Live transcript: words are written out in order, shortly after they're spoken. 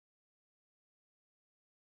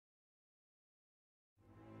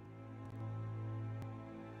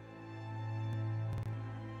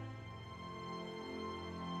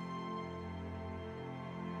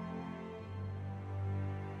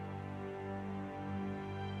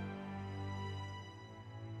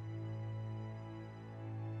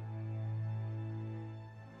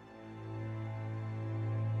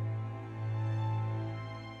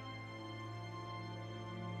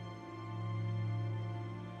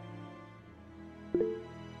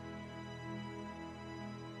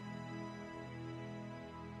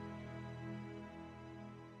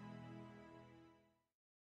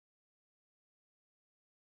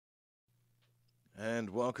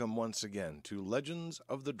and welcome once again to Legends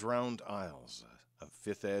of the Drowned Isles, a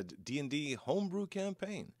 5th ed D&D homebrew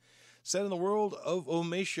campaign set in the world of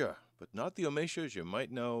Ommatia, but not the Ommatia as you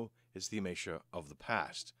might know. It's the Ommatia of the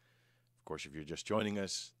past. Of course, if you're just joining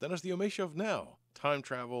us, then it's the Ommatia of now. Time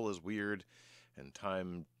travel is weird, and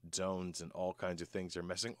time zones and all kinds of things are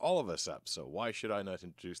messing all of us up, so why should I not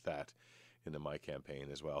introduce that into my campaign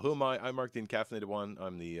as well? Who am I? I'm Mark the Encaffeinated One.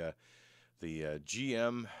 I'm the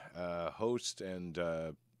GM, host, and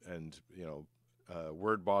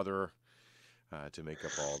word botherer to make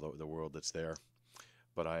up all the world that's there.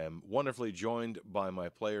 But I am wonderfully joined by my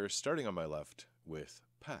players, starting on my left with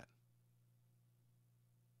Pat.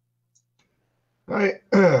 Hi,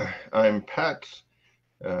 I'm Pat,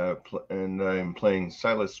 and I'm playing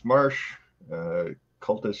Silas Marsh,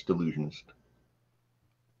 cultist illusionist.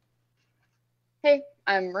 Hey,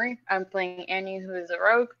 I'm Marie. I'm playing Annie, who is a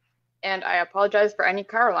rogue, and I apologize for any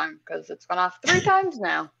car alarm because it's gone off 3 times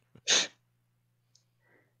now.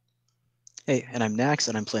 Hey, and I'm Nax,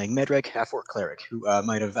 and I'm playing Medreg, half-orc cleric, who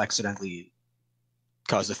might have accidentally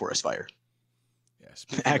caused a forest fire. Yeah,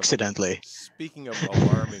 speaking of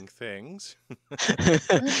alarming things. Not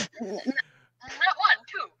one,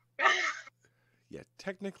 2. Yeah,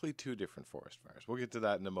 technically 2 different forest fires. We'll get to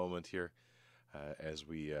that in a moment here as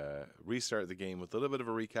we restart the game with a little bit of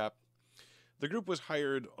a recap. The group was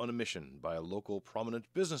hired on a mission by a local prominent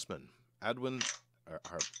businessman, Ardwin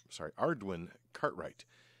Cartwright,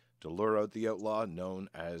 to lure out the outlaw known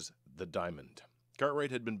as the Diamond.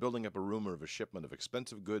 Cartwright had been building up a rumor of a shipment of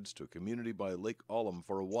expensive goods to a community by Lake Ollum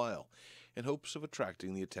for a while, in hopes of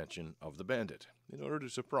attracting the attention of the bandit, in order to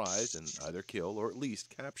surprise and either kill or at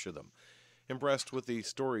least capture them. Impressed with the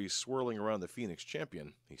stories swirling around the Phoenix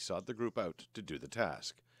champion, he sought the group out to do the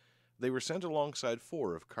task. They were sent alongside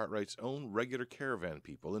 4 of Cartwright's own regular caravan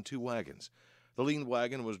people in 2 wagons. The lean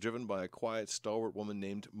wagon was driven by a quiet, stalwart woman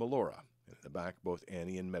named Melora. In the back, both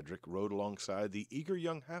Annie and Medric rode alongside the eager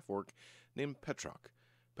young half-orc named Petrock.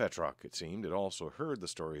 Petrock, it seemed, had also heard the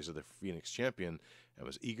stories of the Phoenix champion and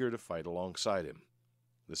was eager to fight alongside him.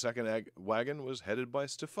 The second wagon was headed by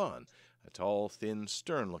Stefan, a tall, thin,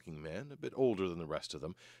 stern-looking man, a bit older than the rest of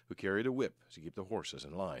them, who carried a whip to keep the horses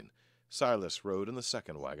in line. Silas rode in the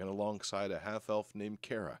second wagon alongside a half-elf named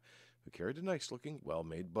Kara, who carried a nice-looking,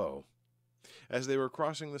 well-made bow. As they were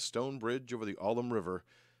crossing the stone bridge over the Ollum River,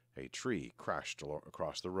 a tree crashed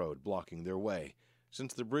across the road, blocking their way.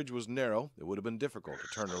 Since the bridge was narrow, it would have been difficult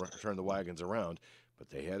to turn the wagons around, but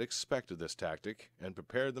they had expected this tactic and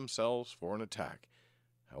prepared themselves for an attack.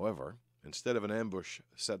 However, instead of an ambush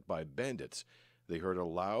set by bandits, they heard a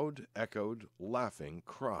loud, echoed, laughing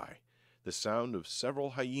cry, the sound of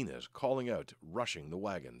several hyenas calling out, rushing the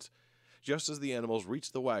wagons. Just as the animals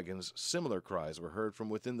reached the wagons, similar cries were heard from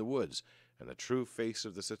within the woods, and the true face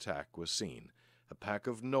of this attack was seen. A pack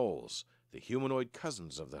of gnolls, the humanoid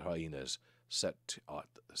cousins of the hyenas, set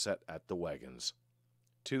at the wagons.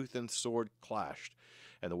 Tooth and sword clashed,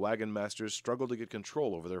 and the wagon masters struggled to get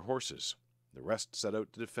control over their horses. The rest set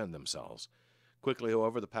out to defend themselves. Quickly,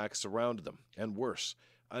 however, the pack surrounded them, and worse,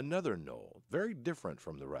 another gnoll, very different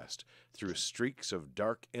from the rest, threw streaks of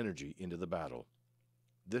dark energy into the battle.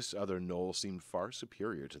 This other gnoll seemed far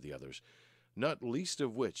superior to the others, not least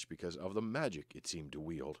of which because of the magic it seemed to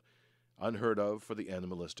wield, unheard of for the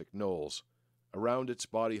animalistic gnolls. Around its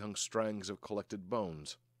body hung strands of collected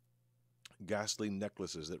bones, ghastly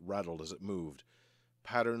necklaces that rattled as it moved.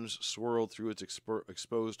 Patterns swirled through its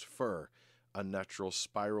exposed fur, unnatural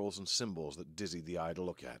spirals and symbols that dizzied the eye to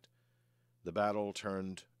look at. The battle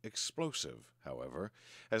turned explosive, however,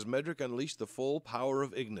 as Medric unleashed the full power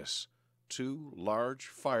of Ignis. 2 large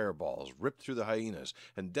fireballs ripped through the hyenas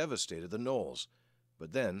and devastated the gnolls.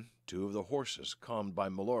 But then 2 of the horses, calmed by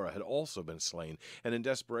Melora, had also been slain, and in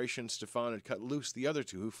desperation Stefan had cut loose the other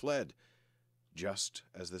 2 who fled. Just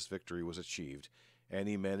as this victory was achieved,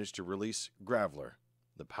 Annie managed to release Graveler,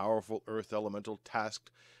 the powerful earth elemental tasked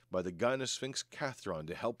by the Gynosphinx Cathron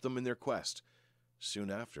to help them in their quest. Soon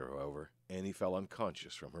after, however, Annie fell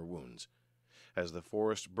unconscious from her wounds. As the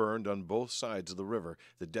forest burned on both sides of the river,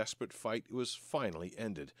 the desperate fight was finally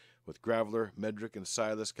ended, with Graveler, Medric, and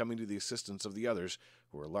Silas coming to the assistance of the others,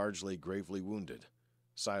 who were largely gravely wounded.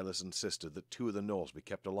 Silas insisted that 2 of the gnolls be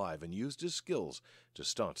kept alive and used his skills to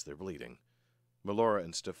staunch their bleeding. Melora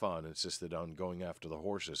and Stefan insisted on going after the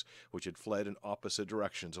horses, which had fled in opposite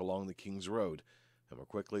directions along the King's Road, and were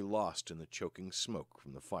quickly lost in the choking smoke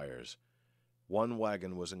from the fires. 1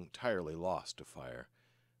 wagon was entirely lost to fire,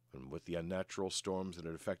 and with the unnatural storms that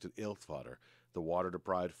had affected Ilthfodder, the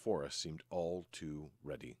water-deprived forest seemed all too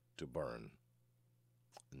ready to burn.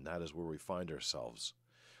 And that is where we find ourselves,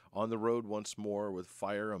 On the road once more, with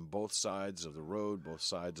fire on both sides of the road, both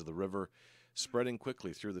sides of the river, spreading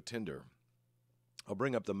quickly through the tinder. I'll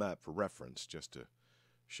bring up the map for reference, just to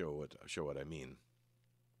show what I mean.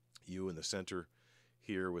 You in the center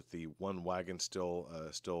here with the one wagon still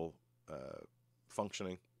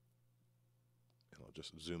functioning. And I'll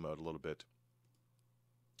just zoom out a little bit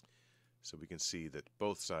so we can see that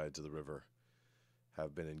both sides of the river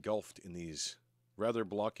have been engulfed in these rather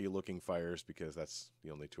blocky looking fires, because that's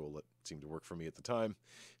the only tool that seemed to work for me at the time,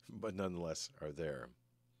 but nonetheless are there.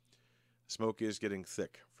 Smoke is getting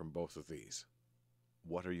thick from both of these.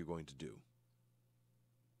 What are you going to do?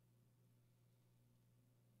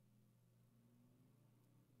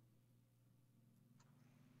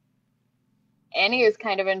 Annie is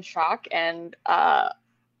kind of in shock and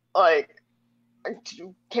like,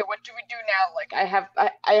 okay, what do we do now? Like,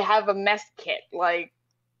 I have a mess kit. Like,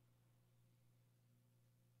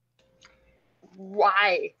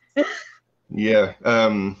 why? Yeah.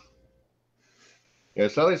 Yeah,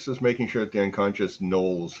 Silas is making sure that the unconscious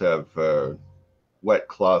gnolls have wet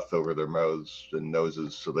cloth over their mouths and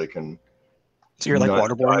noses so they can. So you're like not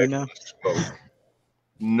waterboarding die them now? from smoke.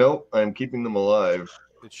 Nope, I'm keeping them alive.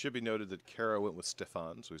 It should be noted that Kara went with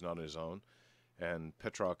Stefan, so he's not on his own. And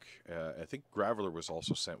Petrock, I think Graveler was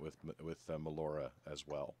also sent with Melora as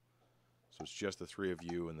well. So it's just the three of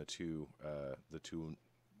you and the two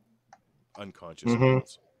unconscious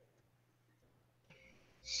gnolls.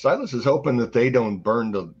 Silas is hoping that they don't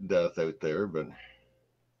burn to death out there, but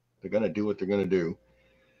they're going to do what they're going to do.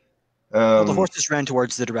 Well, the horses ran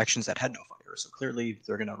towards the directions that had no fire, so clearly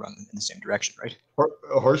they're going to run in the same direction, right?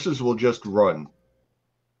 Horses will just run.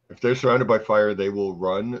 If they're surrounded by fire, they will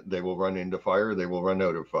run. They will run into fire. They will run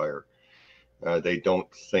out of fire. They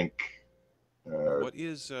don't think. What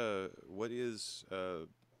is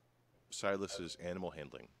Silas's animal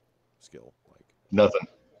handling skill like? Nothing.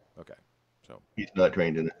 Okay, so he's not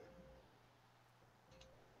trained in it.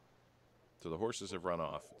 So the horses have run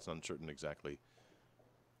off. It's uncertain exactly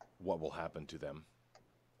what will happen to them.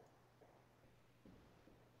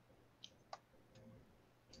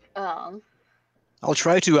 I'll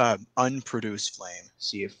try to unproduce flame.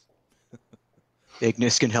 See if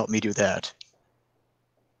Ignis can help me do that.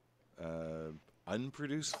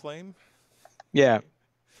 Unproduced flame? Yeah.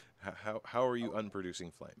 How are you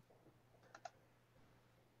unproducing flame?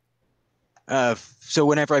 So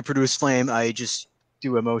whenever I produce flame, I just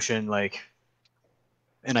do a motion like,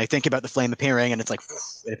 and I think about the flame appearing, and it's like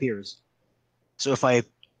it appears. So if I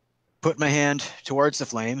put my hand towards the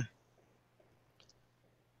flame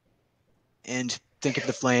and think of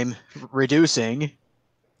the flame reducing,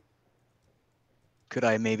 could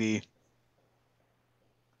I maybe,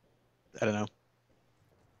 I don't know.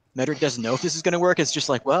 Medric doesn't know if this is going to work. It's just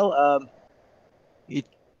like, well,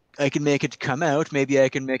 I can make it come out. Maybe I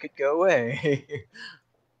can make it go away.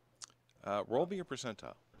 Roll me a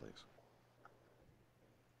percentile, please.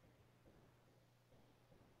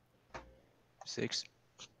 6.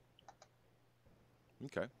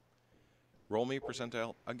 Okay. Roll me a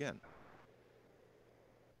percentile again.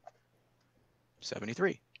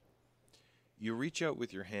 73. You reach out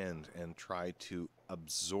with your hand and try to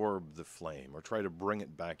absorb the flame, or try to bring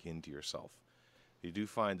it back into yourself. You do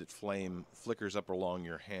find that flame flickers up along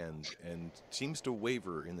your hand and seems to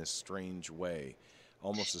waver in this strange way,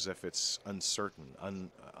 almost as if it's uncertain,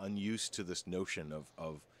 unused to this notion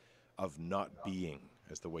of not being,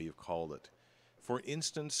 as the way you've called it. For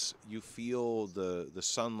instance, you feel the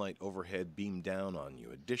sunlight overhead beam down on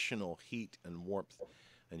you, additional heat and warmth,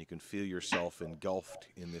 and you can feel yourself engulfed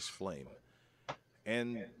in this flame.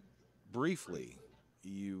 And briefly,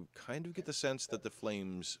 you kind of get the sense that the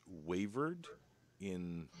flames wavered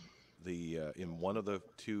in one of the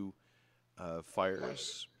two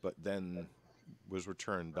fires, but then was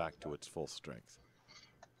returned back to its full strength.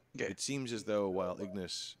 Okay. It seems as though while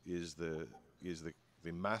Ignis is the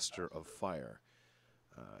master of fire,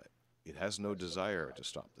 it has no desire to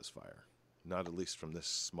stop this fire, not at least from this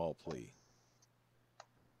small plea.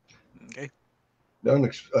 Okay.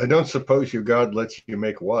 I don't suppose your god lets you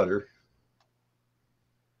make water.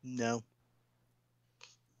 No.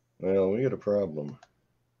 Well, we got a problem.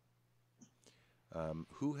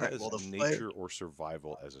 Who has nature or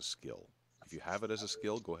survival as a skill? If you have it as a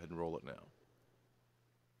skill, go ahead and roll it now.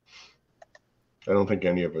 I don't think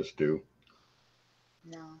any of us do.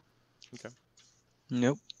 No. Okay.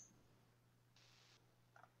 Nope.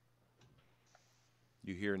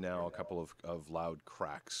 You hear now a couple of loud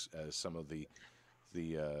cracks as some of the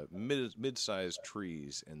mid-sized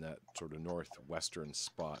trees in that sort of northwestern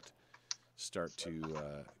spot start to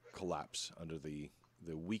collapse under the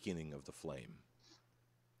weakening of the flame.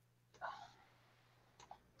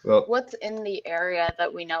 Well, What's in the area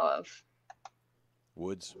that we know of?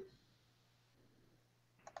 Woods.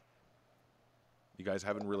 You guys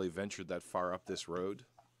haven't really ventured that far up this road.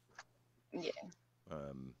 Yeah.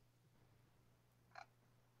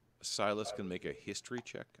 Silas can make a history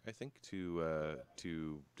check, I think,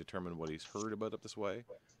 to determine what he's heard about up this way.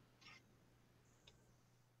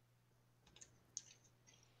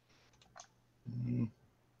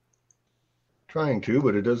 Trying to,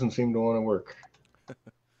 but it doesn't seem to want to work.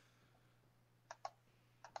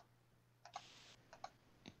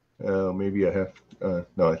 Maybe I have.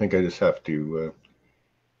 No, I think I just have to.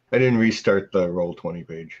 I didn't restart the Roll20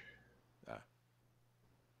 page. Ah.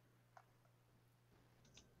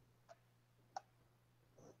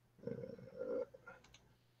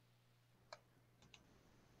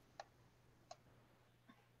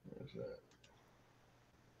 There's that.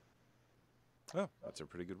 Oh, that's a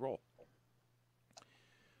pretty good roll.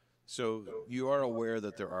 So you are aware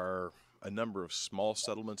that there are a number of small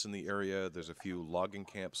settlements in the area. There's a few logging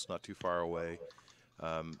camps not too far away.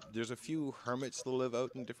 There's a few hermits that live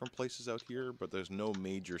out in different places out here, but there's no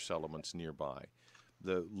major settlements nearby.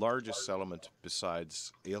 The largest settlement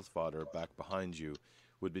besides Aelfodr back behind you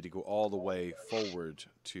would be to go all the way forward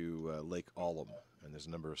to Lake Ollum, and there's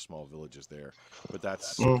a number of small villages there. But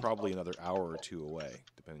that's probably another hour or two away,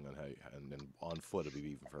 depending on how you, and then on foot it'll be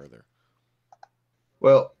even further.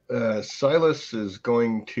 Well, Silas is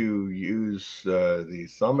going to use the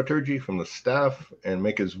thaumaturgy from the staff and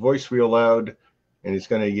make his voice real loud, and he's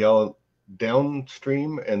going to yell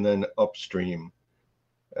downstream and then upstream,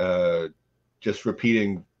 just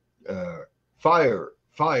repeating, fire,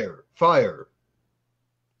 fire, fire.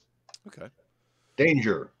 Okay.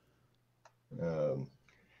 Danger.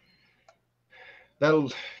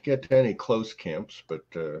 That'll get to any close camps, but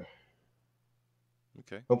Okay.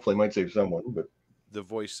 hopefully might save someone. But The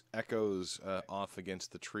voice echoes off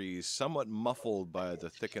against the trees, somewhat muffled by the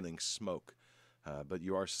thickening smoke. But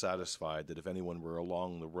you are satisfied that if anyone were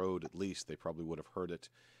along the road, at least, they probably would have heard it.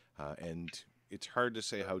 And it's hard to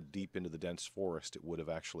say how deep into the dense forest it would have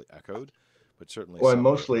actually echoed, but certainly. well, I'm some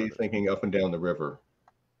would have mostly heard it. thinking up and down the river.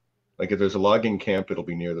 Like if there's a logging camp, it'll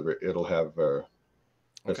be near the. It'll have a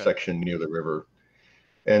Okay. section near the river,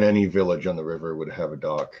 and any village on the river would have a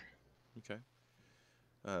dock. Okay.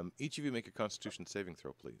 Each of you make a Constitution saving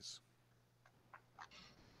throw, please.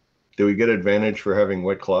 Do we get advantage for having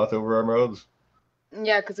wet cloth over our mouths?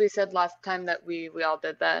 Yeah, because we said last time that we all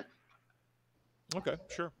did that. Okay,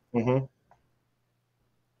 sure. Mm-hmm.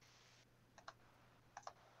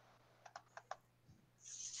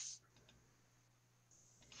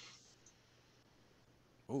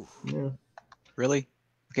 Ooh, Yeah. Really?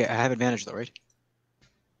 Okay, I have advantage though, right?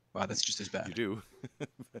 Wow, that's just as bad. you do, but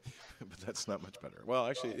that's not much better. Well,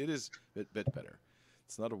 actually, it is a bit better.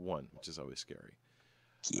 It's not a 1, which is always scary.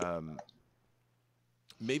 Yeah.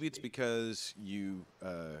 Maybe it's because you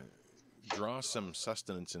draw some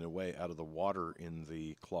sustenance in a way out of the water in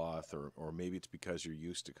the cloth, or maybe it's because you're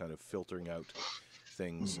used to kind of filtering out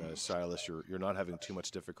things. Silas, you're not having too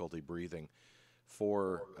much difficulty breathing.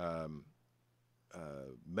 For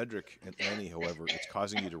Medric and Annie, however, it's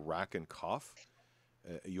causing you to rack and cough.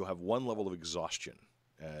 You have one level of exhaustion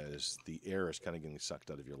as the air is kind of getting sucked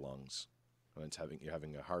out of your lungs. And you're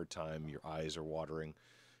having a hard time, your eyes are watering.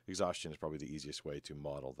 Exhaustion is probably the easiest way to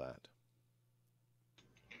model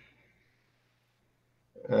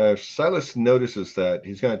that. Silas notices that.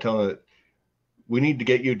 He's going to tell him that we need to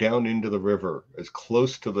get you down into the river, as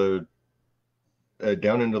close to the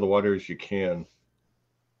down into the water as you can.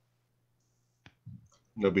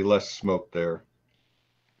 There'll be less smoke there.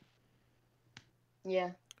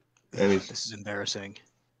 Yeah. And This is embarrassing.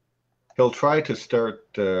 he'll try to start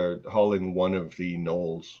hauling one of the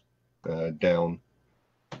knolls down.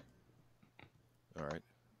 All right.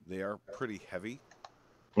 They are pretty heavy.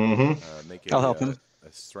 Mm-hmm. Make I'll help him.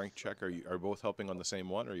 A strength check. Are you both helping on the same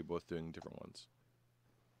one, or are you both doing different ones?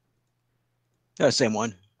 Same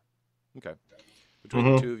one. Okay.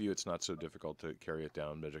 Between the two of you, it's not so difficult to carry it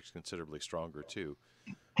down. Medric's considerably stronger too.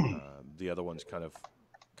 The other one's kind of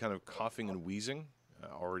coughing and wheezing,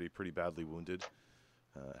 already pretty badly wounded,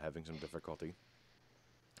 having some difficulty.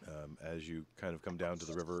 As you kind of come down to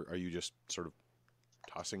the river, are you just sort of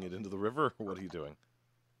tossing it into the river, or what are you doing?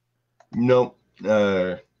 No.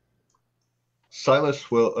 Silas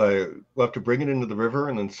will we'll have to bring it into the river,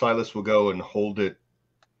 and then Silas will go and hold it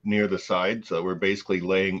near the side. So we're basically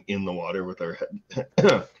laying in the water with our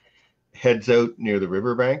heads out near the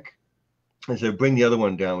riverbank. And so bring the other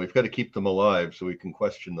one down. We've got to keep them alive so we can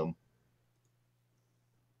question them.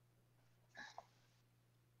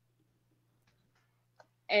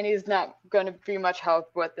 Annie's not going to be much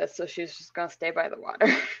help with this, so she's just going to stay by the water.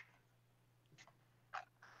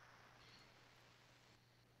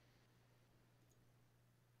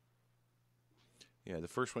 Yeah, the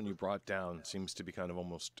first one you brought down seems to be kind of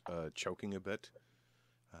almost choking a bit.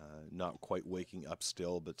 Not quite waking up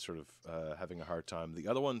still, but sort of having a hard time. The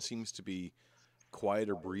other one seems to be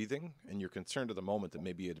quieter breathing, and you're concerned at the moment that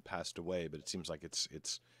maybe it had passed away, but it seems like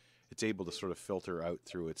it's able to sort of filter out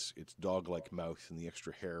through its dog-like mouth and the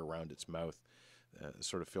extra hair around its mouth,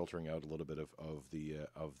 sort of filtering out a little bit of the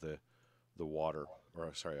water,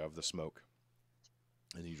 or sorry, of the smoke.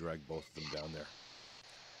 And you drag both of them down there.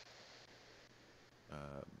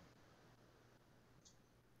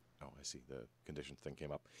 Oh, I see. The conditions thing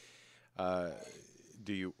came up.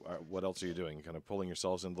 What else are you doing? Kind of pulling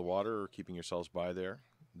yourselves into the water or keeping yourselves by there?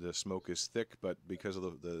 The smoke is thick, but because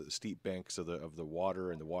of the steep banks of the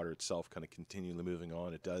water and the water itself kind of continually moving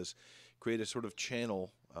on, it does create a sort of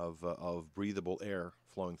channel of breathable air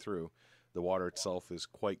flowing through. The water itself is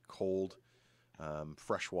quite cold,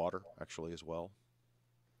 fresh water actually as well.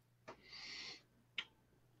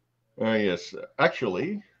 Yes,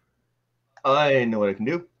 actually, I know what I can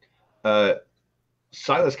do.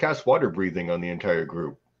 Silas casts water breathing on the entire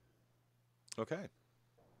group. Okay.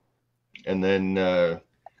 And then now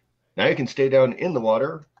you can stay down in the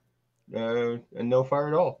water and no fire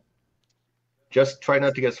at all. Just try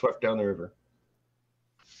not to get swept down the river.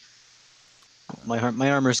 My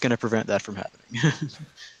armor is going to prevent that from happening.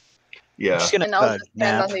 Yeah. I'm just going And I'll to just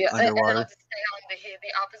stand nap on the underwater. And I'll just stay on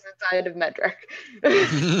the opposite side of Medric.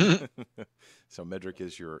 So Medric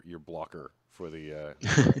is your blocker for the.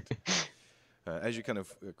 As you kind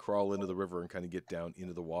of crawl into the river and kind of get down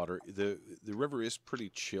into the water, the river is pretty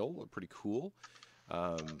chill, pretty cool.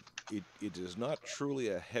 It is not truly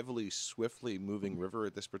a heavily, swiftly moving river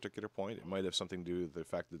at this particular point. It might have something to do with the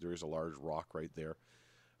fact that there is a large rock right there.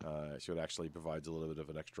 So it actually provides a little bit of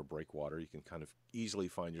an extra breakwater. You can kind of easily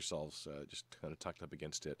find yourselves just kind of tucked up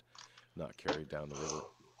against it, not carried down the river.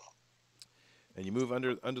 And you move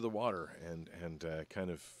under the water and kind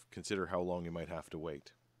of consider how long you might have to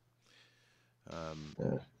wait.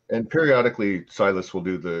 And periodically, Silas will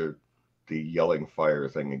do the yelling fire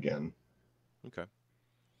thing again. Okay.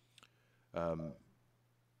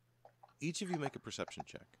 Each of you make a perception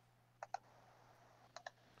check.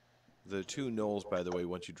 The two gnolls, by the way,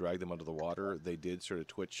 once you drag them under the water, they did sort of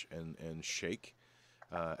twitch and shake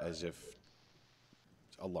as if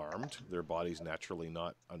alarmed. Their bodies naturally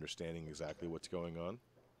not understanding exactly what's going on.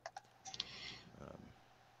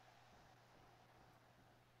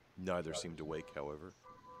 Neither seem to wake, however.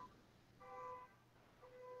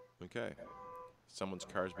 Okay. Someone's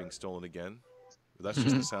car is being stolen again. That's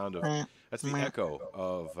just the sound of... That's the echo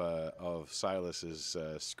of Silas's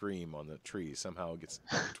scream on the tree. Somehow it gets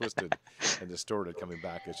twisted and distorted, coming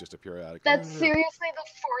back as just a periodic... That's seriously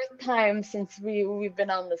the 4th time since we've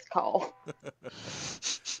been on this call.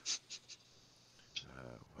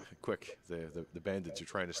 Quick, the bandits are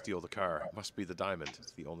trying to steal the car. It must be the diamond.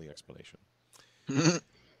 It's the only explanation.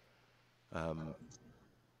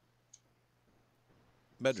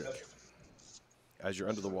 Medric, as you're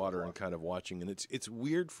under the water and kind of watching, and it's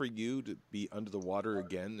weird for you to be under the water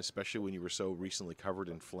again, especially when you were so recently covered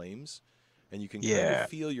in flames, and you can kind of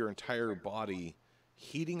feel your entire body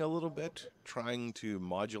heating a little bit, trying to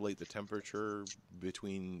modulate the temperature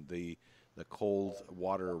between the cold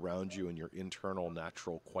water around you and your internal,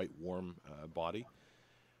 natural, quite warm body.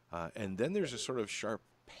 And then there's a sort of sharp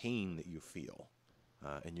pain that you feel,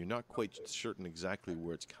 and you're not quite certain exactly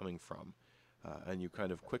where it's coming from. And you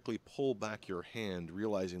kind of quickly pull back your hand,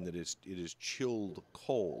 realizing that it is chilled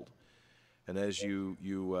cold. And as you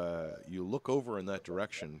look over in that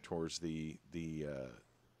direction towards the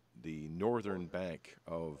northern bank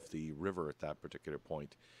of the river at that particular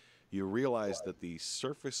point, you realize that the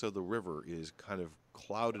surface of the river is kind of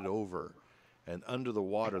clouded over, and under the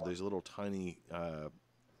water there's little tiny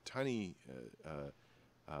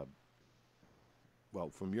well,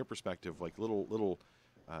 from your perspective, like little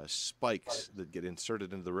spikes that get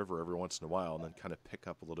inserted into the river every once in a while and then kind of pick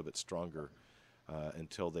up a little bit stronger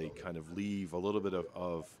until they kind of leave a little bit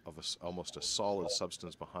of almost a solid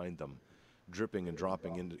substance behind them, dripping and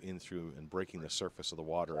dropping in through and breaking the surface of the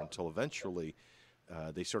water until eventually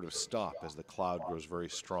they sort of stop as the cloud grows very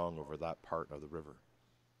strong over that part of the river.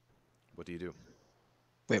 What do you do?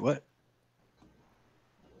 Wait, what?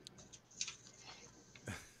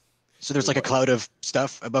 So there's like a cloud of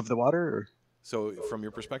stuff above the water? Or? So from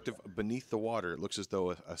your perspective, beneath the water, it looks as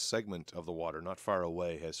though a segment of the water not far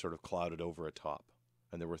away has sort of clouded over a top.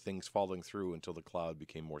 And there were things falling through until the cloud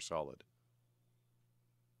became more solid.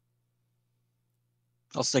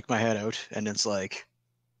 I'll stick my head out, and it's like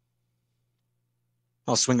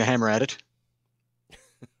I'll swing the hammer at it.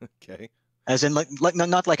 Okay. As in, like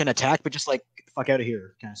not like an attack, but just like, get the fuck out of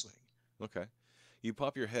here kind of swing. Okay. You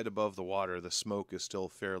pop your head above the water. The smoke is still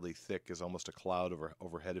fairly thick, as almost a cloud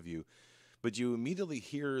overhead of you. But you immediately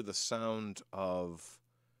hear the sound of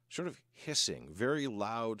sort of hissing, very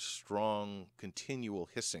loud, strong, continual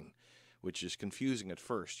hissing, which is confusing at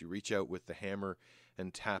first. You reach out with the hammer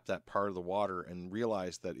and tap that part of the water and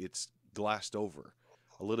realize that it's glassed over.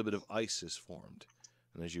 A little bit of ice is formed.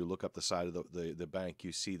 And as you look up the side of the bank,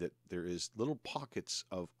 you see that there is little pockets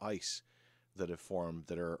of ice that have formed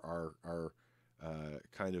that are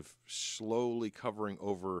kind of slowly covering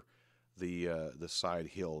over the side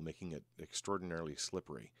hill, making it extraordinarily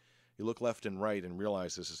slippery. You look left and right and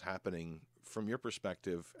realize this is happening from your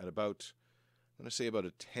perspective at about, I'm going to say about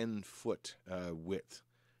a 10-foot width,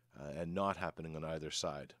 and not happening on either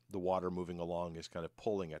side. The water moving along is kind of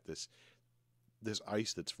pulling at this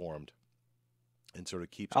ice that's formed, and sort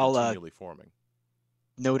of keeps continually forming.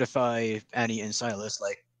 Notify Annie and Silas,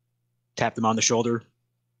 like tap them on the shoulder,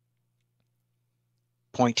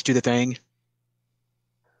 point to the thing.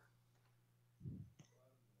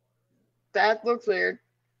 That looks weird.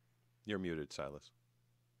 You're muted, Silas.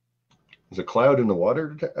 Is a cloud in the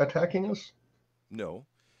water attacking us? No.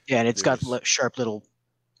 Yeah, and it's got sharp little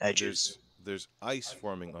edges. There's ice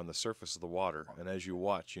forming on the surface of the water, and as you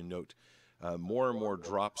watch, you note more and more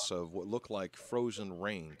drops of what look like frozen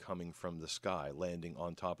rain coming from the sky, landing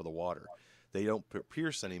on top of the water. They don't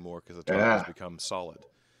pierce anymore because the top has become solid,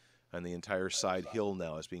 and the entire side hill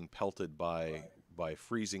now is being pelted by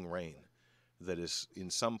freezing rain that is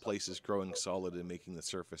in some places growing solid and making the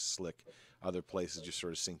surface slick, other places just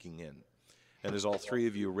sort of sinking in. And as all three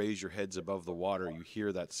of you raise your heads above the water, you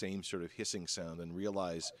hear that same sort of hissing sound and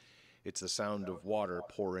realize it's the sound of water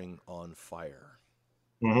pouring on fire.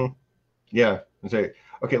 Mm-hmm. Yeah. And say,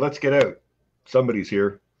 okay, let's get out. Somebody's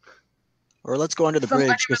here. Or let's go under the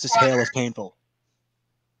bridge because this hail is painful.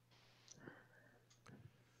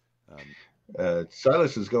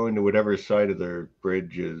 Silas is going to whatever side of the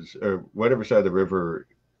bridge is, or whatever side of the river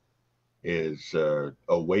is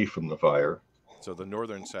away from the fire. So the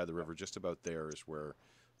northern side of the river, just about there, is where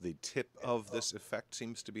the tip of this effect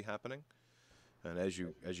seems to be happening. And as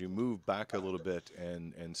you move back a little bit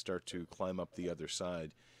and start to climb up the other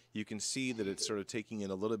side, you can see that it's sort of taking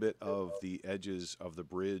in a little bit of the edges of the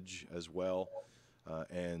bridge as well,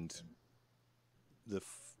 and the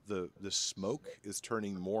smoke is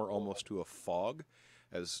turning more almost to a fog,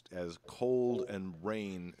 as cold and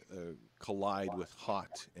rain collide with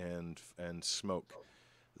hot and smoke.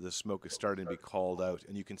 The smoke is starting to be called out,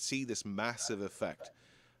 and you can see this massive effect.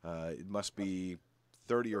 It must be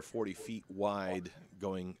 30 or 40 feet wide,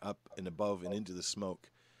 going up and above and into the smoke,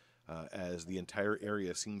 as the entire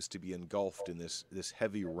area seems to be engulfed in this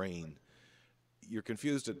heavy rain. You're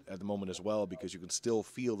confused at the moment as well, because you can still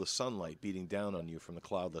feel the sunlight beating down on you from the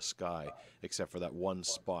cloudless sky, except for that one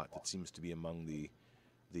spot that seems to be among the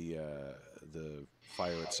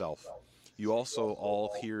fire itself. You also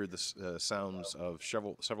all hear the sounds of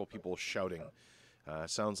several people shouting.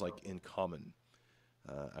 Sounds like in common.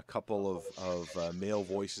 A couple of male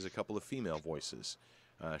voices, a couple of female voices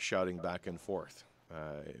shouting back and forth.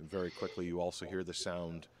 Very quickly, you also hear the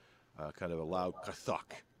sound, kind of a loud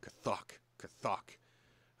kathok, kathok, kathok,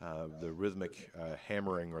 the rhythmic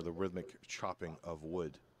hammering or the rhythmic chopping of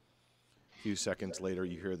wood. A few seconds later,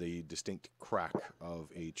 you hear the distinct crack of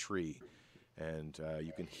a tree, and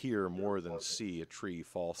you can hear more than see a tree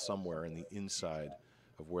fall somewhere in the inside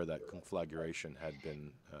of where that conflagration had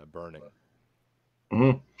been burning.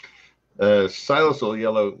 Mm-hmm. Silas will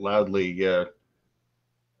yell out loudly,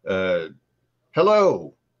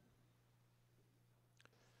 hello!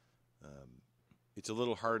 It's a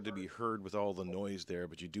little hard to be heard with all the noise there,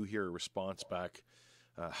 but you do hear a response back,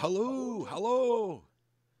 hello, hello!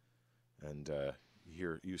 And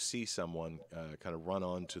you see someone kind of run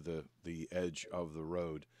onto the edge of the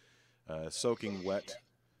road, soaking wet,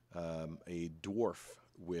 a dwarf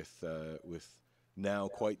with now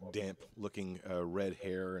quite damp-looking red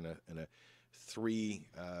hair and a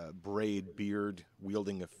three-braid beard,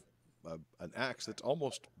 wielding an axe that's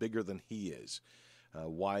almost bigger than he is.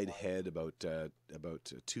 Wide head, about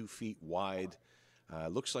 2 feet wide.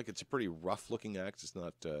 Looks like it's a pretty rough-looking axe. It's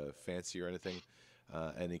not fancy or anything.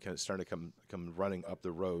 And he kind of started to come running up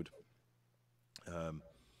the road,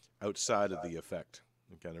 outside of the effect,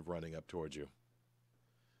 and kind of running up towards you.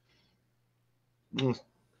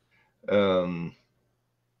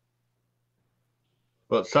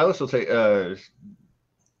 Well, Silas will say,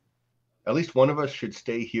 at least one of us should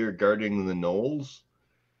stay here guarding the knolls,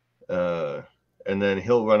 and then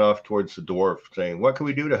he'll run off towards the dwarf, saying, "What can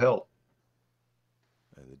we do to help?"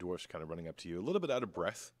 dwarf's kind of running up to you, a little bit out of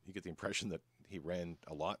breath. You get the impression that he ran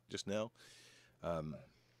a lot just now.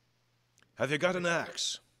 Have you got an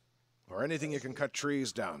axe? Or anything you can cut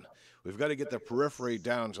trees down? We've got to get the periphery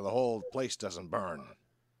down so the whole place doesn't burn.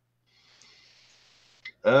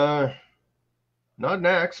 Not an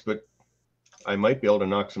axe, but I might be able to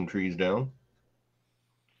knock some trees down.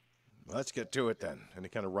 Let's get to it then. And he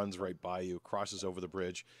kind of runs right by you, crosses over the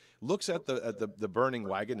bridge, looks at the burning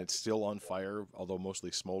wagon. It's still on fire, although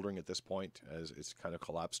mostly smoldering at this point, as it's kind of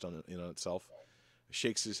collapsed in on itself.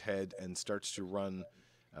 Shakes his head and starts to run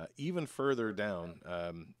even further down,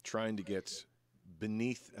 trying to get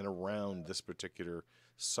beneath and around this particular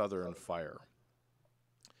southern fire.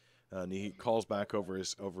 And he calls back over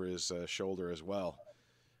his shoulder as well.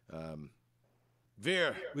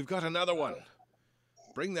 Veer, we've got another one.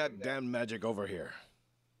 Bring that damn magic over here.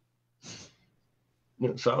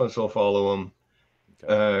 Silas will follow him.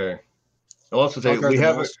 Okay. I'll also say we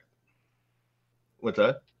have What's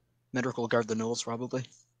that? Medical guard the knolls, probably.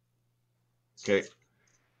 Okay.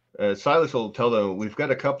 Silas will tell them we've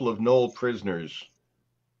got a couple of knoll prisoners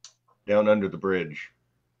down under the bridge.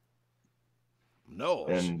 Knolls?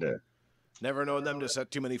 And never known them to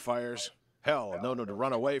set too many fires. Hell, known them to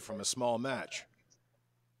run away from a small match.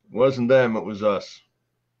 It wasn't them, it was us.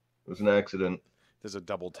 It was an accident. There's a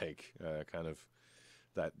double take, kind of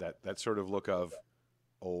that sort of look of,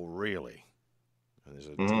 oh really? And there's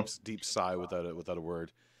a deep sigh without a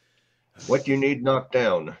word. What do you need knocked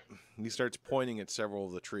down? And he starts pointing at several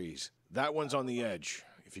of the trees. That one's on the edge.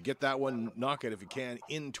 If you get that one, knock it if you can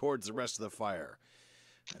in towards the rest of the fire.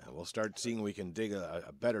 We'll start seeing we can dig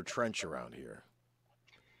a better trench around here.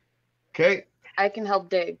 Okay. I can help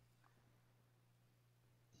dig.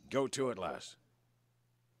 Go to it, lass.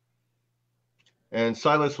 And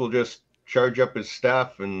Silas will just charge up his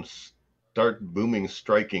staff and start booming,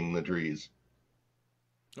 striking the trees.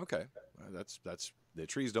 Okay, that's the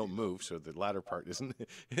trees don't move, so the latter part isn't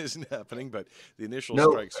happening. But the initial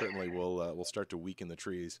strike certainly will start to weaken the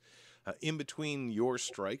trees. In between your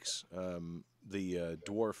strikes, the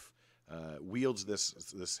dwarf wields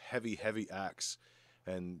this heavy axe,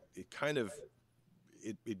 and it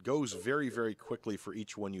goes very, very quickly for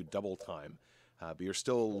each one you double time. But you're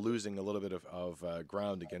still losing a little bit of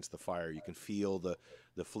ground against the fire. You can feel the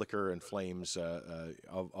flicker and flames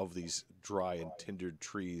of these dry and tindered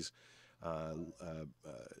trees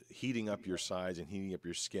heating up your sides and heating up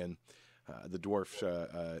your skin. The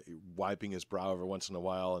dwarf wiping his brow every once in a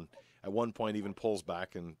while, and at one point even pulls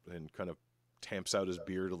back and kind of tamps out his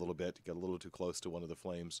beard a little bit to get a little too close to one of the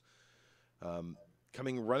flames.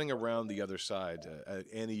 Running around the other side.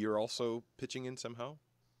 Annie, you're also pitching in somehow?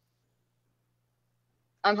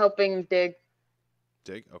 I'm helping dig.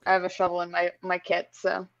 Dig? Okay. I have a shovel in my kit,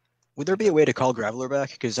 so. Would there be a way to call Graveler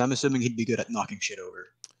back? Because I'm assuming he'd be good at knocking shit over.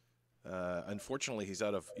 Unfortunately, he's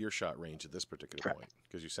out of earshot range at this particular point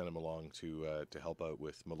because you sent him along to help out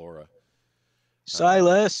with Melora.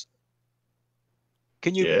 Silas,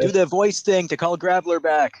 can you do the voice thing to call Graveler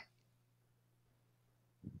back?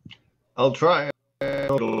 I'll try,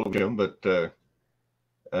 Jim, but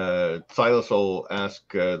Silas will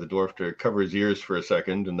ask the dwarf to cover his ears for a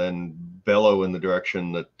second and then bellow in the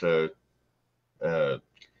direction that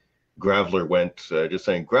Graveler went, just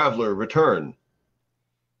saying, "Graveler, return."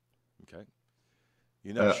 Okay.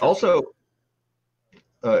 You know. Also,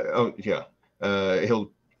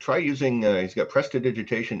 he'll try using. He's got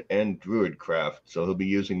prestidigitation and druidcraft, so he'll be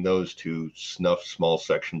using those to snuff small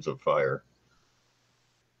sections of fire.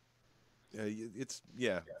 It's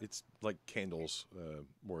like candles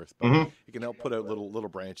worth, but it can help put out little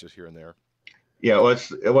branches here and there. Yeah, well,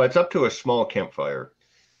 it's up to a small campfire,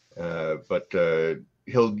 but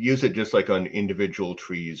he'll use it just like on individual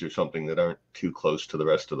trees or something that aren't too close to the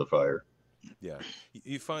rest of the fire. Yeah,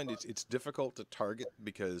 you find it's difficult to target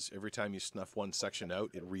because every time you snuff one section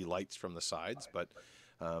out, it relights from the sides, but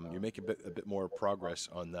you make a bit more progress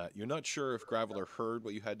on that. You're not sure if Graveler heard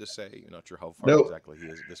what you had to say. You're not sure how far exactly he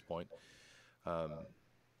is at this point.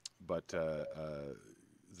 But the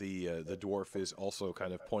dwarf is also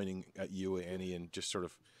kind of pointing at you, Annie, and just sort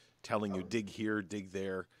of telling you, dig here, dig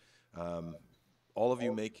there. All of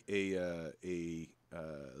you make a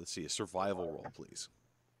survival roll, please.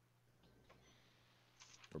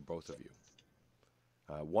 For both of you.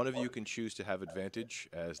 One of you can choose to have advantage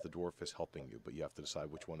as the dwarf is helping you, but you have to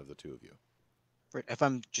decide which one of the two of you. Right. If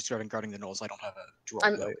I'm just guarding the knolls, I don't have a draw.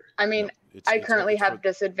 I currently have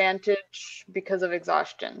disadvantage because of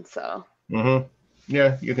exhaustion, so.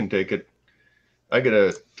 Yeah, you can take it. I get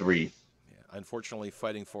a 3. Yeah. Unfortunately,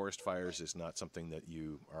 fighting forest fires is not something that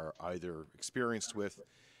you are either experienced with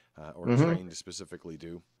or trained to specifically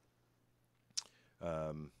do.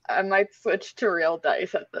 I might switch to real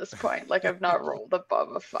dice at this point. Like, I've not rolled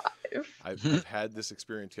above a 5. I've had this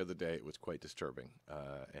experience the other day. It was quite disturbing,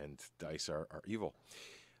 and dice are evil.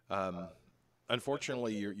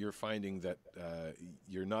 Unfortunately, you're finding that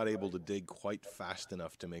you're not able to dig quite fast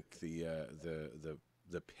enough to make the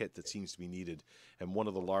pit that seems to be needed, and one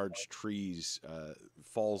of the large trees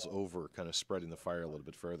falls over, kind of spreading the fire a little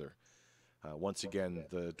bit further. Once again,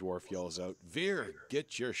 the dwarf yells out, "Veer,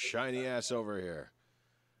 get your shiny ass over here!"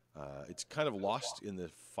 It's kind of lost in the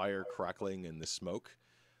fire crackling and the smoke.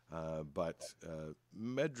 But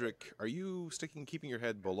Medric, are you keeping your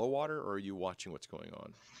head below water, or are you watching what's going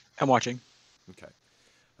on? I'm watching. Okay.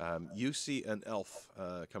 You see an elf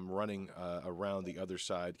come running around the other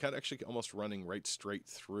side, kind of actually almost running right straight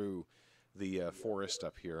through the forest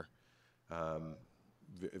up here.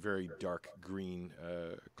 Very dark green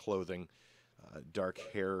clothing, dark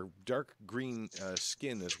hair, dark green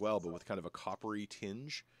skin as well, but with kind of a coppery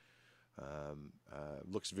tinge.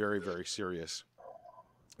 Looks very, very serious.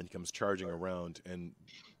 And he comes charging around, and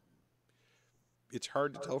it's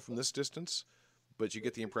hard to tell from this distance, but you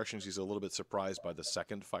get the impression he's a little bit surprised by the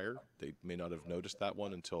second fire. They may not have noticed that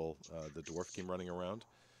one until the dwarf came running around.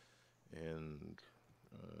 And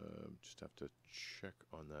just have to check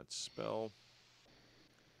on that spell.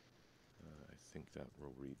 I think that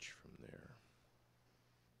will reach from there.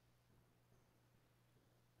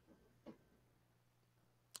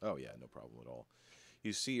 Oh yeah, no problem at all.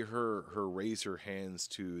 You see her raise her hands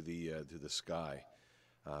to the sky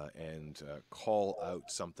and call out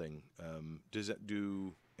something.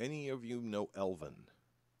 Do any of you know Elven?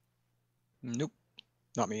 Nope,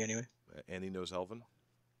 not me anyway. Annie knows Elven.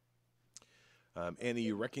 Annie,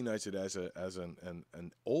 you recognize it as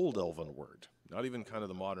an old Elven word, not even kind of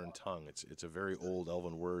the modern tongue. It's a very old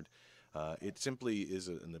Elven word. It simply is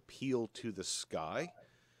an appeal to the sky,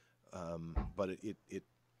 but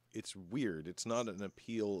it's weird. It's not an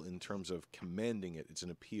appeal in terms of commanding it. It's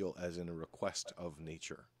an appeal as in a request of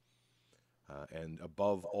nature. And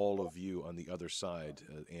above all of you on the other side,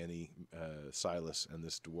 Annie, Silas, and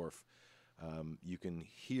this dwarf, you can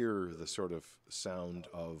hear the sort of sound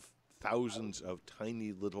of thousands of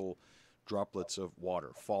tiny little droplets of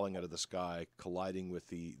water falling out of the sky, colliding with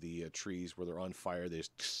the trees where they're on fire. They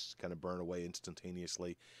just kind of burn away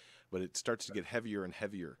instantaneously. But it starts to get heavier and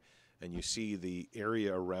heavier. And you see the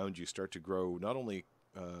area around you start to grow not only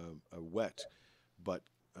wet, but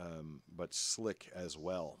slick as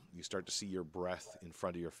well. You start to see your breath in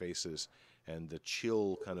front of your faces, and the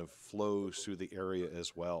chill kind of flows through the area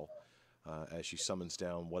as well as she summons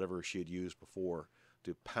down whatever she had used before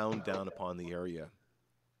to pound down upon the area.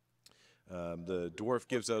 The dwarf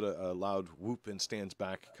gives out a loud whoop and stands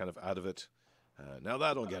back kind of out of it. Now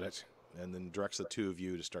that'll get it. And then directs the two of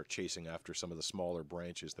you to start chasing after some of the smaller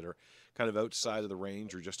branches that are kind of outside of the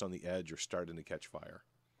range or just on the edge or starting to catch fire.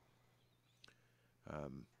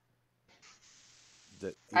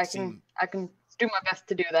 I can do my best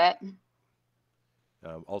to do that.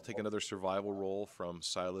 I'll take another survival roll from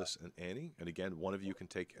Silas and Annie. And again, one of you can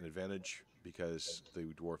take an advantage because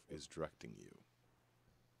the dwarf is directing you.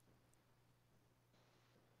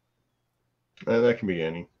 That can be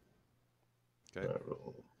Annie. Okay.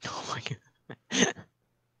 Oh my god.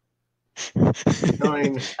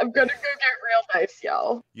 9. I'm gonna go get real dice,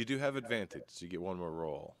 y'all. You do have advantage, so you get one more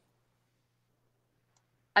roll.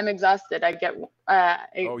 I'm exhausted. I get Yeah,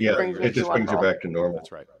 brings me it just to one brings her roll. back to normal.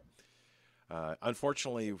 That's right.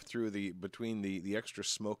 Unfortunately, between the extra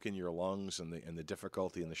smoke in your lungs and the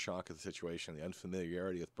difficulty and the shock of the situation, the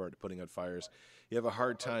unfamiliarity with putting out fires, you have a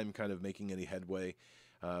hard time kind of making any headway.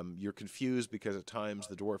 You're confused because at times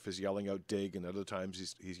the dwarf is yelling out dig, and other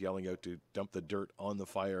times he's yelling out to dump the dirt on the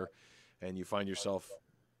fire, and you find yourself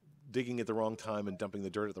digging at the wrong time and dumping the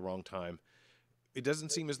dirt at the wrong time. It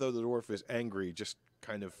doesn't seem as though the dwarf is angry, just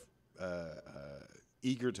kind of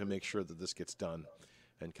eager to make sure that this gets done,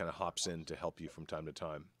 and kind of hops in to help you from time to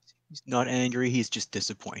time. He's not angry, he's just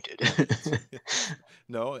disappointed.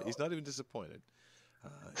 No, he's not even disappointed.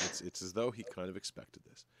 It's as though he kind of expected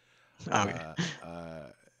this. Okay.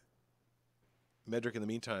 Medric, in the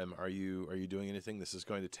meantime, are you doing anything? This is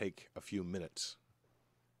going to take a few minutes.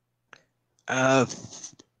 I'm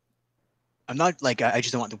not like I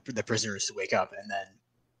just don't want the prisoners to wake up and then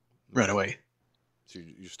run away. So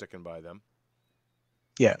you're sticking by them?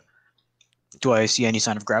 Yeah. Do I see any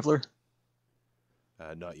sign of Grappler?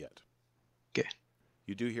 Not yet. Okay.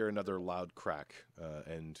 You do hear another loud crack,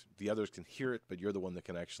 and the others can hear it, but you're the one that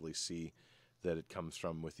can actually see that it comes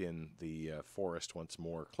from within the forest once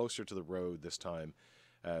more, closer to the road this time,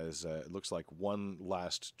 as it looks like one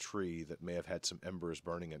last tree that may have had some embers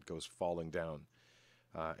burning it goes falling down.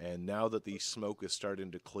 And now that the smoke is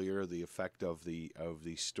starting to clear, the effect of the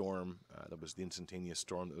storm, that was the instantaneous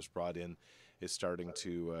storm that was brought in, is starting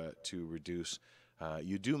to reduce.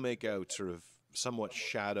 You do make out sort of somewhat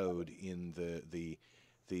shadowed in the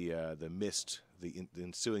mist, the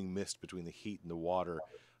ensuing mist between the heat and the water,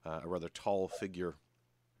 a rather tall figure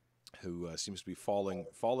who seems to be following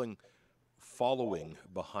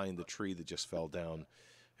behind the tree that just fell down,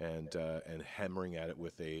 and hammering at it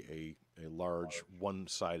with a large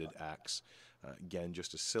one-sided axe. Again,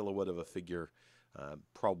 just a silhouette of a figure,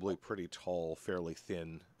 probably pretty tall, fairly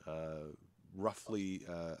thin, roughly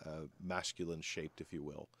masculine shaped, if you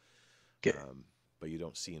will. Okay. But you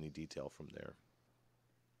don't see any detail from there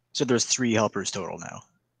So there's 3 helpers total now.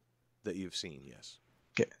 that you've seen. Yes.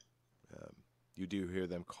 Okay. You do hear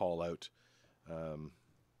them call out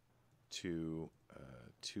to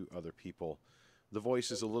other people. The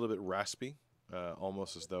voice is a little bit raspy,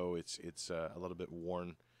 almost as though it's a little bit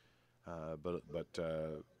worn, but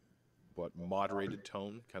moderated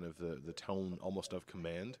tone, kind of the tone almost of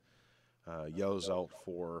command. Yells out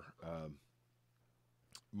for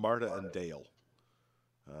Marta and Dale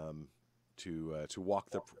to rock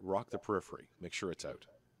the periphery, make sure it's out.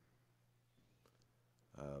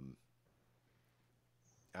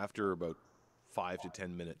 After about 5 to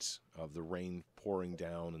 10 minutes of the rain pouring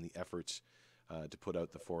down and the efforts to put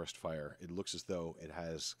out the forest fire, it looks as though it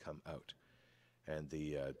has come out. And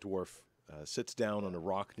the dwarf sits down on a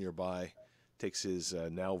rock nearby, takes his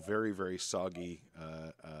now very, very soggy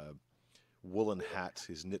woolen hat,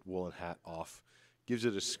 his knit woolen hat off, gives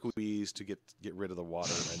it a squeeze to get rid of the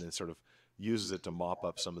water, and then sort of uses it to mop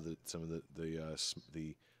up some of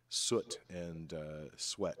the soot and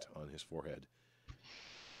sweat on his forehead.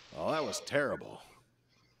 Oh, that was terrible.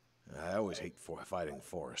 I always hate fighting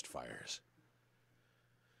forest fires.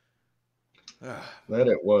 That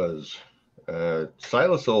it was.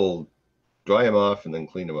 Silas will dry him off and then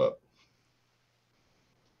clean him up.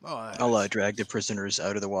 Oh, I'll drag the prisoners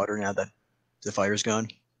out of the water now that the fire's gone.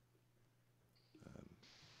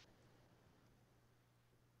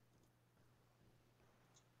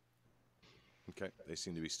 Okay, they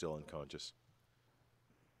seem to be still unconscious.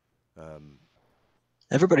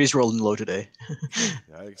 Everybody's rolling low today.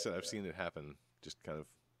 Like I said, I've seen it happen. Just kind of,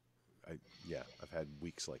 I've had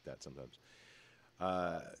weeks like that sometimes.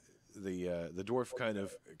 The dwarf kind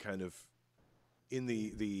of in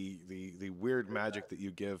the weird magic that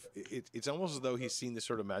you give, it's almost as though he's seen this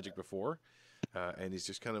sort of magic before, and he's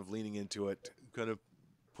just kind of leaning into it, kind of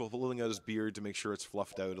pulling out his beard to make sure it's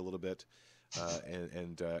fluffed out a little bit,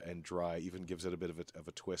 and dry. Even gives it a bit of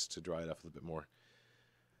a twist to dry it up a little bit more.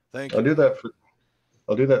 Thank you.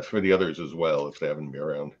 I'll do that for the others as well if they haven't been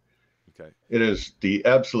around. Okay. It is the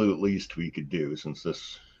absolute least we could do since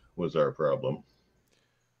this was our problem.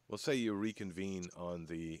 We'll say you reconvene on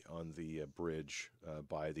the bridge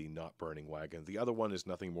by the not burning wagon. The other one is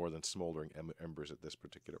nothing more than smoldering embers at this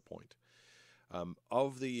particular point.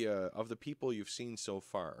 Of the people you've seen so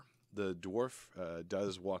far, the dwarf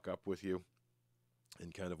does walk up with you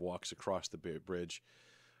and kind of walks across the bridge.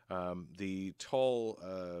 The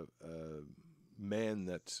tall man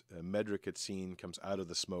that Medric had seen comes out of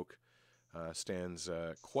the smoke, stands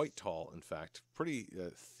quite tall, in fact, pretty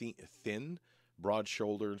thin,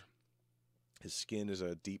 broad-shouldered. His skin is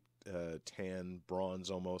a deep tan, bronze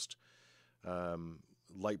almost,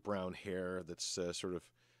 light brown hair that's sort of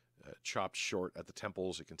chopped short at the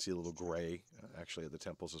temples. You can see a little gray, actually, at the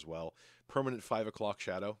temples as well. Permanent 5 o'clock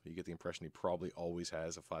shadow. You get the impression he probably always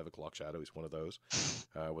has a 5 o'clock shadow. He's one of those,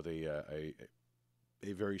 with a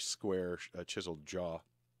very square, chiseled jaw,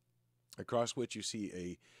 across which you see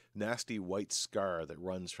a nasty white scar that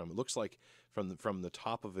runs from, it looks like from the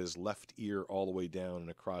top of his left ear all the way down and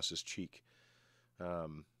across his cheek.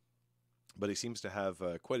 But he seems to have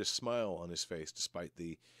quite a smile on his face, despite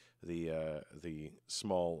the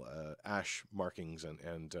small ash markings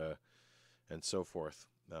and so forth.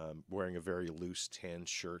 Wearing a very loose tan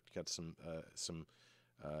shirt, got some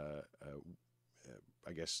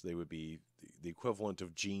I guess they would be the equivalent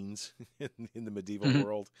of jeans in the medieval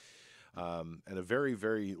world, and a very,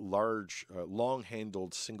 very large,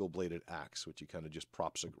 long-handled, single-bladed axe, which he kind of just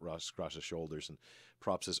props across his shoulders and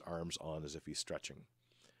props his arms on as if he's stretching.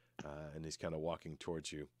 And he's kind of walking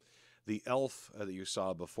towards you. The elf that you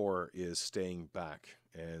saw before is staying back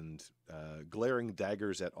and glaring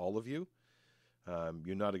daggers at all of you.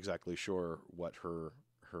 You're not exactly sure what her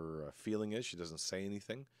feeling is. She doesn't say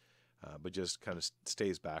anything. But just kind of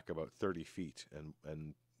stays back about 30 feet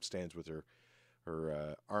and stands with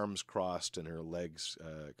her arms crossed and her legs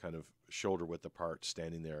kind of shoulder width apart,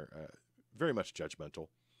 standing there, very much judgmental.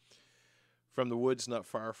 From the woods, not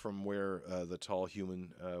far from where the tall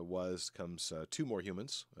human was, comes two more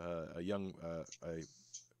humans. A young,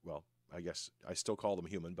 well, I guess I still call them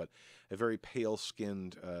human, but a very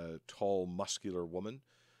pale-skinned, tall, muscular woman.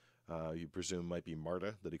 You presume might be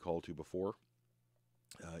Marta that he called to before.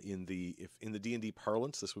 In the D&D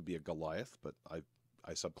parlance, this would be a Goliath, but I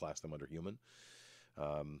subclass them under human.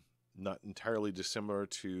 Not entirely dissimilar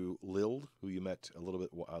to Lild, who you met a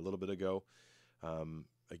little bit ago.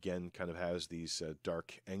 Again, kind of has these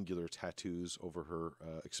dark, angular tattoos over her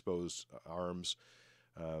exposed arms,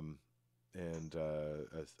 and a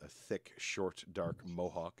thick, short, dark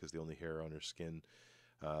mohawk is the only hair on her skin.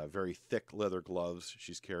 Very thick leather gloves.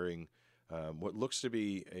 She's carrying what looks to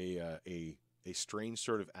be a strange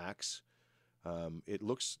sort of axe.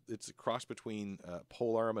 It's a cross between a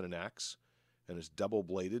polearm and an axe, and it's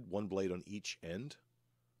double-bladed, one blade on each end.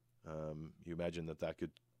 You imagine that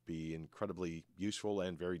could be incredibly useful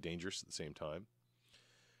and very dangerous at the same time.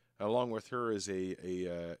 Along with her is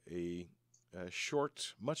a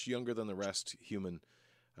short, much younger than the rest human,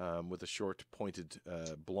 with a short, pointed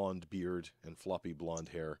blonde beard and floppy blonde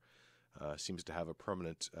hair. Seems to have a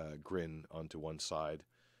permanent grin onto one side.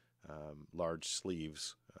 Large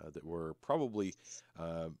sleeves that were probably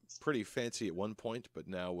pretty fancy at one point, but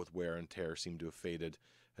now with wear and tear seem to have faded.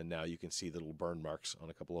 And now you can see the little burn marks on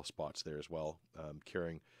a couple of spots there as well,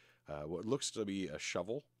 carrying what looks to be a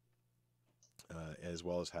shovel, as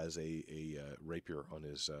well as has a rapier on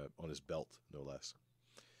his belt, no less.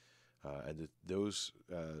 And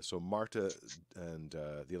so Marta and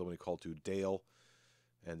the other one he called to, Dale,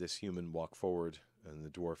 and this human walk forward, and the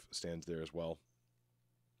dwarf stands there as well.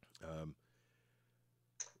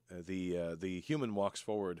 The human walks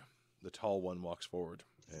forward, the tall one walks forward,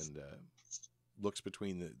 and looks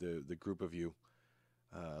between the group of you,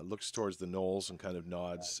 looks towards the knolls and kind of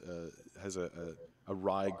nods, has a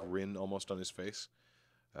wry grin almost on his face.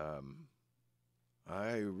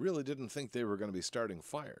 I really didn't think they were going to be starting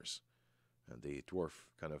fires. And the dwarf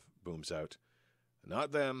kind of booms out,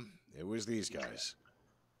 "Not them, it was these guys."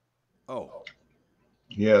 "Oh."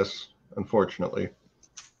 Yes, unfortunately.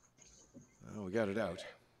 "Oh, we got it out."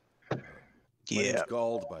 My Yeah. name's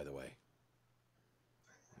Gald, by the way."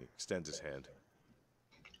 He extends his hand.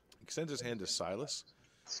 He extends his hand to Silas,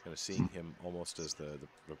 kind of seeing him almost as the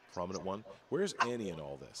prominent one. Where's Annie in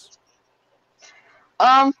all this?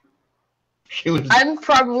 She was. I'm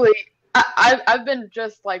probably. I've been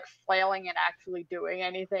just like flailing and actually doing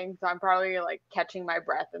anything, so I'm probably like catching my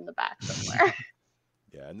breath in the back somewhere.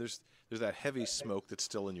 Yeah, and there's that heavy smoke that's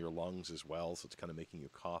still in your lungs as well, so it's kind of making you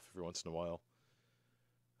cough every once in a while.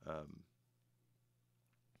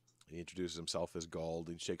 He introduces himself as Gald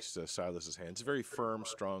and shakes Silas's hand. It's a very firm,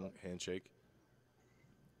 strong handshake.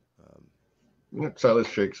 Silas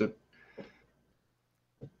shakes it.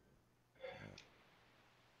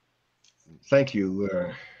 Thank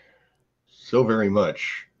you so very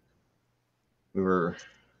much. We were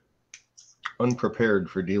unprepared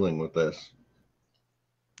for dealing with this.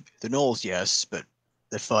 The knolls, yes, but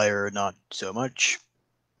the fire, not so much.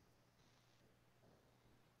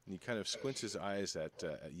 And he kind of squints his eyes at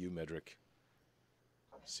you, Medric.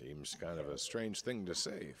 "Seems kind of a strange thing to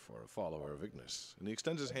say for a follower of Ignis." And he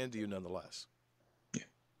extends his hand to you nonetheless. Yeah.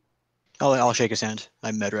 I'll shake his hand.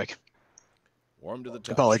 I'm Medric. Warm to the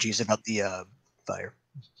touch. Apologies about the fire.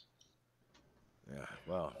 Yeah,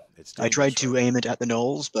 well, it's. I tried to dangerous, aim it at the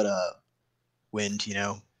knolls, but wind, you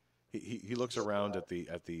know. He looks around at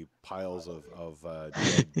the piles of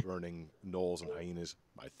dead, burning knolls and hyenas.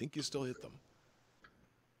 "I think you still hit them.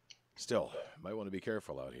 Still, might want to be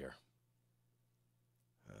careful out here."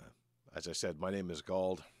 As I said, my name is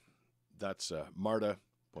Gald. That's Marta,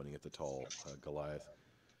 pointing at the tall Goliath.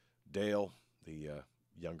 Dale, the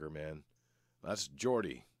younger man. That's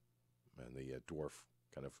Geordie. And the dwarf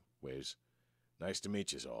kind of waves. "Nice to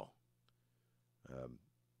meet yous all.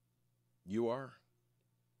 You are?"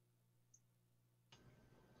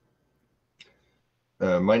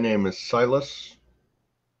 My name is Silas.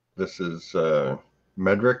 This is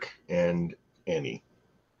Medric and Annie.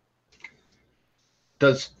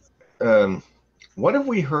 What have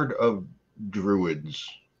we heard of druids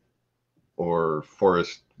or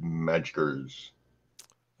forest magikers?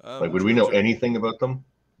 Would we know anything about them?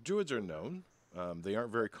 Druids are known. They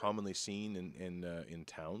aren't very commonly seen in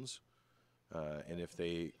towns, and if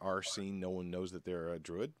they are seen, no one knows that they're a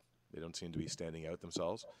druid. They don't seem to be standing out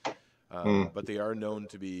themselves. But they are known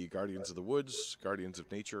to be guardians of the woods, guardians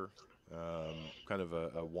of nature, kind of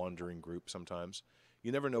a wandering group sometimes.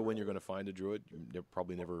 You never know when you're going to find a druid. You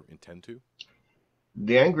probably never intend to.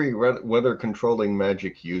 The angry weather-controlling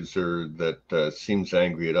magic user that seems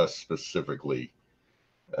angry at us specifically.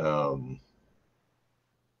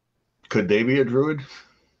 Could they be a druid?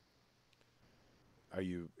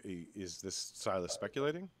 Is this Silas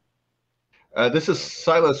speculating? This is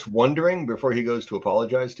Silas wondering before he goes to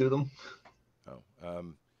apologize to them. Oh,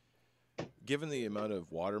 given the amount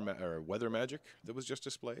of weather magic that was just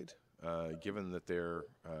displayed, given that they're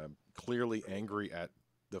clearly angry at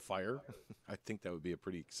the fire, I think that would be a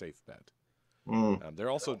pretty safe bet.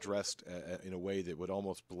 They're also dressed in a way that would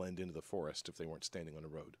almost blend into the forest if they weren't standing on a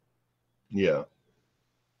road. Yeah.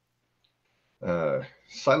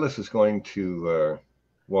 Silas is going to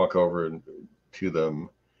walk over to them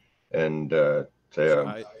and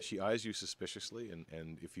say, she eyes you suspiciously,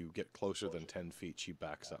 and if you get closer than 10 feet, she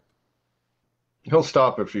backs up. He'll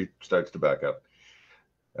stop if she starts to back up.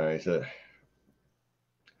 He said,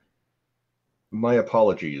 my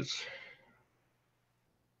apologies.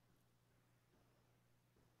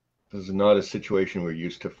 This is not a situation we're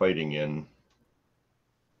used to fighting in,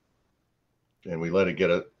 and we let it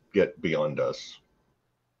get beyond us.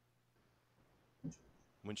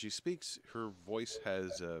 When she speaks, her voice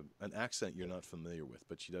has an accent you're not familiar with,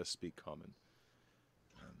 but she does speak common.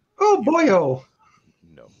 Oh, boyo!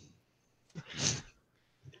 No.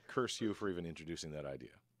 Curse you for even introducing that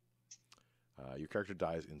idea. Your character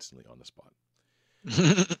dies instantly on the spot.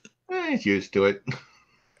 He's used to it.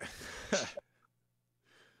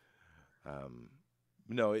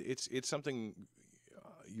 No, it's something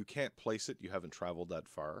you can't place it. You haven't traveled that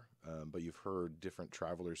far, but you've heard different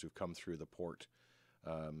travelers who've come through the port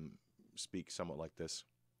speak somewhat like this.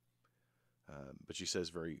 But she says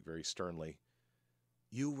very, very sternly,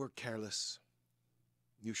 "You were careless.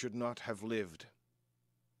 You should not have lived."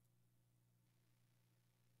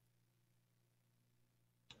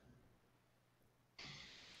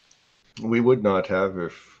 We would not have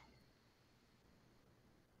if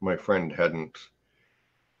my friend hadn't,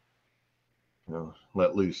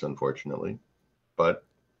 let loose, unfortunately. But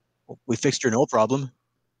We fixed your no problem.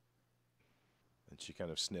 And she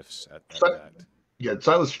kind of sniffs at that. Yeah,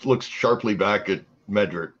 Silas looks sharply back at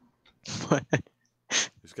Medric.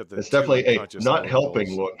 He's got the It's definitely a not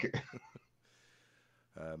helping goals. look.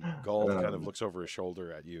 Gald kind of looks over his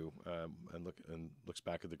shoulder at you and looks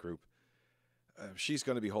back at the group. She's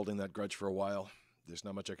going to be holding that grudge for a while. There's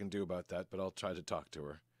not much I can do about that, but I'll try to talk to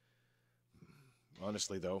her.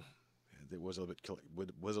 Honestly, though, it was a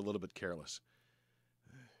little bit careless.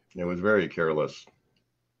 It was very careless.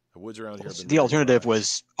 The woods around here have been The alternative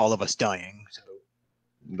was all of us dying. So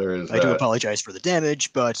there is. I do apologize for the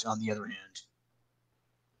damage, but on the other hand,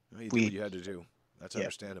 you did what you had to do. That's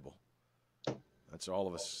understandable. That's all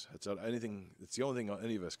of us. It's anything. It's the only thing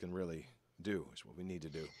any of us can really do. Is what we need to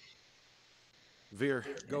do. Veer,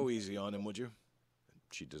 go easy on him, would you?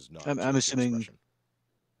 She does not. I'm assuming.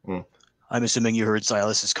 I'm assuming you heard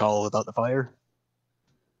Silas's call about the fire.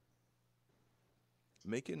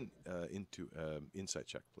 Make an insight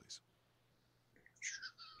check, please.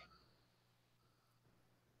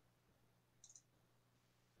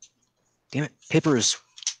 Damn it, peppers.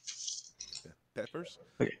 Peppers?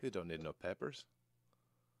 Okay. You don't need no peppers.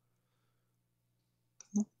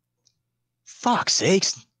 Fuck's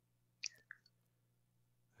sakes.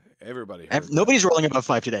 Everybody heard Nobody's rolling above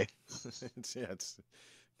 5 today. it's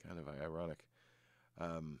kind of ironic.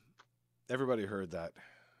 Everybody heard that.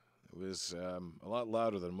 It was a lot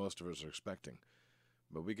louder than most of us are expecting,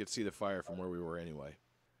 but we could see the fire from where we were anyway.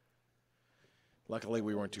 Luckily,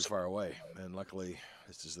 we weren't too far away, and luckily,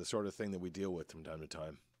 this is the sort of thing that we deal with from time to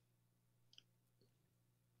time.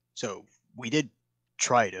 So we did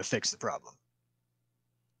try to fix the problem.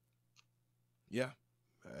 Yeah,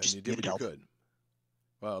 and Just you did what you help. could.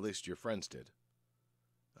 Well, at least your friends did.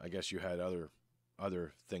 I guess you had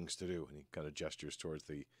other things to do, and he kind of gestures towards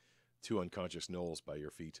the two unconscious gnolls by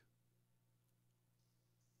your feet.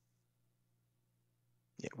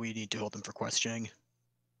 Yeah, we need to hold them for questioning.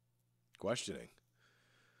 Questioning?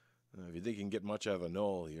 If you think you can get much out of a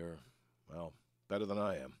gnoll, you're, well, better than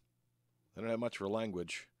I am. They don't have much for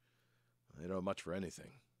language. They don't have much for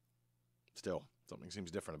anything. Still, something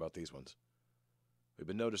seems different about these ones. We've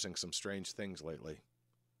been noticing some strange things lately.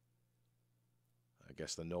 I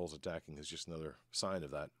guess the gnolls attacking is just another sign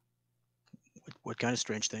of that. What kind of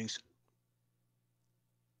strange things?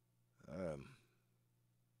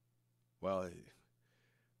 Well,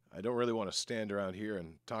 I don't really want to stand around here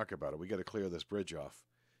and talk about it. We got to clear this bridge off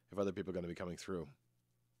if other people are going to be coming through.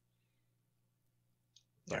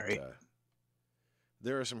 All right.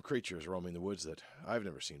 There are some creatures roaming the woods that I've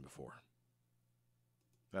never seen before.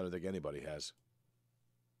 I don't think anybody has.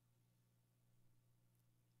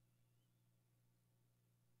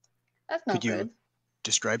 That's not Could you good.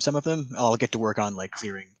 describe some of them? I'll get to work on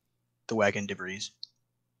clearing the wagon debris.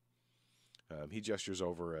 He gestures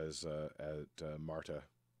over at Marta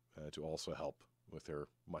to also help with her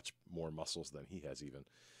much more muscles than he has even,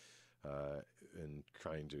 and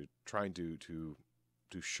trying to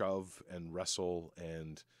shove and wrestle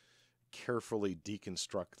and carefully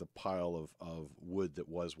deconstruct the pile of wood that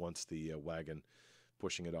was once the wagon,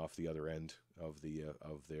 pushing it off the other end of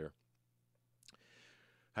there.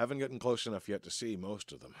 Haven't gotten close enough yet to see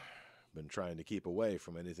most of them. Been trying to keep away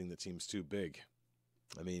from anything that seems too big.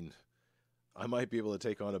 I mean, I might be able to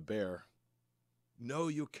take on a bear. No,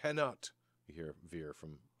 you cannot. You hear Veer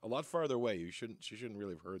from a lot farther away. She shouldn't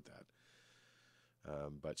really have heard that.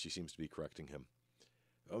 But she seems to be correcting him.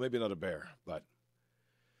 Oh, maybe not a bear, but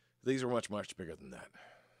these are much, much bigger than that.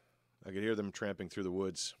 I could hear them tramping through the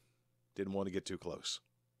woods. Didn't want to get too close.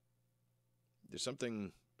 There's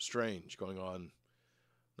something strange going on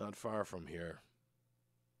not far from here.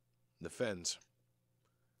 The fens.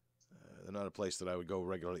 They're not a place that I would go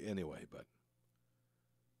regularly anyway, but,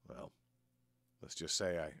 well, let's just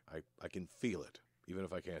say I can feel it, even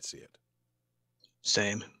if I can't see it.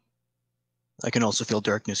 Same. I can also feel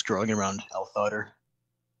darkness growing around Elfodder.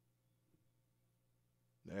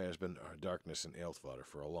 There's been darkness in Elfodder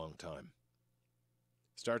for a long time.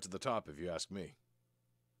 Starts at the top, if you ask me.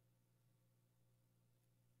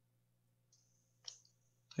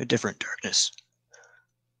 A different darkness.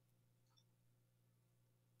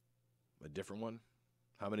 A different one?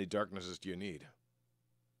 How many darknesses do you need?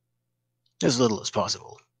 As little as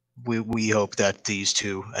possible. We hope that these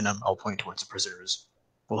two, and I'll point towards the preserves,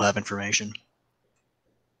 will have information.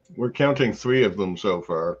 We're counting 3 of them so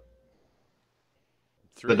far.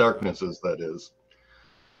 3, The darknesses, that is.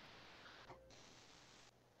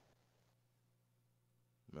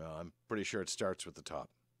 Well, I'm pretty sure it starts with the top.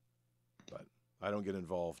 But I don't get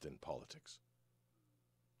involved in politics.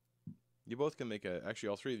 You both can make actually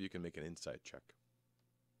all 3 of you can make an insight check.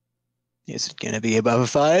 Is it going to be above a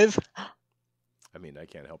 5? I mean, I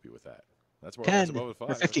can't help you with that. That's more 10 that's above a 5.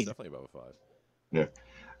 or 15. That's definitely above a 5. Yeah.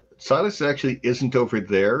 Silas actually isn't over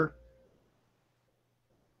there.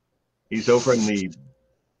 He's over in the...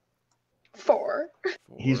 4.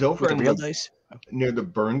 He's over With in the real the, dice? near the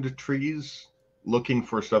burned trees, looking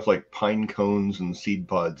for stuff like pine cones and seed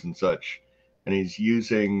pods and such. And he's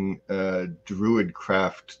using druid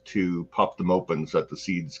craft to pop them open so that the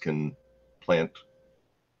seeds can plant.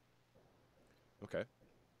 Okay.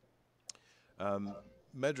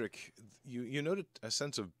 Medric, you noted a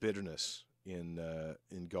sense of bitterness in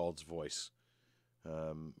Gald's voice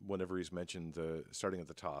whenever he's mentioned starting at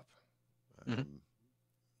the top.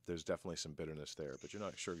 There's definitely some bitterness there, but you're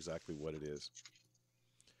not sure exactly what it is.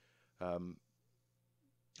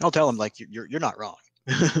 I'll tell him, like, you're not wrong.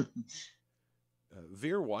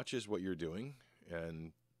 Veer watches what you're doing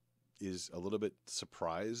and is a little bit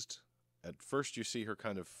surprised. At first, you see her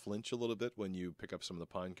kind of flinch a little bit when you pick up some of the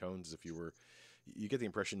pine cones. You get the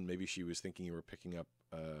impression maybe she was thinking you were picking up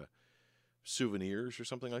souvenirs or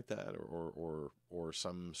something like that, or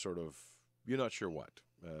some sort of, you're not sure what,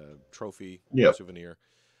 trophy, souvenir.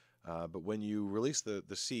 But when you release the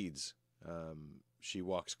seeds, she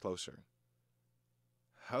walks closer.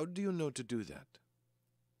 How do you know to do that?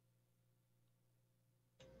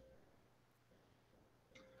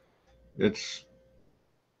 It's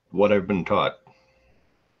what I've been taught.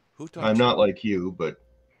 Who taught I'm you? not like you, but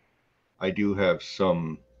I do have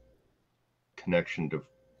some connection to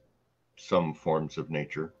some forms of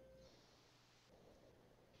nature.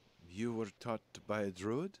 You were taught by a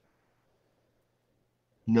druid?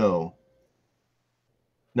 No.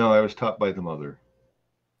 No, I was taught by the mother.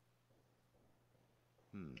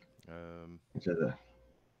 It's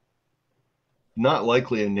not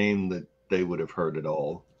likely a name that they would have heard at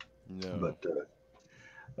all. No. But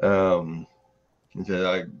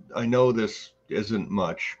I know this isn't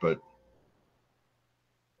much, but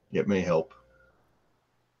it may help.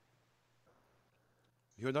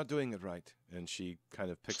 You're not doing it right. And she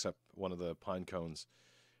kind of picks up one of the pine cones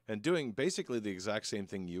and doing basically the exact same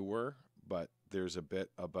thing you were, but there's a bit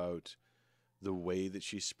about the way that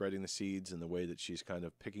she's spreading the seeds and the way that she's kind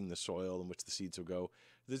of picking the soil in which the seeds will go.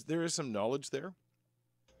 There is some knowledge there.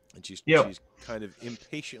 And she's kind of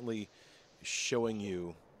impatiently showing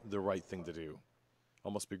you the right thing to do.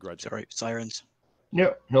 Almost begrudgingly. Sorry, sirens.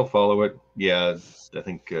 Yep, he'll follow it. Yeah, I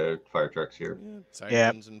think fire truck's here. Yeah,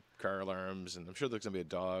 sirens and car alarms, and I'm sure there's going to be a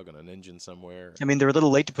dog on an engine somewhere. I mean, they're a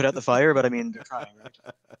little late to put out the fire, but I mean, they're trying, right?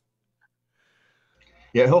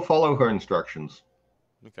 Yeah, he'll follow her instructions.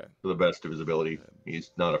 Okay. To the best of his ability.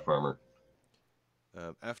 He's not a farmer.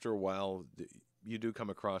 After a while, you do come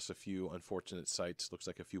across a few unfortunate sights. Looks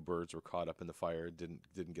like a few birds were caught up in the fire,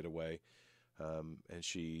 didn't get away. And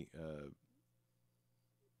she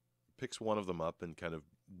picks one of them up and kind of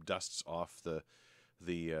dusts off the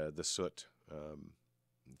soot,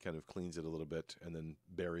 kind of cleans it a little bit, and then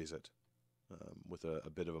buries it with a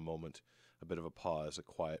bit of a moment, a bit of a pause, a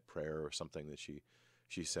quiet prayer or something that she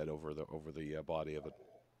said over the body of it.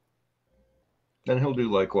 And he'll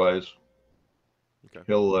do likewise. Okay.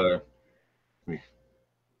 He'll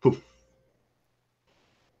poof.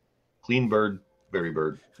 Clean bird, berry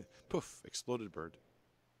bird. Poof! Exploded bird.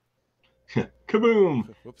 Kaboom!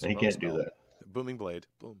 Whoops! And he wrong can't spell. do that. Booming blade.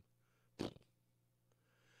 Boom.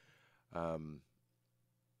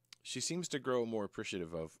 She seems to grow more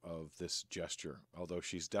appreciative of this gesture, although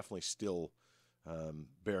she's definitely still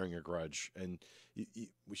bearing a grudge. And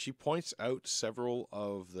she points out several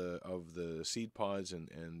of the seed pods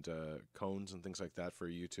and cones and things like that for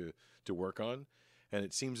you to work on. And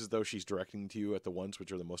it seems as though she's directing to you at the ones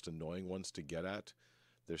which are the most annoying ones to get at.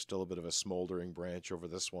 There's still a bit of a smoldering branch over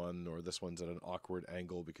this one, or this one's at an awkward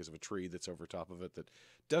angle because of a tree that's over top of it that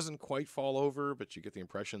doesn't quite fall over, but you get the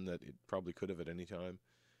impression that it probably could have at any time.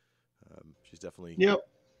 She's definitely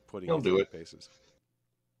putting you through the paces.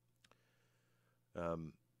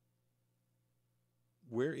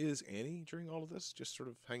 Where is Annie during all of this? Just sort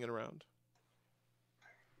of hanging around?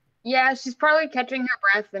 Yeah, she's probably catching her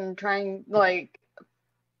breath and trying, like,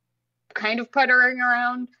 kind of puttering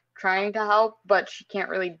around, trying to help, but she can't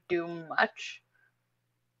really do much.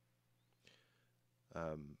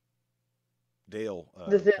 Dale.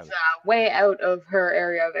 This is way out of her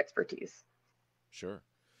area of expertise. Sure.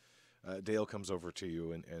 Dale comes over to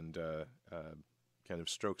you and kind of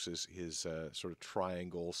strokes his sort of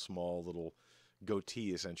triangle, small little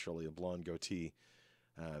goatee, essentially, a blonde goatee.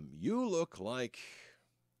 You look like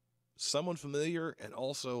someone familiar and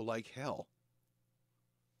also like hell.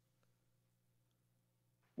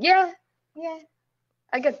 Yeah,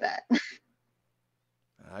 I get that.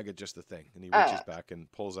 I get just the thing. And he reaches back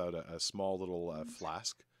and pulls out a small little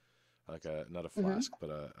flask, like not a flask, but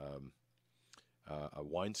a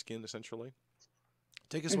wineskin, essentially.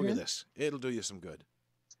 Take a swig of this. It'll do you some good.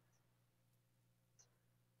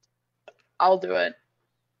 I'll do it.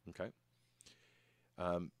 Okay.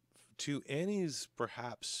 To Annie's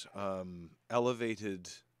perhaps elevated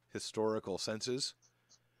historical senses,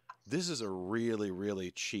 this is a really,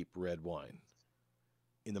 really cheap red wine.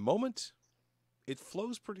 In the moment, it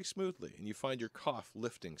flows pretty smoothly, and you find your cough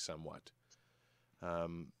lifting somewhat.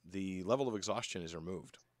 The level of exhaustion is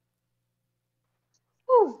removed.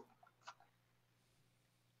 Whew.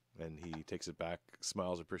 And he takes it back,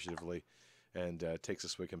 smiles appreciatively, and takes a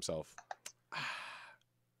swig himself.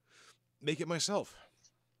 Make it myself.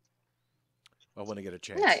 Well, when I get a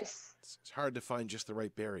chance. Nice. It's hard to find just the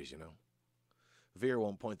right berries, you know. Veer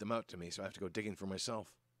won't point them out to me, so I have to go digging for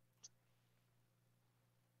myself.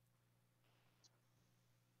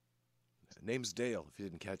 Name's Dale, if you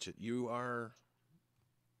didn't catch it. You are...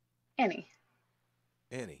 Annie.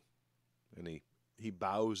 Annie. And he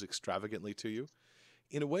bows extravagantly to you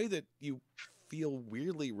in a way that you feel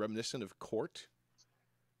weirdly reminiscent of Court,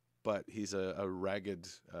 but he's a ragged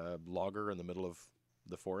logger in the middle of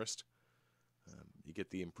the forest. You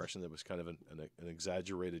get the impression that it was kind of an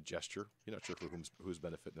exaggerated gesture. You're not sure for whose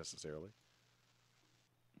benefit necessarily.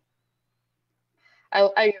 I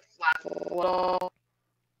laugh a little.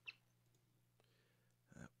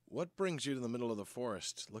 What brings you to the middle of the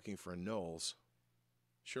forest looking for gnolls?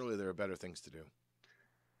 Surely there are better things to do.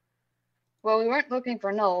 Well, we weren't looking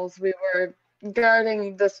for gnolls. We were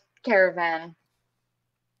guarding this caravan.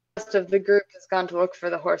 The rest of the group has gone to look for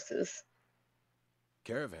the horses.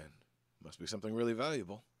 Caravan? Must be something really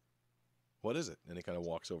valuable. What is it? And he kind of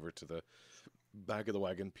walks over to the back of the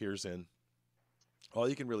wagon, peers in. All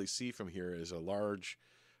you can really see from here is a large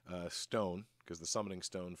stone, because the summoning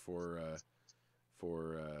stone for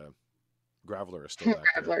Graveler is still back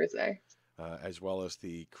Graveler is there. as well as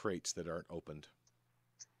the crates that aren't opened.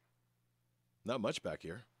 Not much back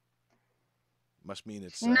here. Must mean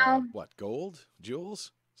it's, No. what, gold?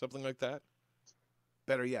 Jewels? Something like that?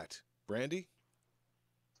 Better yet, brandy?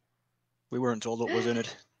 We weren't told what was in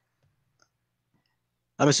it.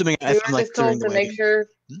 I'm assuming We I'm were like just told to make wagon. sure.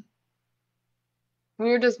 We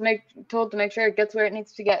were just told to make sure it gets where it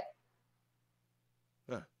needs to get.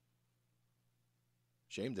 Huh.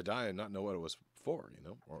 Shame to die and not know what it was for, you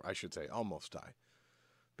know? Or I should say, almost die.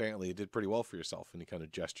 Apparently you did pretty well for yourself, and he kind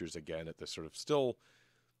of gestures again at the still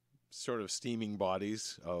sort of steaming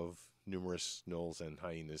bodies of numerous gnolls and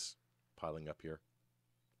hyenas piling up here.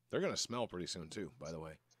 They're going to smell pretty soon too, by the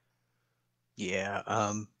way. Yeah,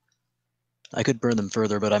 I could burn them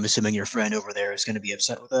further, but I'm assuming your friend over there is going to be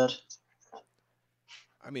upset with that.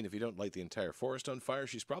 I mean, if you don't light the entire forest on fire,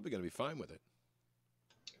 she's probably going to be fine with it.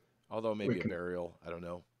 Although maybe a burial, I don't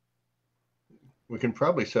know. We can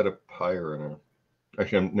probably set a pyre in her.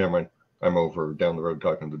 Actually, never mind. I'm over down the road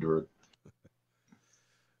talking to the druid.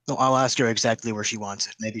 Well, I'll ask her exactly where she wants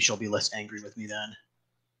it. Maybe she'll be less angry with me then.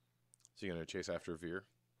 So you're going to chase after Veer?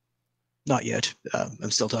 Not yet.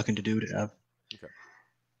 I'm still talking to Dude.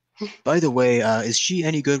 Okay. By the way, is she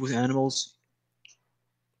any good with animals?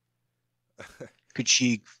 Could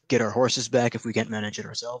she get our horses back if we can't manage it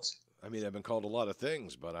ourselves? I mean, I've been called a lot of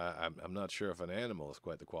things, but I'm not sure if an animal is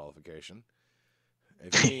quite the qualification.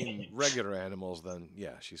 If you mean regular animals, then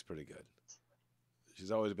yeah, she's pretty good. She's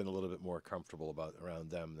always been a little bit more comfortable around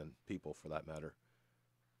them than people, for that matter.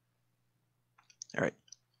 All right.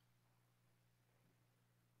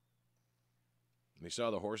 We saw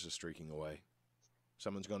the horses streaking away.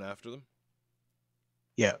 Someone's going after them?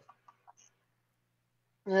 Yeah.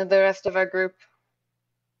 The rest of our group.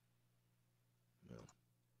 Well,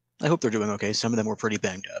 I hope they're doing okay. Some of them were pretty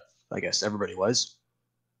banged up. I guess everybody was.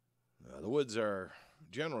 the woods are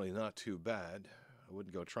generally not too bad. I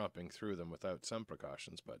wouldn't go tromping through them without some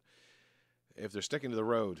precautions, but if they're sticking to the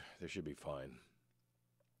road, they should be fine.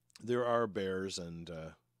 There are bears and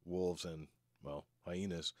wolves and, well,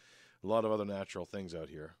 hyenas. A lot of other natural things out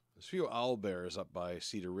here. There's a few owl bears up by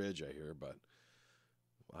Cedar Ridge, I hear, but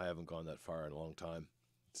I haven't gone that far in a long time.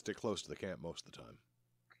 Stick close to the camp most of the time.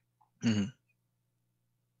 Mm-hmm.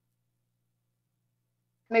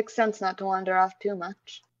 Makes sense not to wander off too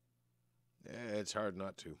much. Yeah, it's hard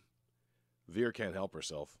not to. Veer can't help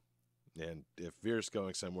herself. And if Veer's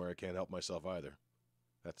going somewhere, I can't help myself either.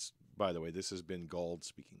 That's, by the way, this has been Gold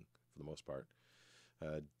speaking for the most part.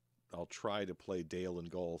 I'll try to play Dale and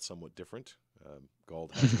Gold somewhat different.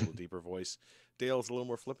 Gold has a little deeper voice. Dale's a little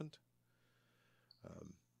more flippant.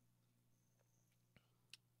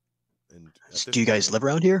 Do you guys live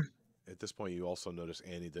around here? At this point, you also notice,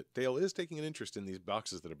 Annie, that Dale is taking an interest in these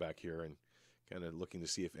boxes that are back here and kind of looking to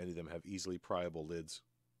see if any of them have easily pryable lids.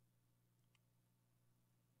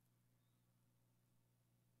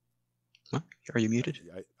 Huh? Are you muted?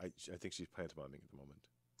 I think she's pantomiming at the moment.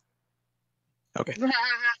 Okay.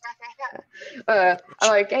 I'm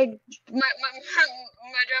like, hey, my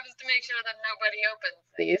job is to make sure that nobody opens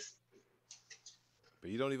these. But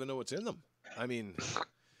you don't even know what's in them. I mean,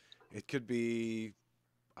 it could be,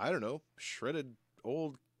 I don't know, shredded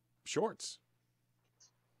old shorts.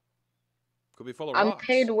 Could be full of I'm rocks.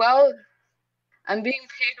 paid well. I'm being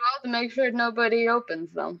paid well to make sure nobody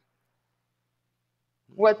opens them.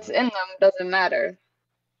 What's in them doesn't matter.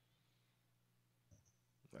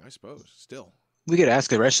 I suppose. Still. We could ask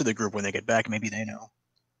the rest of the group when they get back. Maybe they know.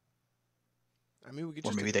 I mean, we could Or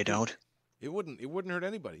just maybe they don't. It wouldn't hurt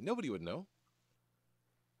anybody. Nobody would know.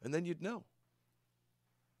 And then you'd know.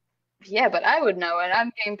 Yeah, but I would know, and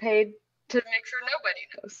I'm getting paid to make sure nobody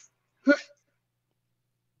knows.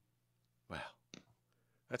 Well,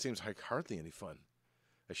 that seems like hardly any fun.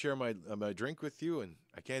 I share my drink with you, and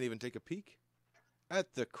I can't even take a peek?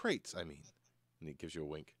 At the crates, I mean. And he gives you a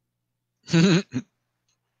wink.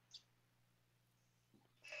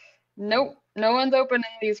 Nope, no one's opening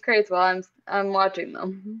these crates while I'm watching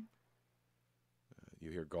them. You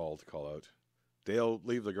hear Gald call out, Dale,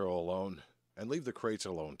 leave the girl alone, and leave the crates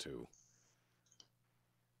alone, too.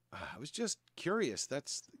 I was just curious.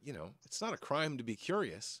 That's, it's not a crime to be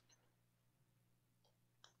curious.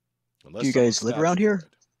 Unless Do you guys live around here?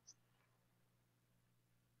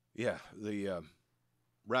 Yeah, the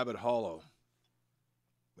Rabbit Hollow.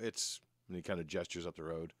 And he kind of gestures up the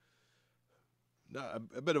road.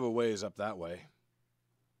 A bit of a ways up that way.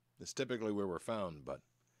 It's typically where we're found, but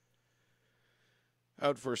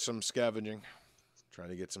out for some scavenging, trying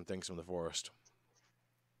to get some things from the forest.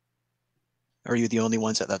 Are you the only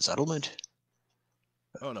ones at that settlement?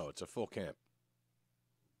 Oh no, it's a full camp.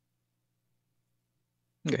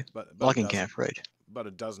 Okay. About Logging camp, right? About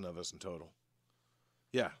a dozen of us in total.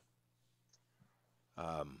 Yeah.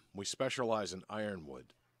 We specialize in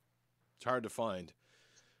ironwood. It's hard to find,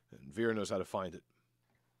 and Veer knows how to find it.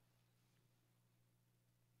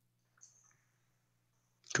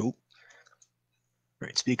 Cool.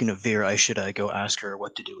 Right. Speaking of Veer, I should go ask her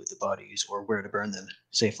what to do with the bodies or where to burn them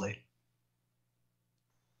safely.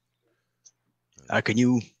 Can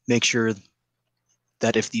you make sure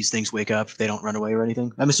that if these things wake up, they don't run away or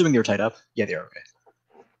anything? I'm assuming they're tied up. Yeah, they are.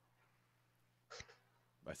 Okay.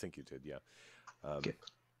 I think you did, yeah. Okay.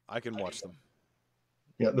 I can watch them.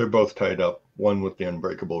 Yeah, they're both tied up. One with the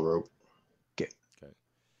unbreakable rope. Okay.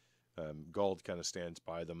 Gald kind of stands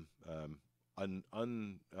by them, or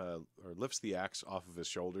lifts the axe off of his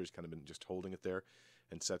shoulders, kind of been just holding it there,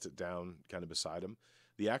 and sets it down kind of beside him.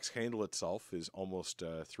 The axe handle itself is almost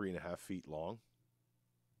 3.5 feet long.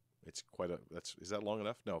 It's quite is that long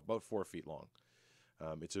enough? No, about 4 feet long.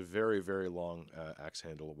 It's a very, very long axe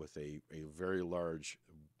handle with a very large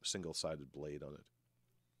single-sided blade on it.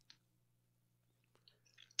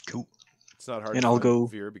 Cool. It's not hard And to I'll find go.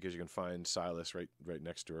 Veer because you can find Silas right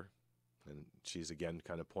next to her, and she's again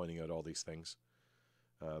kind of pointing out all these things.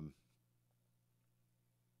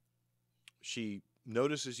 She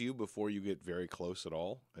notices you before you get very close at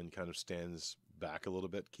all, and kind of stands back a little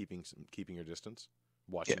bit, keeping her distance,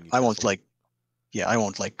 Yeah, watching you. I won't carefully. I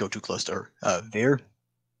won't go too close to her. Veer.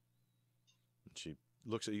 She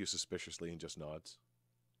looks at you suspiciously and just nods.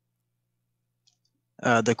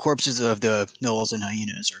 The corpses of the gnolls and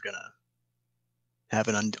hyenas are gonna have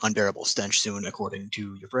an unbearable stench soon, according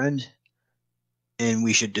to your friend, and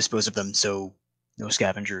we should dispose of them so no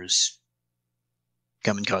scavengers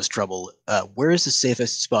come and cause trouble. Where is the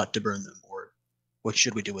safest spot to burn them, or what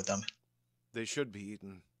should we do with them? They should be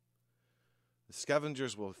eaten. The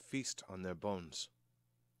scavengers will feast on their bones.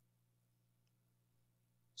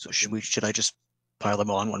 So should I just pile them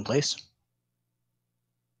all in one place?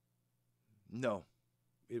 No,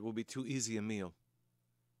 it will be too easy a meal.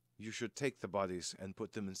 You should take the bodies and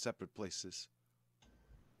put them in separate places.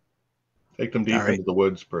 Take them deep All right. into the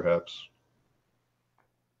woods, perhaps.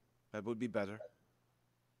 That would be better.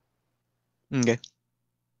 Okay.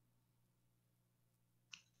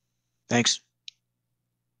 Thanks.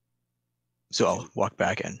 So I'll walk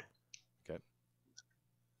back in. Okay.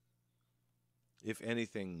 If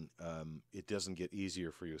anything, it doesn't get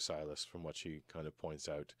easier for you, Silas, from what she kind of points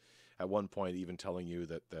out. At one point, even telling you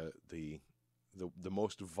that the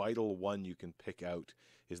most vital one you can pick out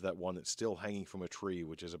is that one that's still hanging from a tree,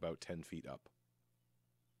 which is about 10 feet up.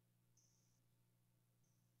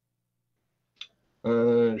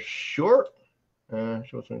 Sure.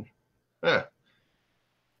 Thankfully,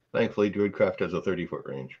 Druidcraft has a 30-foot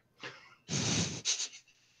range.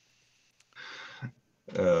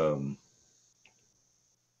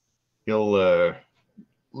 He'll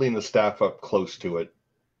lean the staff up close to it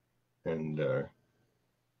and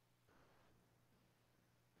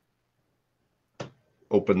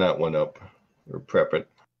open that one up or prep it.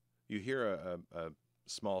 You hear a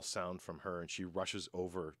small sound from her, and she rushes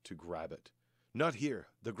over to grab it. Not here.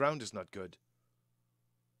 The ground is not good.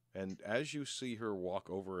 And as you see her walk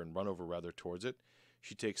over and run over rather towards it,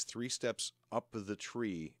 she takes 3 steps up the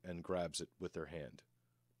tree and grabs it with her hand,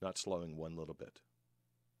 not slowing one little bit.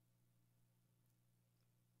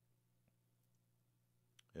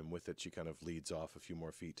 And with it, she kind of leads off a few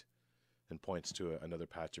more feet and points to another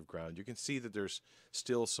patch of ground. You can see that there's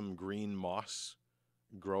still some green moss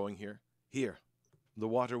growing here. Here, the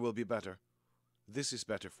water will be better. This is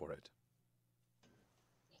better for it.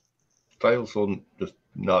 Silas will just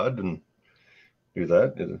nod and do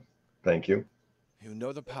that. Thank you. You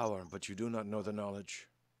know the power, but you do not know the knowledge.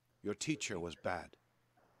 Your teacher was bad.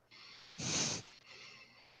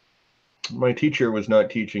 My teacher was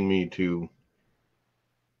not teaching me to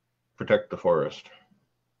protect the forest.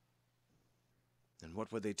 And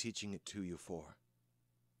what were they teaching it to you for?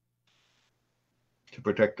 To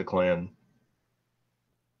protect the clan.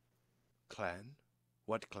 Clan?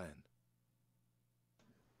 What clan?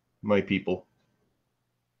 My people.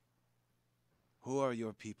 Who are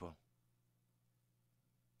your people?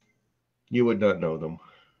 You would not know them.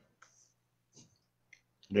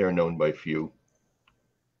 They are known by few.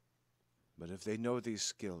 But if they know these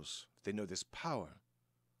skills, if they know this power,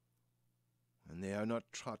 and they are not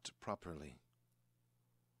taught properly,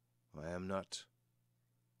 I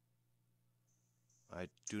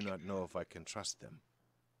do not know if I can trust them.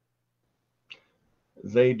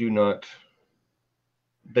 They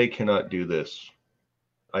cannot do this.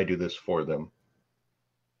 I do this for them.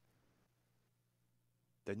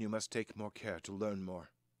 Then you must take more care to learn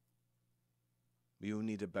more. You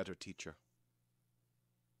need a better teacher.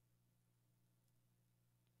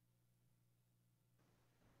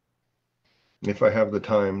 If I have the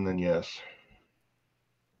time, then yes.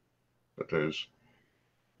 But there's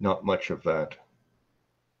not much of that.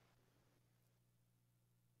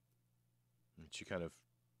 And she kind of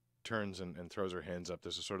turns and throws her hands up.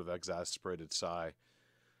 There's a sort of exasperated sigh.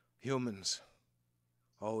 Humans,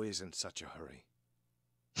 always in such a hurry.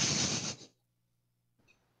 It's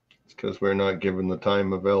because we're not given the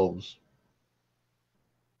time of elves.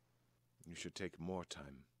 You should take more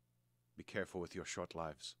time. Be careful with your short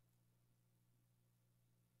lives.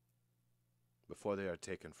 Before they are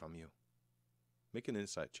taken from you. Make an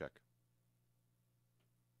insight check.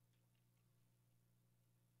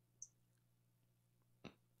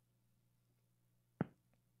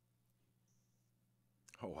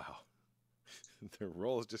 Oh, wow. The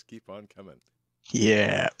rolls just keep on coming.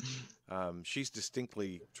 Yeah. She's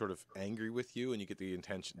distinctly sort of angry with you, and you get the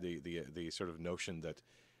intention, the sort of notion that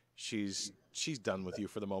she's done with you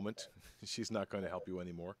for the moment. She's not going to help you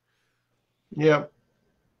anymore. Yeah.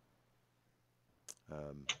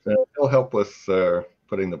 He'll help with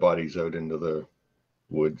putting the bodies out into the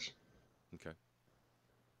woods. Okay.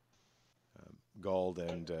 Gald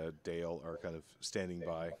and Dale are kind of standing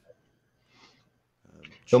by.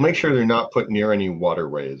 He'll make chatting. sure they're not put near any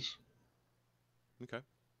waterways. Okay.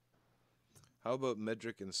 How about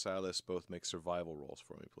Medric and Silas both make survival rolls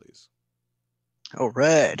for me, please? All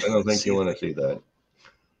right. I don't think you want to see that.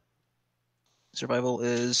 Survival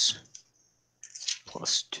is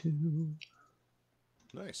 +2.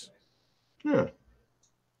 Nice. Yeah.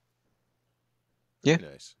 Yeah.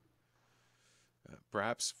 Very nice.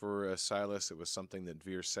 Perhaps for Silas, it was something that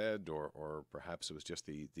Veer said, or perhaps it was just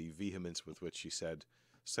the vehemence with which he said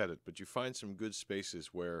it. But you find some good spaces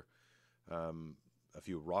where a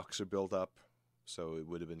few rocks are built up, so it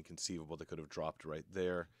would have been conceivable they could have dropped right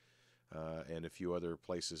there, and a few other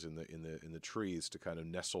places in the trees to kind of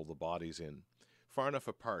nestle the bodies in, far enough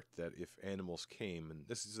apart that if animals came, and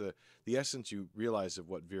this is the essence you realize of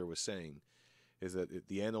what Veer was saying, is that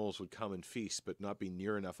the animals would come and feast, but not be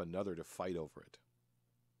near enough another to fight over it.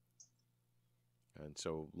 And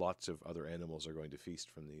so lots of other animals are going to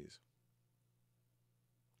feast from these.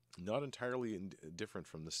 Not entirely different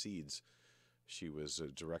from the seeds. She was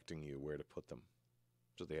directing you where to put them,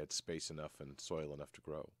 so they had space enough and soil enough to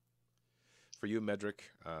grow. For you, Medric,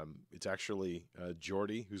 it's actually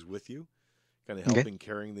Geordie who's with you, kind of helping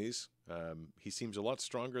carrying these. He seems a lot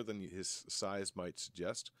stronger than his size might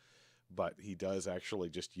suggest, but he does actually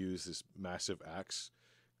just use this massive axe,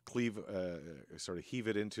 sort of heave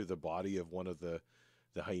it into the body of one of the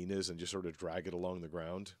hyenas and just sort of drag it along the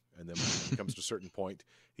ground. And then when it comes to a certain point,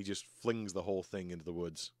 he just flings the whole thing into the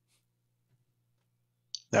woods.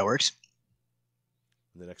 That works.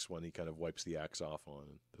 And the next one, he kind of wipes the axe off on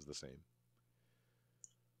and does the same.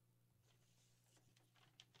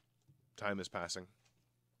 Time is passing.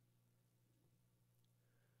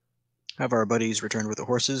 Have our buddies returned with the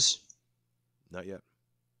horses? Not yet.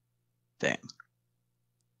 Damn.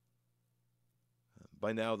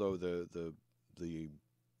 By now, though, the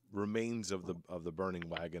remains of the burning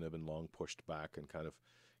wagon have been long pushed back and kind of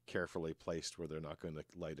carefully placed where they're not going to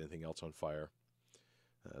light anything else on fire.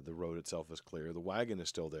 The road itself is clear. The wagon is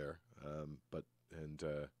still there,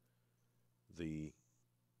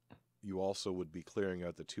 you also would be clearing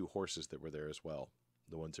out the 2 horses that were there as well,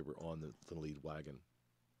 the ones that were on the lead wagon.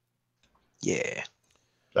 Yeah.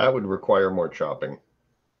 That would require more chopping.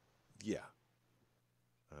 Yeah.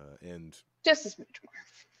 And Just as much more.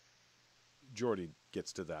 Geordie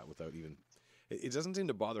gets to that without even... It doesn't seem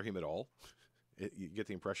to bother him at all. You get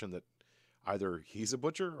the impression that either he's a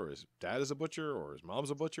butcher, or his dad is a butcher, or his mom's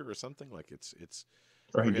a butcher, or something. Like it's.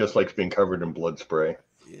 Or he just likes being covered in blood spray.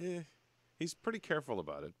 Yeah, he's pretty careful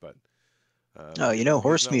about it, but.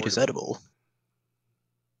 Horse meat is edible.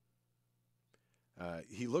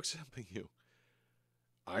 He looks up at you.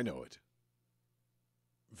 I know it.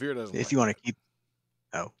 Veer doesn't. If you want to keep.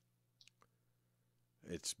 Oh.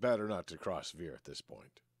 It's better not to cross Veer at this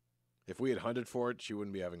point. If we had hunted for it, she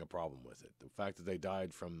wouldn't be having a problem with it. The fact that they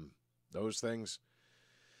died from those things,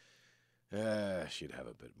 she'd have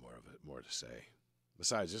a bit more to say.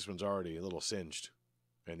 Besides, this one's already a little singed.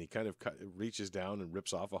 And he kind of reaches down and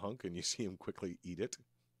rips off a hunk, and you see him quickly eat it.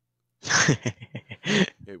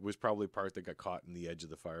 It was probably part that got caught in the edge of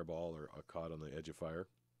the fireball, or caught on the edge of fire.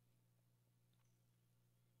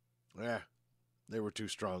 They were too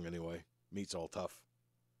strong anyway. Meat's all tough.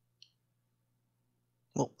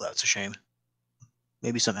 Well, that's a shame.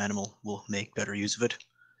 Maybe some animal will make better use of it.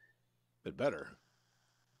 But better.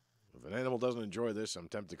 If an animal doesn't enjoy this, I'm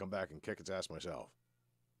tempted to come back and kick its ass myself.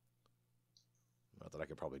 Not that I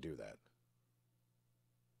could probably do that.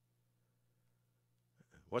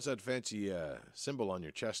 What's that fancy symbol on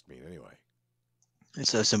your chest mean, anyway?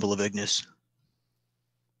 It's a symbol of Ignis.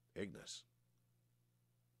 Ignis.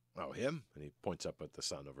 Oh, him? And he points up at the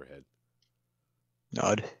sun overhead.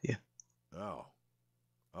 Nod, yeah.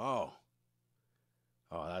 Oh,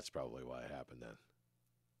 that's probably why it happened then.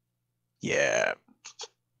 Yeah.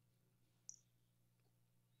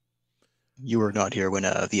 You were not here when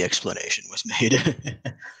the explanation was made.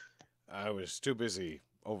 I was too busy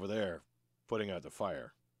over there putting out the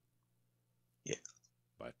fire. Yeah.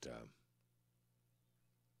 But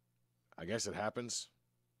I guess it happens.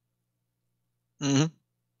 Mm-hmm.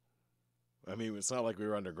 I mean, it's not like we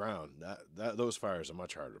were underground. Those fires are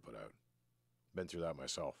much harder to put out. Been through that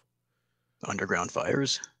myself. Underground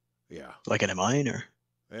fires? Yeah. Like in a mine, or?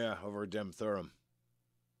 Yeah, over Dem Thurum.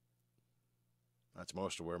 That's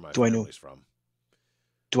most of where my Do I know- family's from.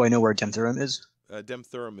 Do I know where Demthurum is?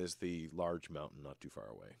 Demthurum is the large mountain not too far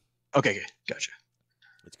away. Okay, gotcha.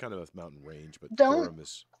 It's kind of a mountain range, but Don't- Thurum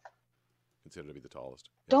is considered to be the tallest.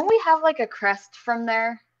 Yeah. Don't we have like a crest from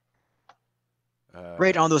there?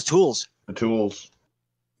 Right on those tools. The tools.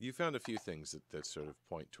 You found a few things that sort of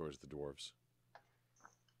point towards the dwarves.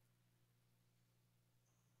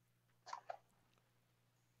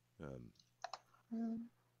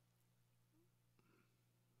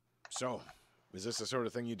 So, is this the sort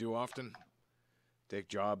of thing you do often? Take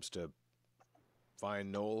jobs to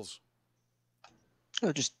find gnolls?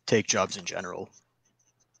 Or just take jobs in general.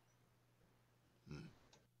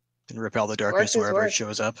 And repel the darkness is wherever it work.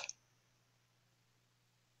 shows up.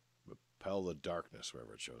 Repel the darkness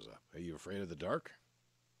wherever it shows up. Are you afraid of the dark?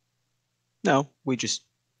 No, we just...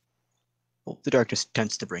 Well, the darkness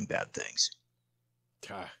tends to bring bad things.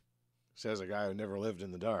 Says a guy who never lived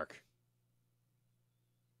in the dark.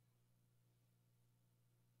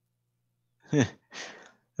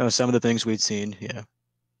 No, some of the things we'd seen, yeah.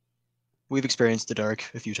 We've experienced the dark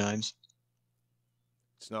a few times.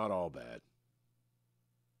 It's not all bad.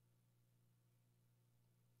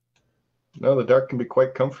 No, the dark can be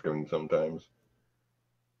quite comforting sometimes.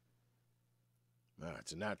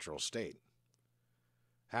 It's a natural state.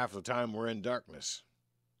 Half the time we're in darkness.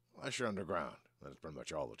 Unless you're underground. That's pretty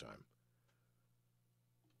much all the time.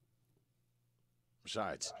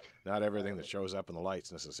 Besides, not everything that shows up in the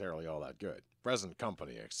light's necessarily all that good. Present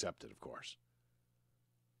company accepted, of course.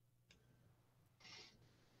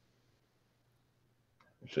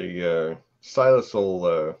 See, Silas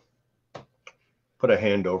will put a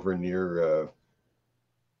hand over near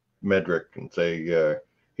Medric and say,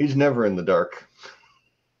 he's never in the dark.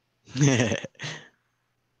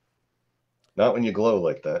 Not when you glow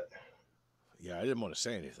like that. Yeah, I didn't want to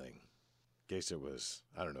say anything. In case it was,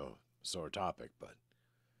 I don't know, a sore topic, but...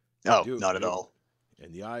 Oh, not at all.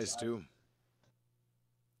 And the eyes, too.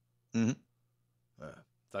 Mm-hmm.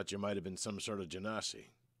 Thought you might have been some sort of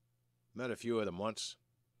genasi. Met a few of them once.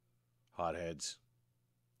 Hotheads.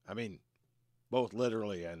 I mean, both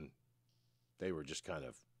literally and they were just kind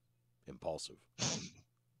of impulsive.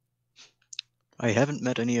 I haven't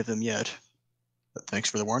met any of them yet. But thanks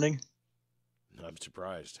for the warning. I'm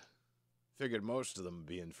surprised. Figured most of them would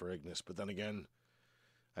be in for Ignis, but then again,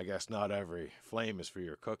 I guess not every flame is for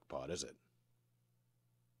your cook pot, is it?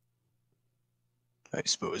 I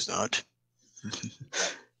suppose not.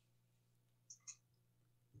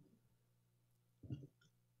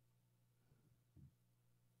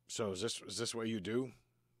 So is this what you do?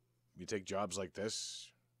 You take jobs like this?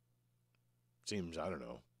 Seems, I don't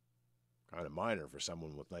know, kind of minor for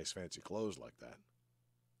someone with nice fancy clothes like that.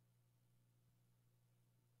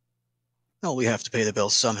 Well, we have to pay the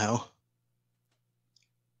bills somehow.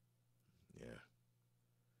 Yeah.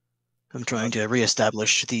 I'm trying to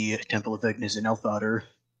reestablish the Temple of Ignis in Elfadar,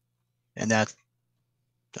 and that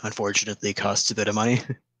unfortunately costs a bit of money.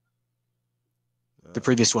 The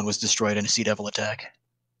previous one was destroyed in a Sea Devil attack.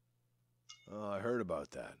 Oh, I heard about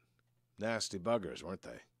that. Nasty buggers, weren't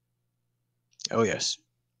they? Oh, yes.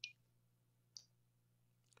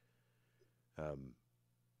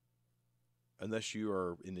 Unless you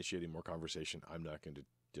are initiating more conversation, I'm not going to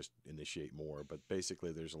just initiate more. But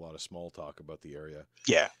basically, there's a lot of small talk about the area.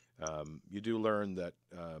 Yeah. You do learn that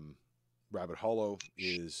Rabbit Hollow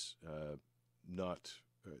is not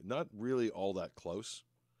really all that close.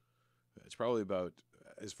 It's probably about,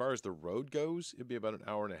 as far as the road goes, it'd be about an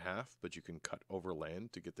hour and a half, but you can cut over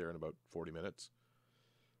land to get there in about 40 minutes,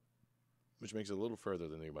 which makes it a little further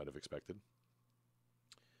than you might have expected.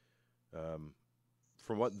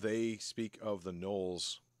 From what they speak of the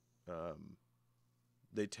gnolls,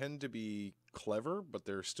 they tend to be clever, but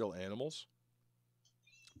they're still animals.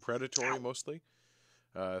 Predatory mostly.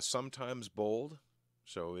 Sometimes bold,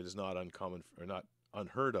 so it is not uncommon or not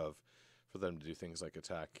unheard of for them to do things like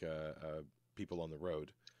attack people on the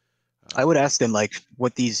road. I would ask them like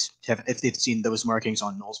what these have, if they've seen those markings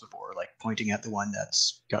on gnolls before, like pointing at the one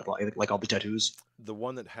that's got like all the tattoos. The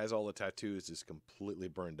one that has all the tattoos is completely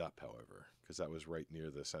burned up, however, because that was right near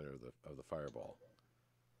the center of the fireball.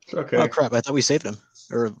 It's okay. Oh crap! I thought we saved them,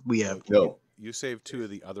 or we No. You saved two of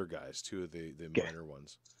the other guys, two of the Okay. minor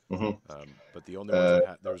ones. Mhm. But the only ones that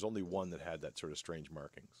had, there was only one that had that sort of strange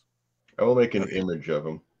markings. I will make an Okay. image of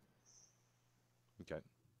him. Okay.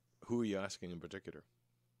 Who are you asking in particular?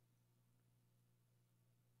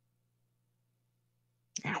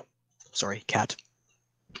 Ow. Sorry, cat.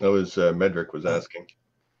 That was Medric was asking.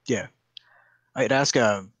 Yeah, I'd ask.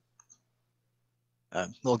 Well,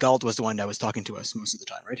 Gald was the one that was talking to us most of the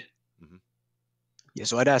time, right? Mhm. Yeah,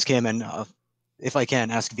 so I'd ask him, and if I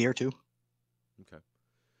can, ask Veer too. Okay.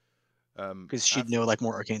 Because she'd know like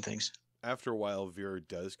more arcane things. After a while, Vera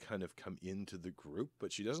does kind of come into the group,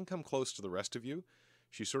 but she doesn't come close to the rest of you.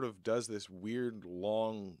 She sort of does this weird,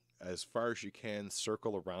 long, as far as she can,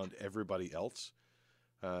 circle around everybody else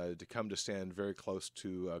to come to stand very close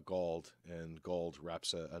to Gald, and Gald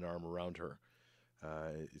wraps an arm around her.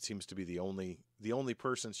 It seems to be the only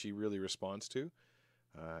person she really responds to,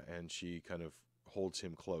 and she kind of holds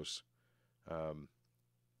him close,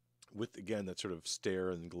 with again that sort of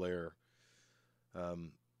stare and glare.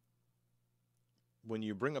 When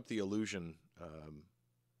you bring up the illusion,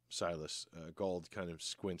 Silas, Gald kind of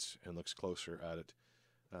squints and looks closer at it,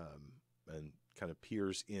 and kind of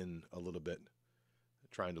peers in a little bit,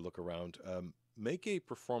 trying to look around. Make a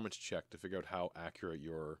performance check to figure out how accurate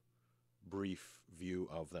your brief view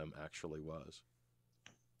of them actually was.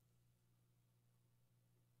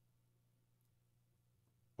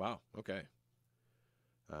 Wow. Okay.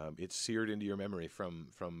 It's seared into your memory from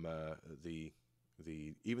the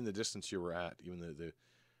even the distance you were at, even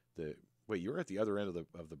the wait, you were at the other end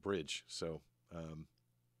of the bridge, so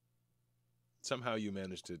somehow you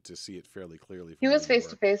managed to see it fairly clearly. He was face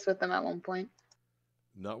to face with them at one point.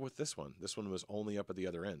 Not with this one. This one was only up at the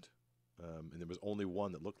other end, and there was only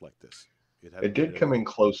one that looked like this. It did come in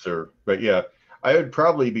closer, but yeah, I would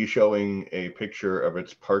probably be showing a picture of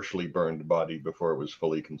its partially burned body before it was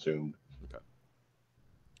fully consumed. Okay.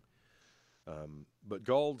 But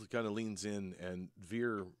Gald kind of leans in, and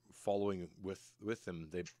Veer following with them.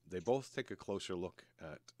 They both take a closer look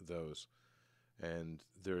at those, and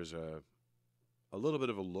there's a little bit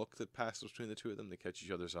of a look that passes between the two of them. They catch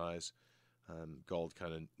each other's eyes. Gald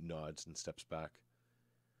kind of nods and steps back.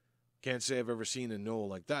 Can't say I've ever seen a gnoll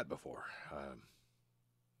like that before.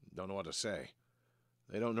 Don't know what to say.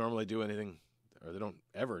 They don't normally do anything, or they don't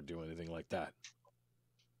ever do anything like that.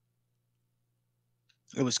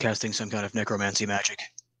 It was casting some kind of necromancy magic.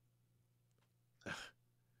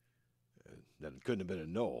 Then it couldn't have been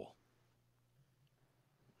a gnoll.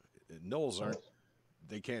 Gnolls aren't.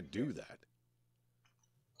 They can't do that.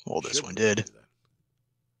 Well, this one did.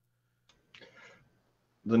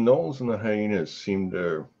 The gnolls and the hyenas seem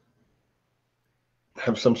to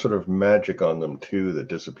have some sort of magic on them too that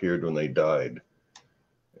disappeared when they died,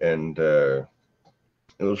 and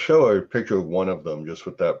it'll show a picture of one of them just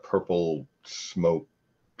with that purple smoke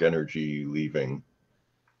energy leaving.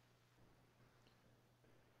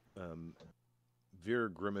 Veer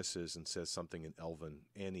grimaces and says something in Elven.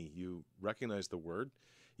 Annie, you recognize the word.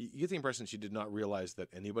 You get the impression she did not realize that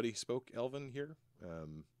anybody spoke Elven here,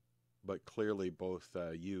 but clearly both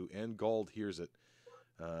you and Gald hears it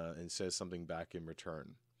and says something back in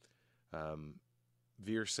return.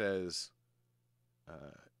 Veer says,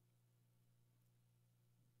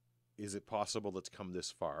 is it possible it's come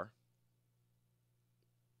this far?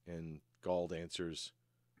 And Gald answers,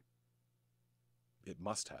 it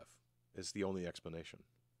must have. It's the only explanation.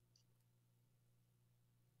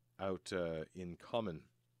 Out in common,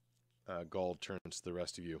 Gald turns to the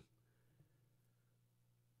rest of you.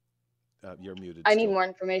 You're muted. I need more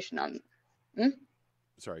information on.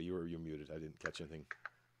 Sorry, you're muted. I didn't catch anything.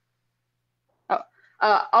 Oh,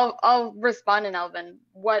 I'll respond in Elven.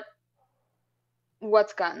 What's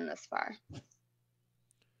gotten this far?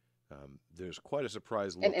 There's quite a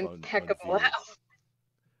surprised look An on impeccable Veer's.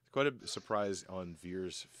 Quite a surprise on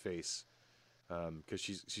Veer's face, because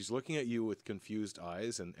she's looking at you with confused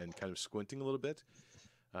eyes and kind of squinting a little bit.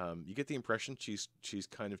 You get the impression she's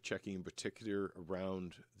kind of checking in particular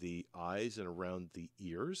around the eyes and around the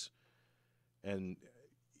ears. And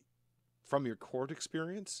from your court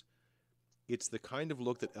experience, it's the kind of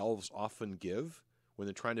look that elves often give when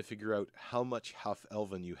they're trying to figure out how much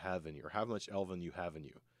half-elven you have in you, or how much elven you have in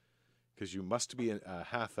you. Because you must be a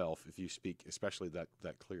half-elf if you speak especially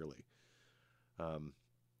that clearly.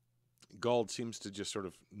 Gald seems to just sort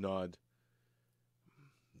of nod.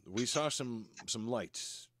 We saw some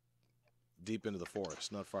lights deep into the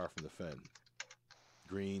forest, not far from the fen.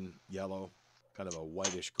 Green, yellow, kind of a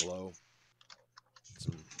whitish glow.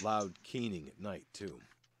 Some loud keening at night, too.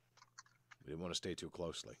 We didn't want to stay too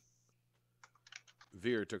closely.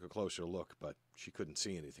 Veer took a closer look, but she couldn't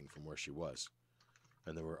see anything from where she was.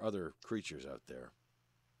 And there were other creatures out there.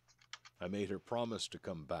 I made her promise to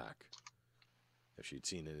come back if she'd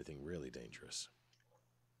seen anything really dangerous.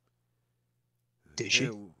 Did she?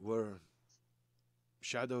 There were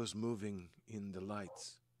shadows moving in the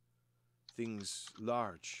lights. Things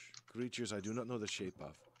large, creatures I do not know the shape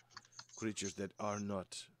of. Creatures that are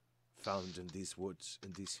not found in these woods,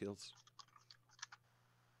 in these hills.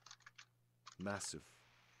 Massive,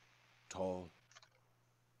 tall.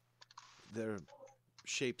 Their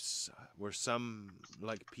shapes were some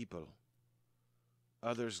like people,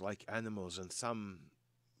 others like animals, and some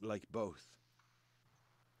like both.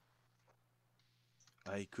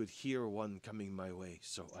 I could hear one coming my way,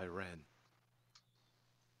 so I ran.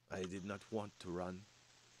 I did not want to run,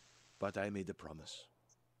 but I made a promise.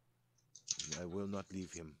 I will not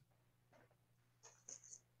leave him.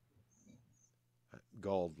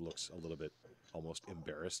 Gald looks a little bit almost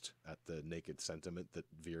embarrassed at the naked sentiment that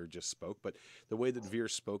Veer just spoke, but the way that Veer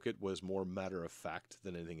spoke it was more matter of fact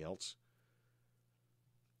than anything else.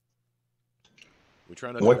 We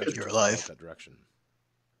try not to venture You're too far alive. out that direction.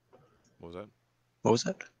 What was that? What was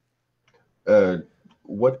that?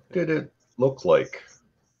 What did it look like?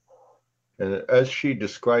 And as she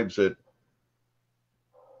describes it,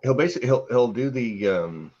 he'll do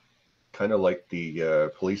the kind of like the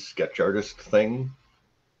police sketch artist thing,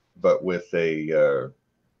 but with a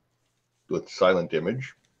with silent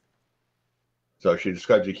image. So she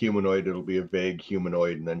describes a humanoid, it'll be a vague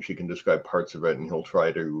humanoid, and then she can describe parts of it, and he'll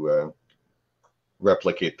try to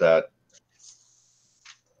replicate that.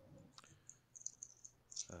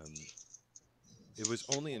 It was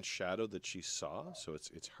only in shadow that she saw, so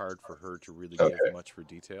it's hard for her to really Okay. give much for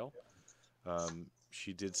detail.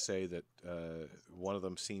 She did say that one of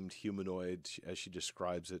them seemed humanoid, as she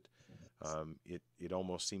describes it. It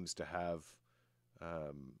almost seems to have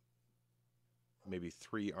maybe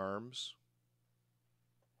 3 arms,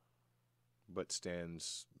 but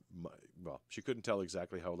stands, well, she couldn't tell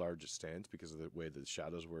exactly how large it stands because of the way the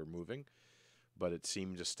shadows were moving, but it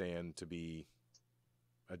seemed to stand to be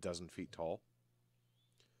a dozen feet tall.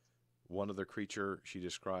 One other creature she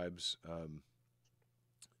describes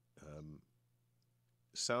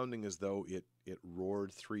sounding as though it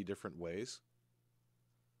roared 3 different ways.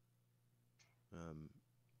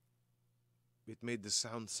 It made the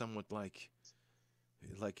sound somewhat like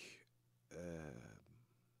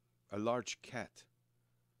a large cat,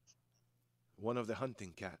 one of the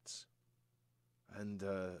hunting cats, and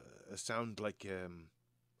a sound like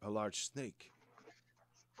a large snake.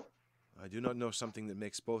 I do not know something that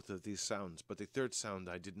makes both of these sounds, but the third sound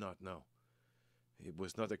I did not know. It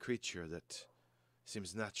was not a creature that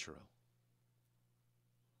seems natural.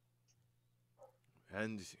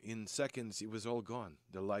 And in seconds it was all gone.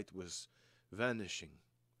 The light was vanishing,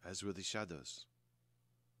 as were the shadows.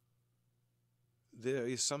 There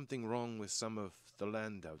is something wrong with some of the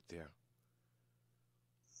land out there.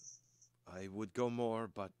 I would go more,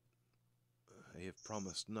 but I have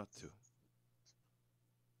promised not to.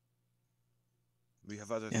 We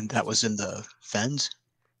have other And things that to was do. in the fens?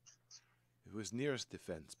 It was nearest the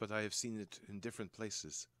fence, but I have seen it in different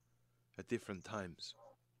places, at different times.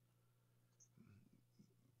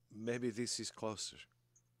 Maybe this is closer.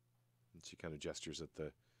 And she kind of gestures at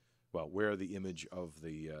the, well, where the image of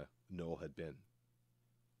the knoll had been.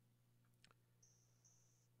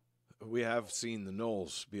 We have seen the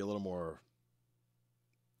gnolls be a little more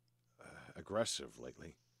aggressive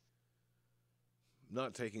lately.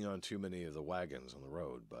 Not taking on too many of the wagons on the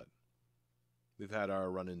road, but we've had our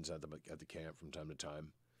run-ins at the camp from time to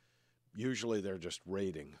time. Usually they're just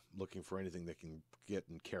raiding, looking for anything they can get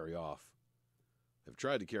and carry off. They've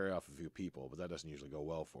tried to carry off a few people, but that doesn't usually go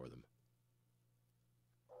well for them.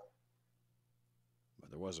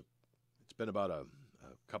 But it's been about a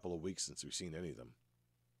couple of weeks since we've seen any of them.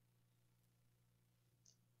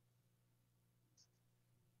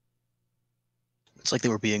 It's like they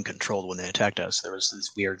were being controlled when they attacked us. There was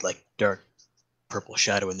this weird, like, dark purple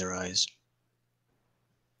shadow in their eyes.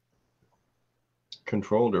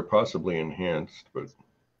 Controlled or possibly enhanced, but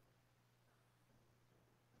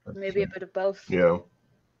Maybe a bit of both. yeah.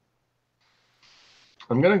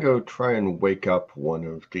 I'm gonna go try and wake up one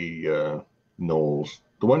of the gnolls,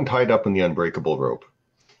 the one tied up in the unbreakable rope,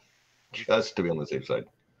 just to be on the safe side.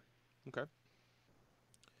 Okay.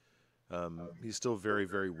 He's still very,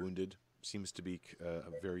 very wounded. Seems to be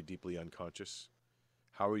very deeply unconscious.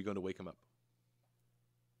 How are you going to wake him up?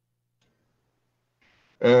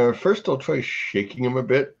 First, I'll try shaking him a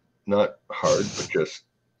bit. Not hard, but just,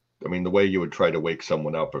 I mean, the way you would try to wake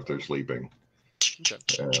someone up if they're sleeping.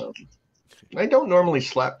 Okay. I don't normally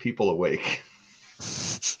slap people awake.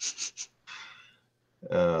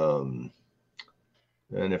 And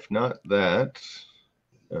if not that,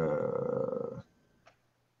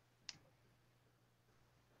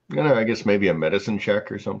 I guess maybe a medicine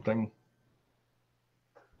check or something.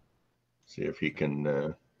 See if he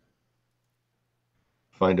can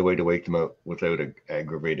find a way to wake them up without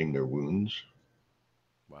aggravating their wounds.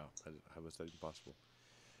 Wow, how was that even possible?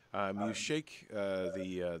 You shake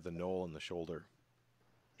the knoll on the shoulder.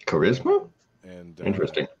 Charisma? And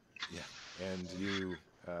Interesting. Yeah, and you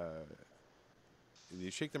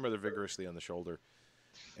shake them rather vigorously on the shoulder,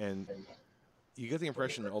 and You get the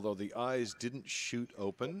impression, although the eyes didn't shoot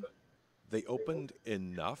open, they opened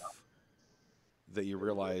enough that you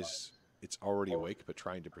realize it's already awake, but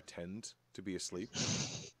trying to pretend to be asleep.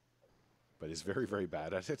 But is very, very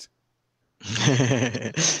bad at it.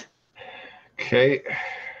 Okay.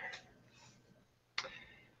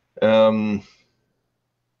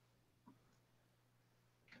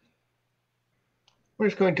 We're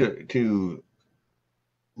just going to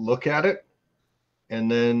look at it and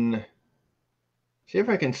then see if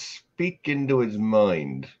I can speak into his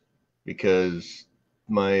mind, because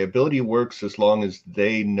my ability works as long as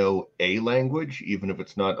they know a language, even if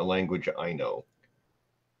it's not a language I know.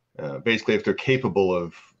 Basically, if they're capable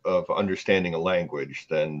of understanding a language,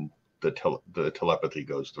 then the telepathy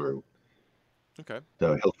goes through. Okay.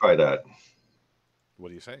 So he'll try that.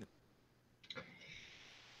 What are you saying?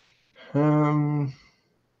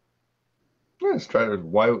 Let's try to.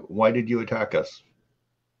 Why did you attack us?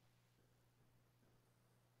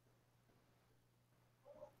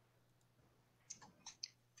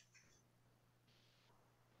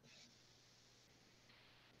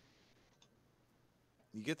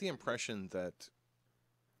 You get the impression that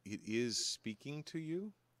it is speaking to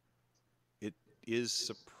you. It is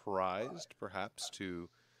surprised, perhaps, to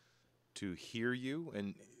hear you,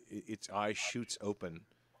 and its eye shoots open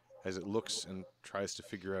as it looks and tries to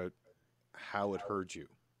figure out how it heard you,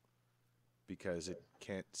 because it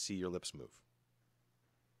can't see your lips move.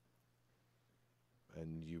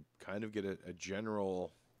 And you kind of get a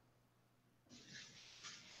general,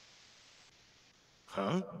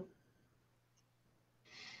 huh?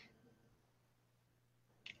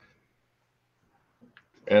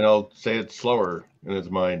 And I'll say it slower in his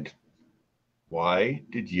mind. Why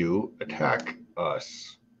did you attack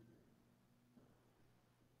us?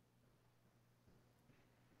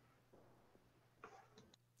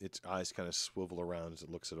 Its eyes kind of swivel around as it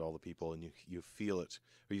looks at all the people, and you feel it,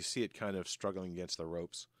 or you see it kind of struggling against the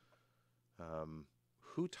ropes.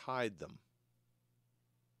 Who tied them?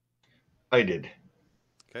 I did.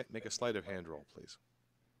 Okay, make a sleight of hand roll, please.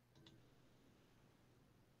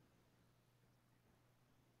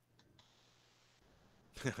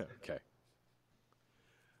 Okay.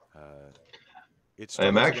 I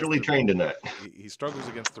am actually trained in that. He struggles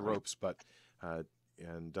against the ropes, but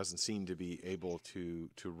and doesn't seem to be able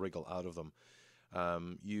to wriggle out of them.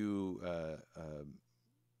 And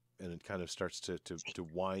it kind of starts to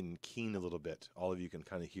whine and keen a little bit. All of you can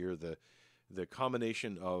kind of hear the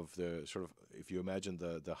combination of the sort of, if you imagine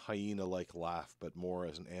the hyena-like laugh, but more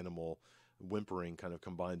as an animal whimpering, kind of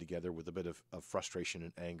combined together with a bit of frustration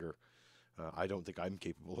and anger. I don't think I'm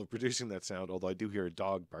capable of producing that sound, although I do hear a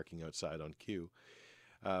dog barking outside on cue.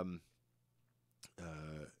 And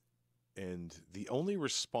the only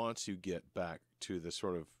response you get back to the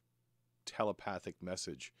sort of telepathic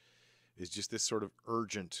message is just this sort of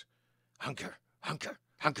urgent hunger, hunger,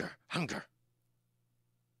 hunger, hunger.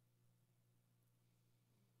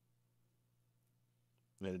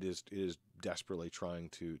 And it is desperately trying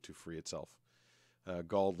to free itself.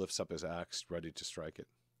 Gald lifts up his axe, ready to strike it.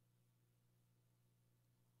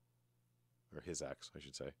 Or his axe, I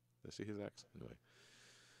should say. Did I see his axe? Anyway.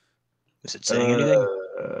 Is it saying anything?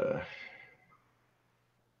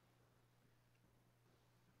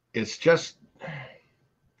 It's just,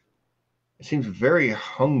 it seems very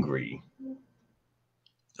hungry.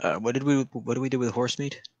 What do we do with horse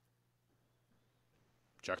meat?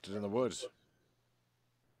 Chucked it in the woods.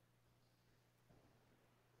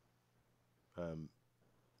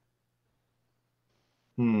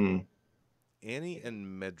 Annie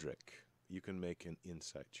and Medrick, you can make an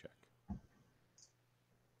insight check.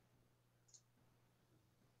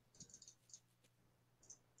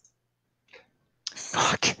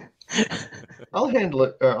 Fuck. I'll handle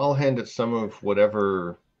it. I'll hand it some of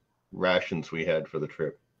whatever rations we had for the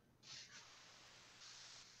trip.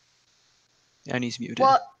 Annie's muted.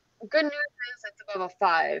 Well, good news is it's above a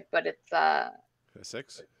 5, but it's A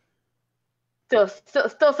 6?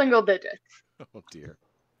 still single digits. Oh dear.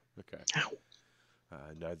 Okay.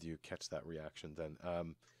 Neither of you catch that reaction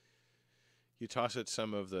then. You toss it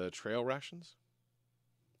some of the trail rations?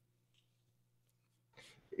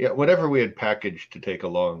 Yeah, whatever we had packaged to take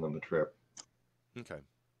along on the trip. Okay.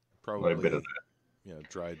 Probably A bit of that. You know,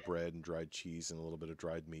 dried bread and dried cheese and a little bit of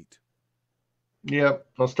dried meat. Yeah,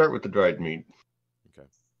 I'll start with the dried meat. Okay.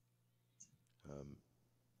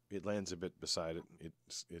 It lands a bit beside it.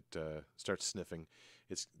 It starts sniffing.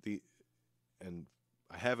 And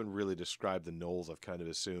I haven't really described the gnolls. I've kind of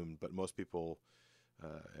assumed, but most people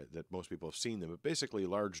have seen them. But basically, a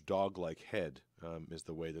large dog-like head is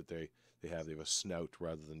the way that they have. They have a snout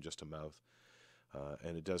rather than just a mouth,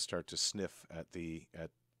 and it does start to sniff at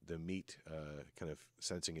the meat, kind of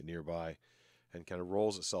sensing it nearby, and kind of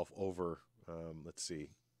rolls itself over. Let's see.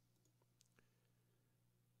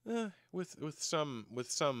 With some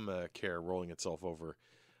care, rolling itself over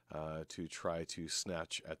to try to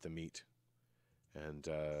snatch at the meat, and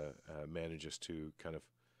manages to kind of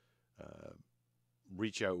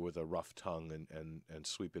reach out with a rough tongue and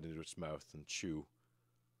sweep it into its mouth and chew.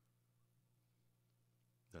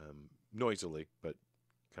 Noisily, but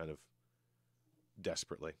kind of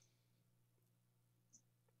desperately.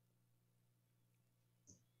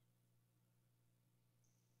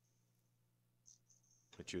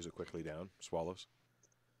 It chews it quickly down, swallows.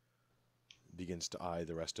 Begins to eye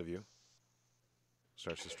the rest of you.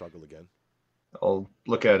 Starts to struggle again. I'll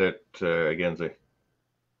look at it again. Say,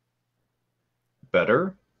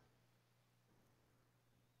 better?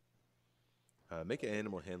 Make an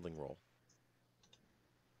animal handling roll.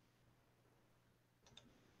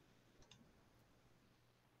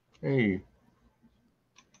 Hey.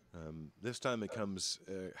 This time it comes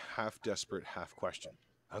half desperate, half question.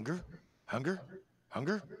 Hunger? Hunger?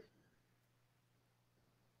 Hunger?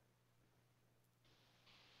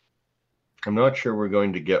 I'm not sure we're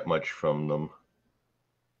going to get much from them.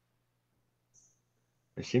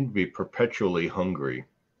 They seem to be perpetually hungry.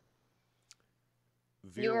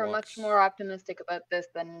 You were much more optimistic about this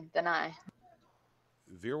than I.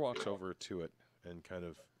 Veer walks over to it and kind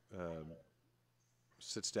of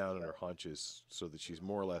sits down on her haunches so that she's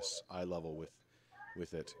more or less eye level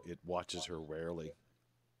with it. It watches her warily.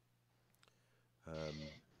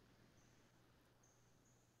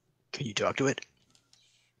 Can you talk to it?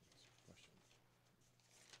 What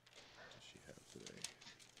does she have today?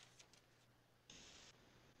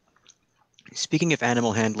 Speaking of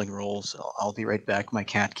animal handling rolls, I'll be right back. My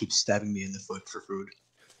cat keeps stabbing me in the foot for food.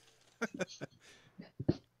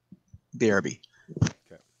 BRB.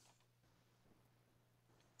 Okay.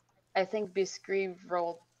 I think Biscree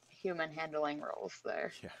rolled human handling rolls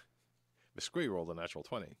there. Yeah. Biscuit rolled a natural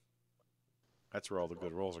 20. That's where all the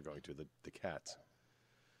good rolls are going to, the cats.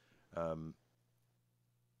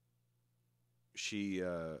 She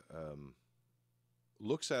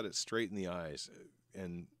looks at it straight in the eyes,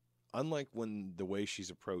 and unlike when the way she's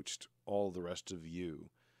approached all the rest of you,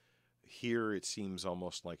 here it seems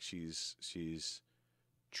almost like she's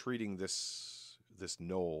treating this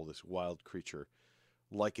gnoll, this wild creature,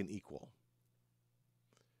 like an equal.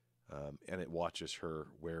 And it watches her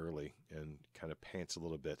warily and kind of pants a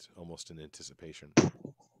little bit, almost in anticipation.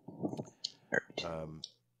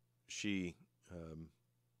 She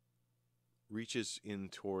reaches in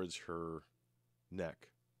towards her neck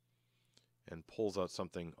and pulls out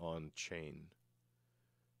something on chain.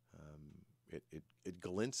 It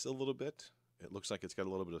glints a little bit. It looks like it's got a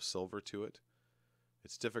little bit of silver to it.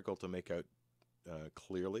 It's difficult to make out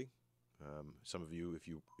clearly. Some of you, if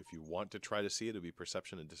you want to try to see it, it'll be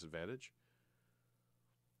perception and disadvantage.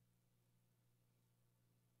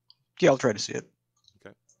 Yeah, I'll try to see it.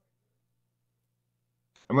 Okay.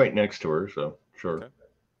 I'm right next to her, so sure. Okay.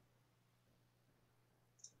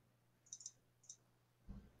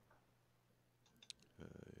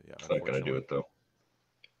 Yeah, It's not going to do it, though.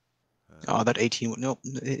 Oh, that 18. No,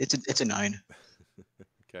 it's a 9.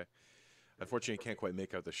 Okay. Unfortunately, you can't quite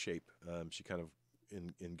make out the shape. She kind of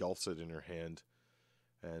engulfs it in her hand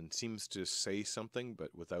and seems to say something, but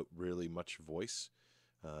without really much voice.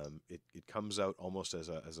 It comes out almost as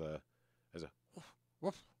a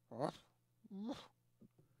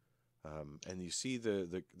and you see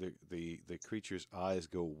the creature's eyes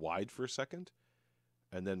go wide for a second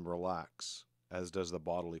and then relax, as does the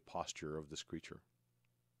bodily posture of this creature.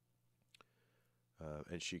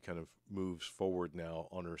 And she kind of moves forward now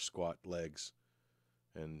on her squat legs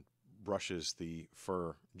and brushes the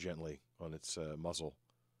fur gently on its muzzle.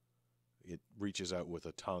 It reaches out with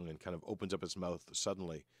a tongue and kind of opens up its mouth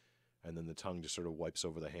suddenly, and then the tongue just sort of wipes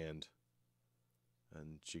over the hand.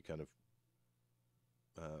 And she kind of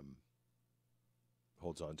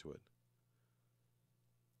holds on to it.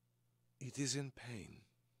 It is in pain.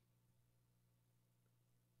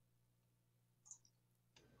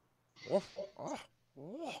 All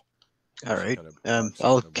right.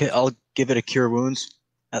 I'll give it a cure wounds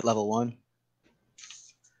at level 1.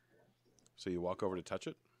 So you walk over to touch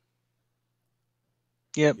it.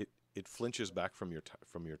 Yep. It flinches back from your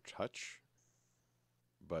touch,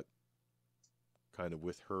 but kind of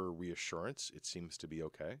with her reassurance, it seems to be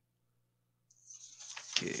okay.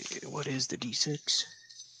 Okay, what is the D6?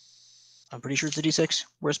 I'm pretty sure it's a D6.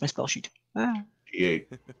 Where's my spell sheet? Ah. D8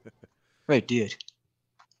 Right, D8.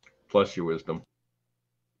 plus your wisdom.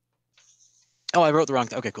 Oh, I wrote the wrong.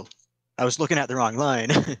 Okay, cool. I was looking at the wrong line.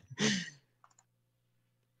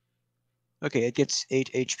 Okay, it gets 8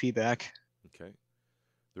 HP back. Okay.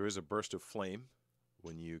 There is a burst of flame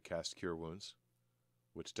when you cast Cure Wounds,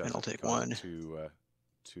 which does And I'll it take cause one. it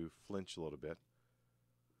to flinch a little bit.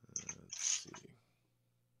 Let's see.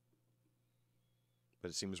 But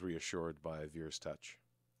it seems reassured by Veer's touch.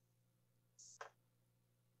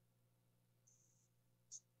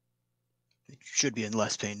 It should be in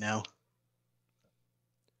less pain now.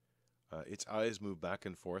 Its eyes move back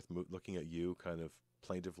and forth, looking at you kind of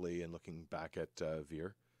plaintively and looking back at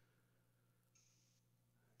Veer.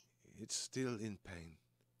 It's still in pain.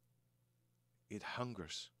 It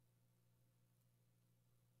hungers.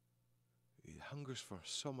 It hungers for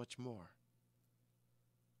so much more.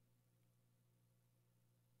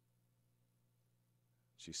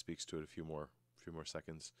 She speaks to it a few more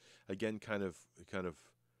seconds. Again, kind of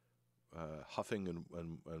huffing and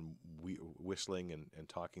whistling and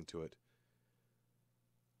talking to it.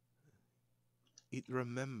 It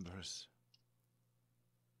remembers.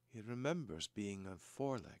 It remembers being on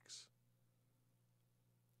 4 legs.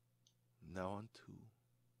 Now on 2.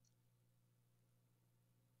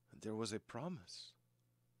 And there was a promise.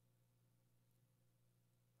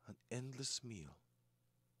 An endless meal.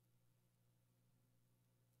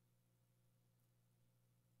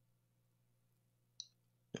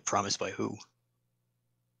 Promised by who?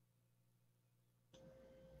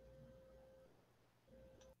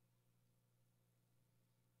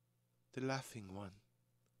 The laughing one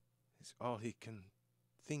is all he can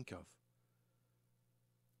think of.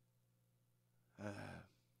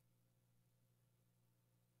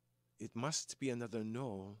 It must be another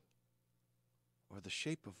knoll, or the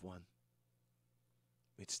shape of one.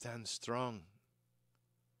 It stands strong.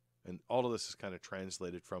 And all of this is kind of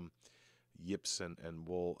translated from yips and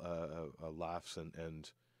wool laughs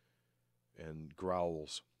and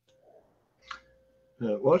growls.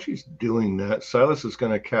 While she's doing that, Silas is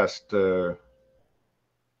going to cast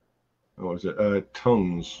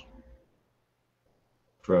tones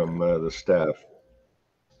from the staff.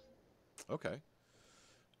 Okay.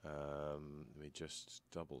 Let me just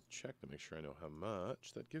double check to make sure I know how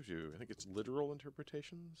much that gives you. I think it's literal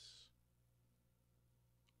interpretations.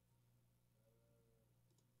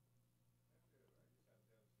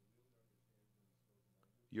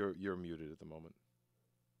 You're muted at the moment.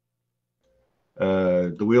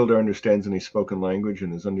 The wielder understands any spoken language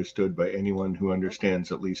and is understood by anyone who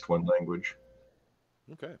understands at least one language.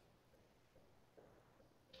 Okay.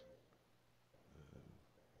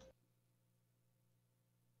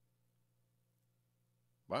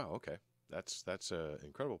 Wow. Okay. That's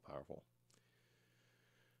incredible powerful.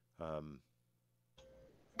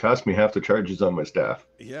 Cost me half the charges on my staff.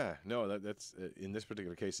 Yeah. No. That's in this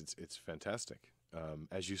particular case. It's fantastic.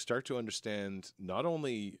 As you start to understand not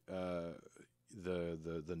only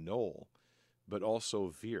the knoll, but also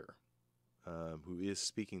Veer, who is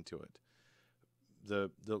speaking to it.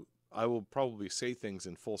 I will probably say things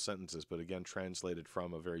in full sentences, but again translated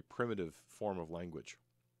from a very primitive form of language.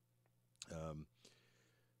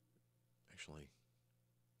 Actually,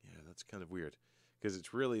 yeah, that's kind of weird because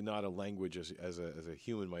it's really not a language as a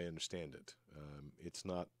human might understand it. It's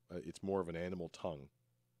not. It's more of an animal tongue,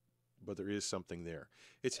 but there is something there.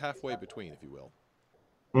 It's halfway between, if you will.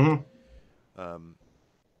 Mm-hmm.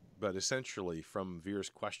 But essentially, from Veer's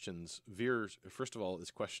questions, Veer, first of all, is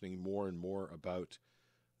questioning more and more about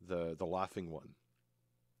the laughing one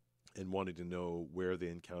and wanting to know where they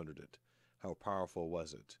encountered it. How powerful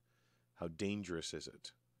was it? How dangerous is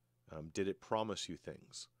it? Did it promise you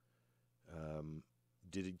things?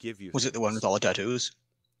 Did it give you Was things? it the one with all the tattoos?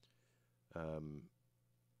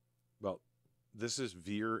 Well, this is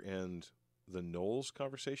Veer and the Knowles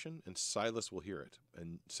conversation, and Silas will hear it.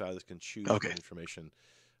 And Silas can choose what information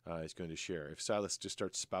he's going to share. If Silas just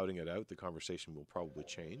starts spouting it out, the conversation will probably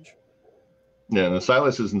change. Yeah, no,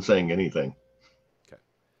 Silas isn't saying anything. Okay.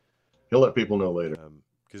 He'll let people know later.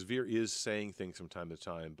 Because Veer is saying things from time to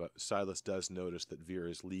time, but Silas does notice that Veer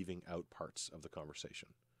is leaving out parts of the conversation.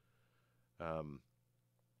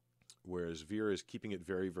 Whereas Veer is keeping it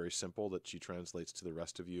very, very simple, that she translates to the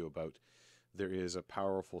rest of you about there is a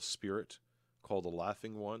powerful spirit called the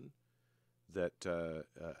Laughing One that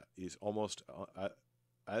is almost,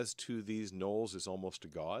 as to these Knolls, is almost a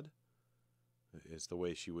god, is the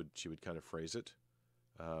way she would kind of phrase it.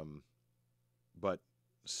 But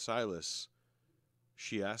Silas,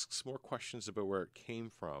 she asks more questions about where it came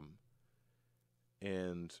from,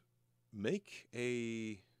 and make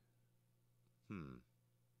an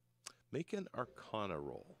Arcana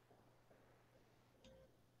roll.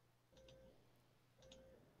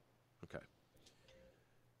 Okay.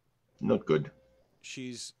 Not good.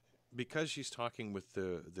 Because she's talking with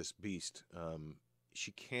this beast,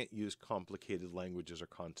 she can't use complicated languages or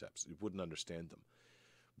concepts. It wouldn't understand them.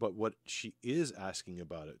 But what she is asking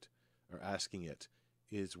about it, or asking it,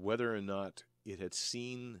 is whether or not it had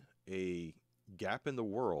seen a gap in the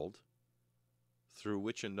world through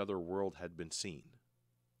which another world had been seen.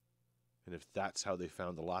 And if that's how they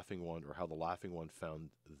found the Laughing One, or how the Laughing One found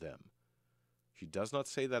them. She does not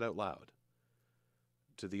say that out loud.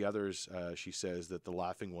 To the others, she says that the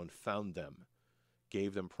Laughing One found them,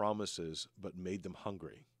 gave them promises, but made them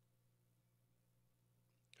hungry.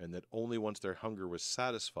 And that only once their hunger was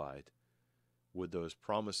satisfied would those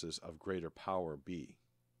promises of greater power be.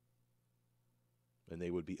 And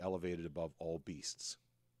they would be elevated above all beasts.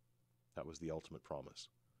 That was the ultimate promise.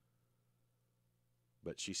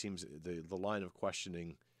 But she seems, the line of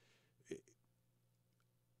questioning,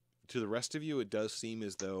 to the rest of you, it does seem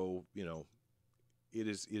as though, you know, it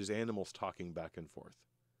is animals talking back and forth.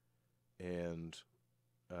 And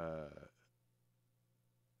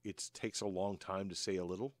it takes a long time to say a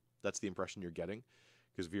little. That's the impression you're getting,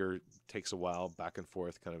 because Veer takes a while back and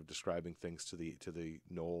forth, kind of describing things to the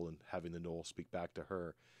gnoll and having the gnoll speak back to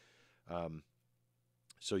her.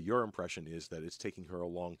 So your impression is that it's taking her a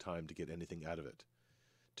long time to get anything out of it.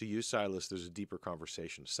 To you, Silas, there's a deeper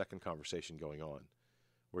conversation, second conversation going on,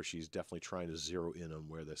 where she's definitely trying to zero in on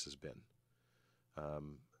where this has been.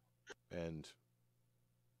 And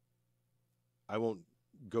I won't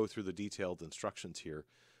go through the detailed instructions here,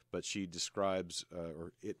 but she describes,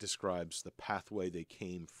 or it describes, the pathway they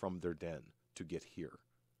came from their den to get here.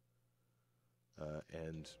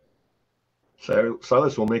 And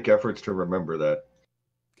Silas will make efforts to remember that.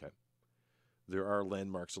 Okay. There are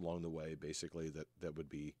landmarks along the way, basically, that would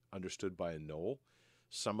be understood by a gnoll.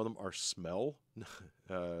 Some of them are smell,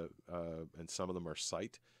 and some of them are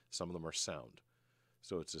sight, some of them are sound.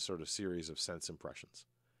 So it's a sort of series of sense impressions.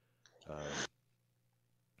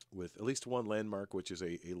 With at least one landmark, which is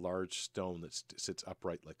a large stone that sits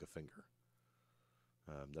upright like a finger.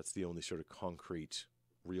 That's the only sort of concrete,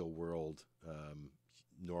 real-world,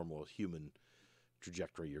 normal human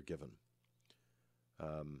trajectory you're given.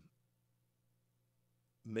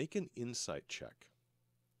 Make an insight check.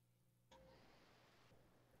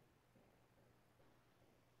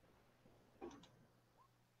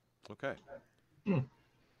 Okay.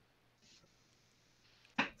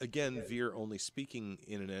 Again, Veer only speaking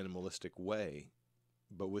in an animalistic way,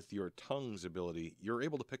 but with your tongue's ability, you're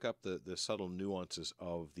able to pick up the subtle nuances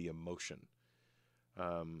of the emotion.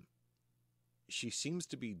 She seems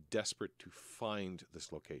to be desperate to find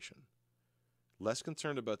this location. Less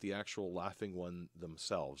concerned about the actual Laughing One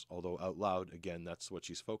themselves, although out loud, again, that's what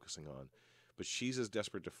she's focusing on. But she's as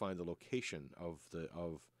desperate to find the location of the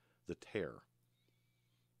tear,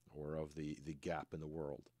 or of the gap in the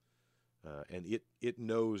world. And it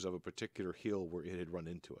knows of a particular hill where it had run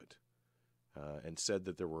into it, and said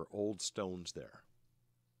that there were old stones there,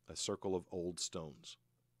 a circle of old stones.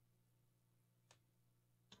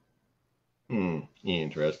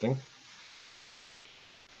 Interesting.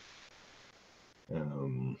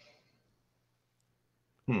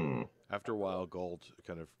 After a while, Gold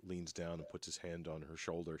kind of leans down and puts his hand on her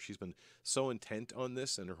shoulder. She's been so intent on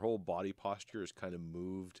this, and her whole body posture is kind of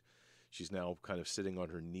moved. She's now kind of sitting on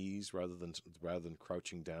her knees rather than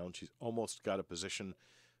crouching down. She's almost got a position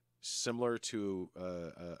similar to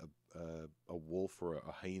a wolf or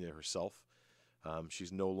a hyena herself.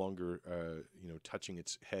 She's no longer touching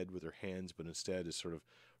its head with her hands, but instead is sort of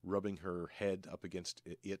rubbing her head up against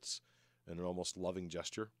its in an almost loving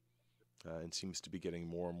gesture, and seems to be getting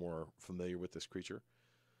more and more familiar with this creature.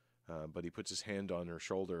 But he puts his hand on her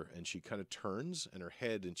shoulder, and she kind of turns, and her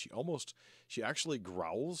head, and she actually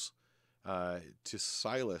growls. To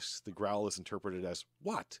Silas, the growl is interpreted as,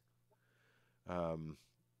 "What?"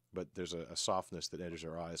 But there's a softness that enters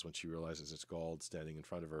her eyes when she realizes it's Gold standing in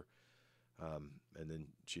front of her. And then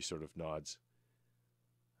she sort of nods.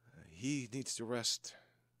 He needs to rest.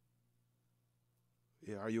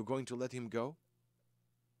 Are you going to let him go?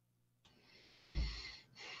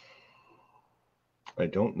 I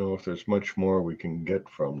don't know if there's much more we can get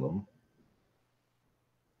from them.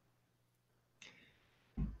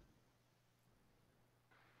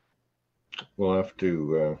 We'll have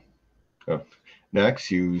to... Nax,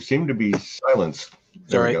 you seem to be silenced.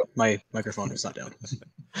 There Sorry, we go. my microphone is not down.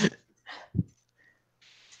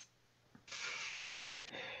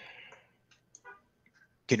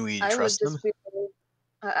 Can we trust them?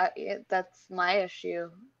 Yeah, that's my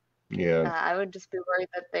issue. Yeah. I would just be worried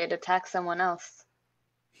that they'd attack someone else.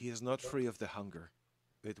 He is not free of the hunger.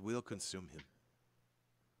 It will consume him.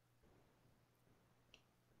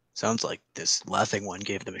 Sounds like this Laughing One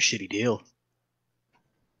gave them a shitty deal.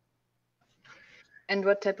 And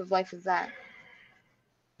what type of life is that?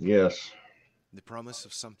 Yes. The promise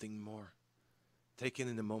of something more, taken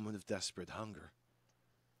in a moment of desperate hunger.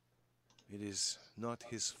 It is not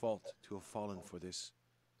his fault to have fallen for this.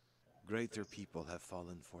 Greater people have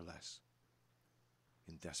fallen for less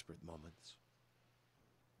in desperate moments.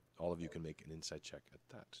 All of you can make an insight check at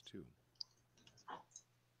that, too.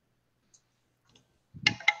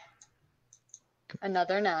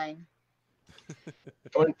 Another 9.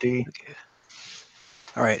 20.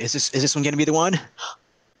 All right, is this one gonna be the one?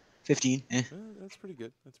 15. That's pretty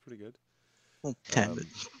good. That's pretty good. Well, 10. But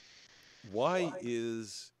Why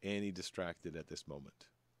is Annie distracted at this moment?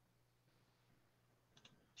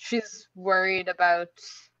 She's worried about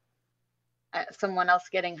someone else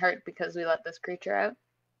getting hurt because we let this creature out.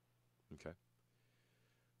 Okay.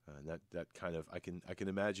 And that kind of I can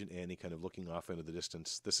imagine Annie kind of looking off into the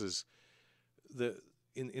distance. This is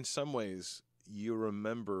in some ways you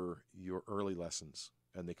remember your early lessons,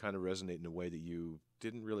 and they kind of resonate in a way that you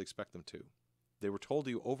didn't really expect them to. They were told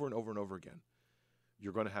to you over and over and over again,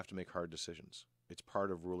 you're going to have to make hard decisions. It's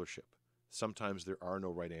part of rulership. Sometimes there are no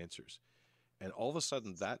right answers. And all of a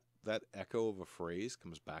sudden, that echo of a phrase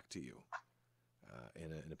comes back to you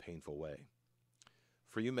in a painful way.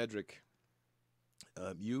 For you, Medric,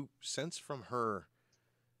 you sense from her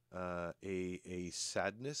a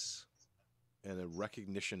sadness and a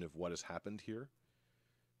recognition of what has happened here.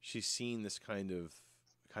 She's seen this kind of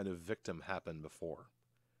victim happen before.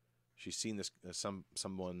 She's seen this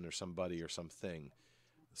someone or somebody or something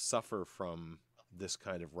suffer from this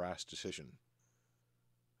kind of rash decision.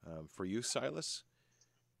 For you, Silas,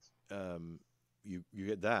 you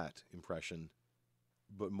get that impression,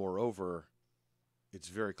 but moreover, it's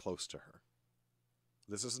very close to her.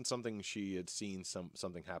 This isn't something she had seen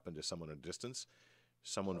something happen to someone at a distance.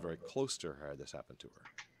 Someone very close to her had this happen to her.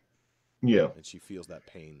 Yeah. And she feels that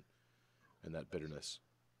pain and that bitterness.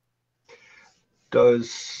 Does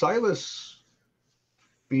Silas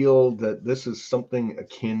feel that this is something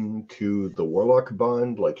akin to the Warlock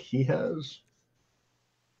bond like he has?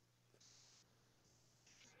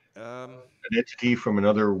 An entity from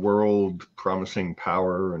another world promising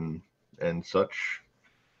power and such?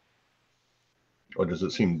 Or does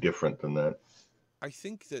it seem different than that? I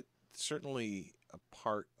think that certainly a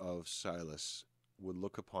part of Silas would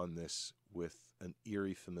look upon this with an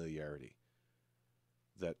eerie familiarity.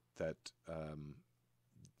 That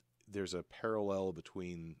there's a parallel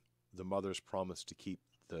between the mother's promise to keep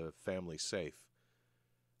the family safe,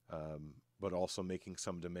 but also making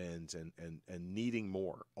some demands and needing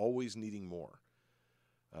more, always needing more.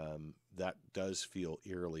 That does feel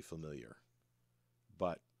eerily familiar.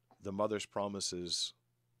 But the mother's promises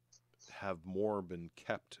have more been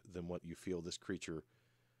kept than what you feel this creature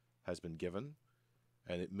has been given.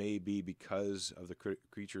 And it may be because of the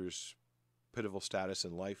creature's pitiful status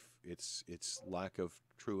in life, its lack of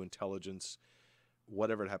true intelligence,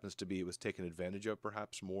 whatever it happens to be, it was taken advantage of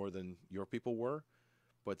perhaps more than your people were.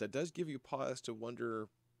 But that does give you pause to wonder,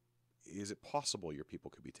 is it possible your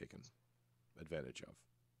people could be taken advantage of?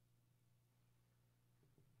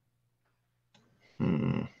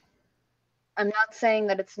 I'm not saying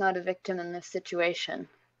that it's not a victim in this situation,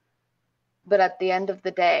 but at the end of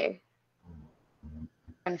the day,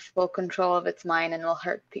 in full control of its mind and will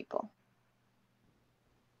hurt people.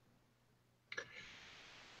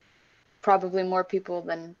 Probably more people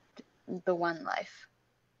than the one life.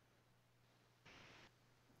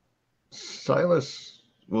 Silas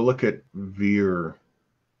will look at Veer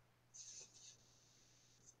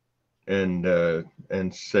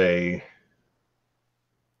and say,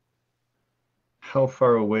 how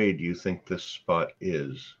far away do you think this spot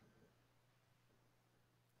is?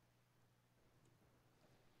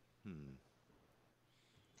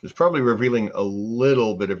 It's probably revealing a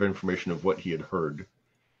little bit of information of what he had heard,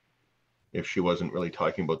 if she wasn't really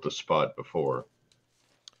talking about the spot before.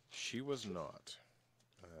 She was not.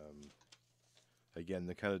 Again,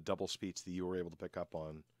 the kind of double speech that you were able to pick up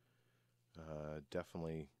on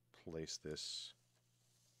definitely place this.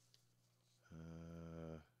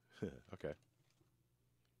 Okay.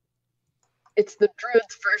 It's the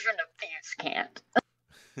druid's version of Thieves' Cant.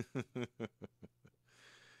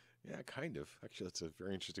 Yeah, kind of. Actually, that's a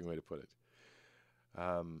very interesting way to put it.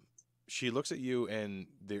 She looks at you, and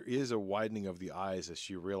there is a widening of the eyes as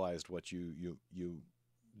she realized what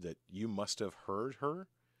that you must have heard her.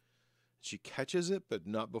 She catches it, but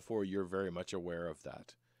not before you're very much aware of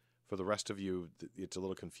that. For the rest of you, it's a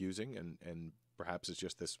little confusing, and perhaps it's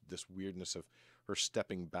just this weirdness of her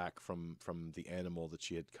stepping back from the animal that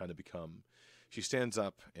she had kind of become. She stands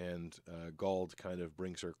up, and Gald kind of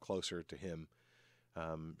brings her closer to him.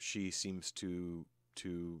 She seems to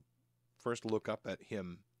first look up at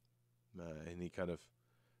him, and he kind of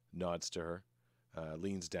nods to her,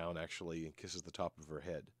 leans down actually and kisses the top of her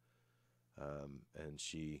head. And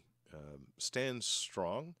she stands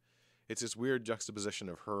strong. It's this weird juxtaposition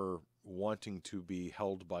of her wanting to be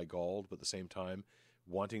held by Gald, but at the same time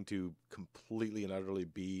wanting to completely and utterly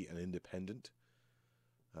be an independent.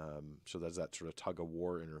 So there's that sort of tug of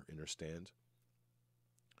war in her stand.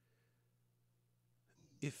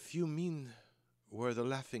 If you mean where the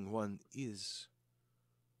Laughing One is,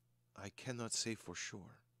 I cannot say for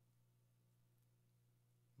sure.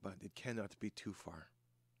 But it cannot be too far.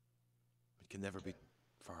 It can never be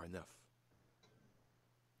far enough.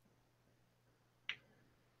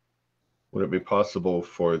 Would it be possible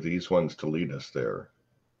for these ones to lead us there?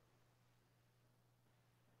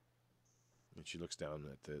 And she looks down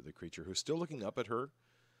at the creature, who's still looking up at her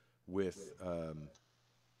with a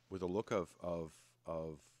look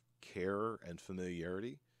of care and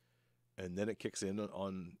familiarity, and then it kicks in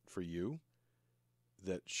on for you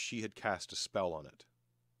that she had cast a spell on it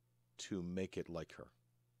to make it like her.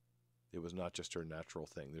 It was not just her natural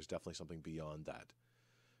thing. There's definitely something beyond that.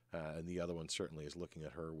 And the other one certainly is looking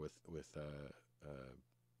at her with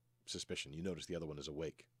suspicion. You notice the other one is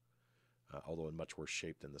awake, although in much worse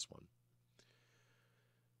shape than this one.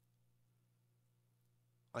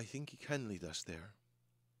 I think he can lead us there.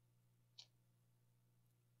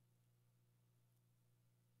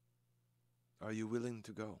 Are you willing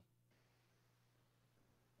to go?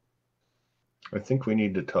 I think we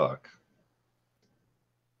need to talk.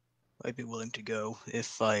 I'd be willing to go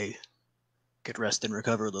if I could rest and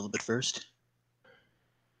recover a little bit first.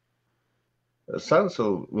 Silas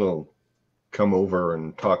will come over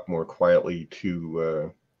and talk more quietly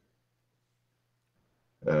to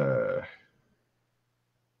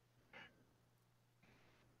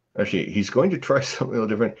actually, he's going to try something a little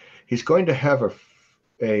different. He's going to have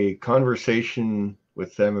a conversation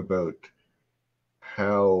with them about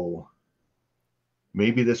how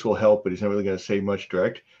maybe this will help, but he's not really going to say much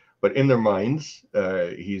direct. But in their minds,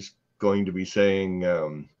 he's going to be saying,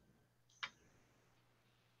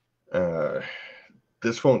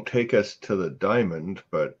 this won't take us to the diamond,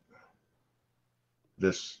 but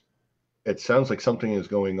it sounds like something is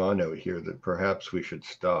going on out here that perhaps we should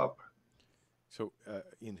stop. So,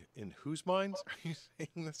 in whose minds are you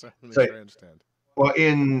saying this? I want to make sure I understand. Well,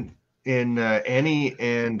 in Annie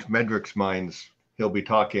and Medrick's minds, he'll be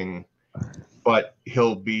talking, but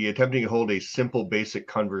he'll be attempting to hold a simple, basic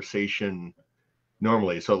conversation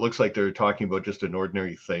normally. So it looks like they're talking about just an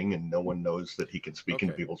ordinary thing, and no one knows that he can speak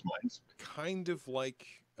into people's minds. Kind of like,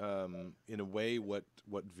 in a way, what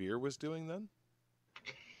Veer was doing then?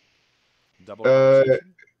 Double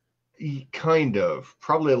conversation? Kind of.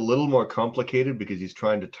 Probably a little more complicated because he's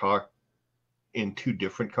trying to talk in two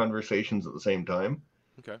different conversations at the same time.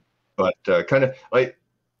 Okay. But kind of like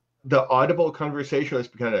the audible conversation was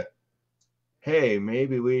kind of, hey,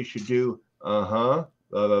 maybe we should do, blah,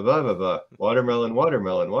 blah, blah, blah, blah, watermelon,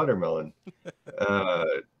 watermelon, watermelon.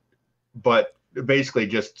 But basically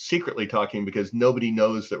just secretly talking because nobody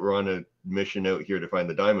knows that we're on a mission out here to find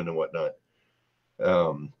the diamond and whatnot.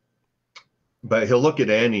 But he'll look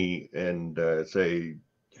at Annie and say,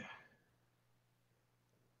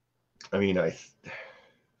 I mean, I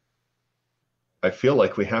feel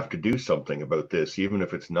like we have to do something about this, even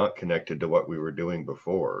if it's not connected to what we were doing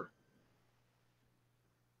before.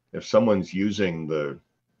 If someone's using the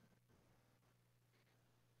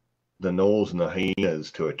gnolls and the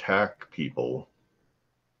hyenas to attack people.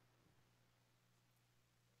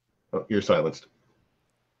 Oh, you're silenced.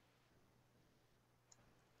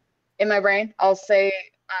 In my brain, I'll say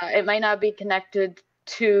it might not be connected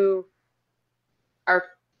to our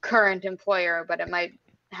current employer, but it might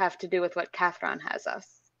have to do with what Cathron has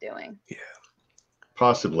us doing. Yeah.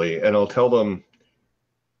 Possibly. And I'll tell them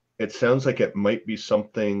it sounds like it might be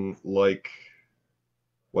something like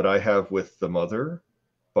what I have with the mother,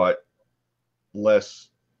 but less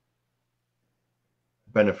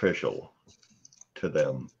beneficial to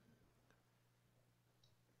them.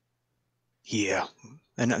 Yeah.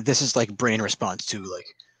 And this is like brain response to like.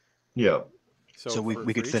 Yeah. So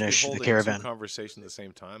we could finish the caravan. Two conversation at the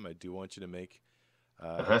same time. I do want you to make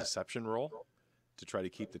a deception roll to try to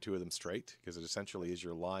keep the two of them straight, because it essentially is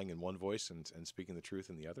you're lying in one voice and speaking the truth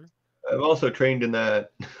in the other. I've also trained in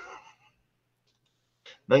that.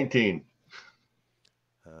 19.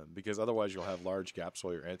 Because otherwise you'll have large gaps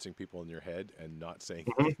while you're answering people in your head and not saying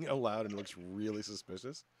anything aloud, and it looks really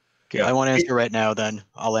suspicious. Okay, I won't answer right now then.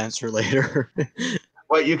 I'll answer later.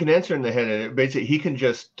 Well, you can answer in the head, and basically he can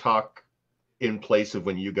just talk in place of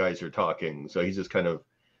when you guys are talking. So he's just kind of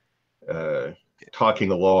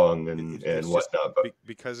talking along and It's just whatnot. But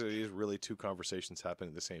because it is really two conversations happening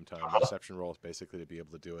at the same time. The deception roll is basically to be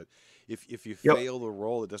able to do it. If you Yep. fail the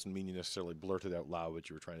roll, it doesn't mean you necessarily blurt it out loud what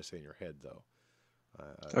you were trying to say in your head, though.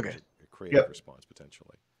 Okay. It's a creative response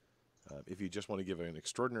potentially. If you just want to give an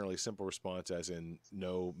extraordinarily simple response, as in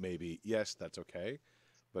no, maybe, yes, that's okay.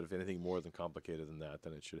 But if anything more than complicated than that,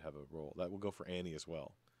 then it should have a roll. That will go for Annie as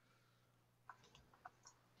well.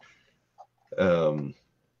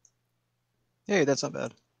 Hey, that's not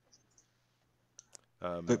bad.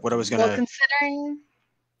 But what I was Well, gonna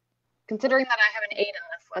considering that I have an 8 in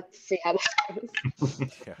this, let's see how this goes.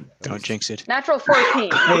 Yeah, don't jinx it. Natural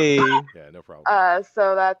 14. Hey, Yeah, no problem.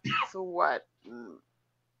 So that's what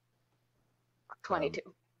 22.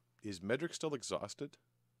 Is Medric still exhausted?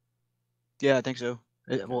 yeah, I think so.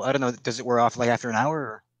 Well, I don't know. Does it wear off like after an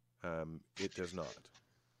hour? Or? It does not.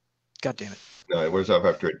 God damn it! no, it wears off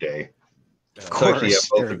after a day. Of So actually, yeah, course.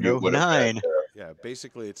 both There we of you go. would have 9. had, Yeah,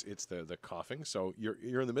 basically it's the coughing. So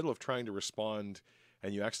you're in the middle of trying to respond,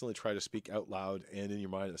 and you accidentally try to speak out loud and in your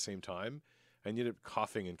mind at the same time, and you end up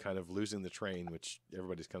coughing and kind of losing the train, which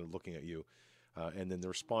everybody's kind of looking at you. And then the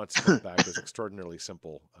response comes back is extraordinarily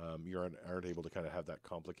simple. You aren't able to kind of have that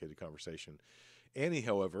complicated conversation. Annie,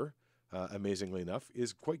 however, amazingly enough,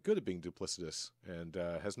 is quite good at being duplicitous and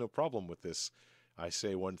has no problem with this I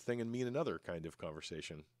say one thing and mean another kind of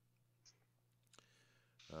conversation.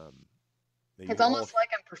 It's almost like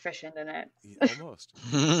I'm proficient in it. Almost.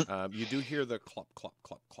 You do hear the clop, clop,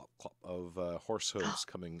 clop, clop, clop of horse hooves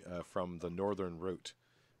coming from the northern route.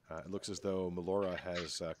 It looks as though Melora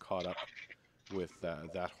has caught up with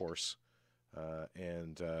that horse.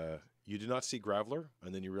 And you do not see Graveler,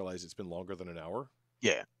 and then you realize it's been longer than an hour.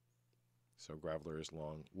 Yeah. So Graveler is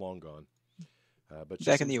long gone. But she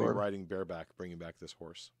Back in seems the to be orb. riding bareback, bringing back this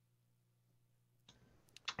horse.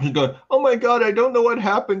 he's going, oh my God, I don't know what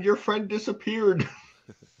happened. Your friend disappeared.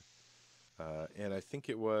 And I think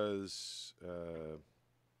it was...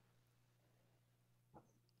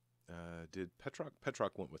 did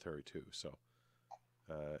Petrock went with Harry too, so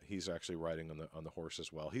he's actually riding on the horse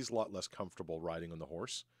as well. He's a lot less comfortable riding on the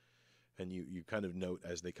horse, and you kind of note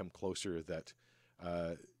as they come closer that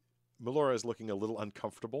Melora is looking a little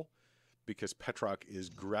uncomfortable because Petrock is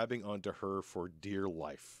grabbing onto her for dear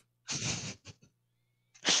life.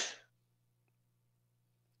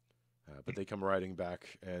 But they come riding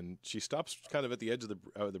back, and she stops kind of at the edge of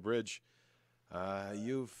the bridge.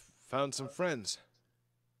 You've found some friends.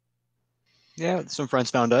 Yeah, some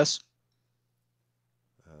friends found us.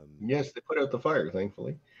 Yes, they put out the fire,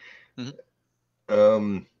 thankfully. Mhm.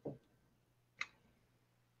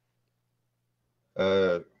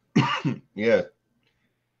 Yeah.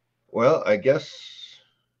 Well, I guess.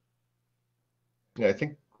 Yeah, I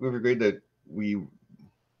think we've agreed that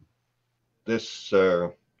this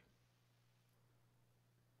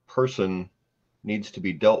person needs to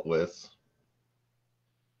be dealt with.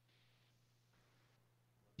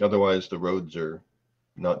 Otherwise, the roads are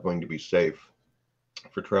not going to be safe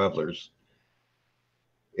for travelers.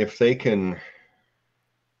 If they can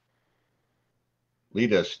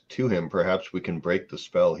lead us to him, perhaps we can break the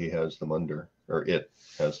spell he has them under, or it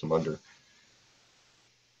has them under.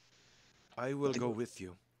 I will go with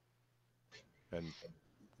you. And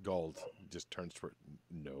Gald just turns toward,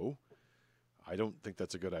 no, I don't think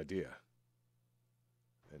that's a good idea.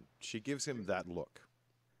 And she gives him that look.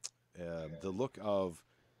 The look of,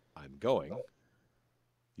 I'm going.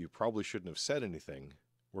 You probably shouldn't have said anything.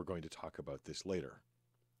 We're going to talk about this later.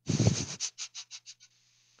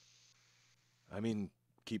 I mean,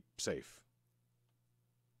 keep safe.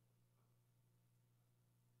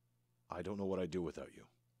 I don't know what I'd do without you.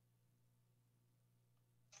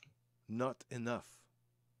 Not enough.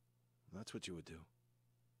 That's what you would do.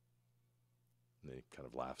 And he kind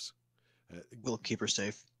of laughs. We'll keep her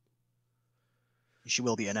safe. She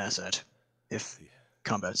will be an asset if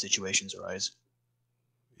combat situations arise.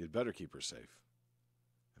 You'd better keep her safe.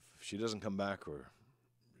 If she doesn't come back or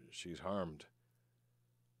she's harmed,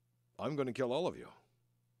 I'm going to kill all of you.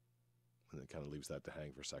 And then kind of leaves that to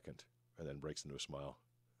hang for a second and then breaks into a smile.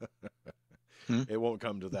 It won't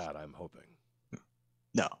come to that, I'm hoping.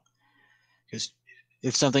 No. Because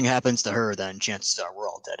if something happens to her, then chances are we're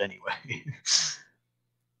all dead anyway.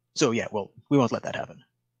 So yeah, well, we won't let that happen.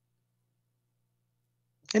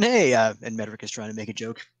 And hey, and Medric is trying to make a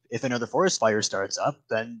joke. If another forest fire starts up,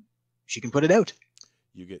 then she can put it out.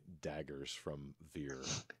 You get daggers from Veer,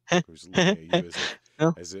 who's looking at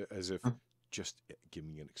you as if just give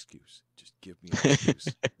me an excuse. Just give me an excuse.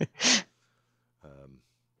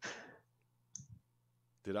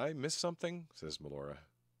 Did I miss something? Says Melora,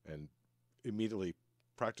 and immediately,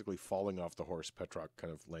 practically falling off the horse, Petrock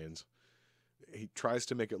kind of lands He tries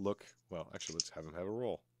to make it look, well, actually, let's have him have a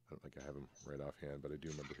roll. I don't think I have him right offhand, but I do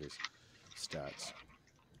remember his stats.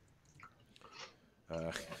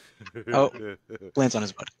 Oh, lands on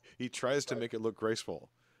his butt. He tries to make it look graceful,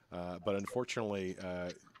 but unfortunately,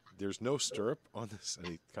 there's no stirrup on this, and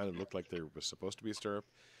he kind of looked like there was supposed to be a stirrup,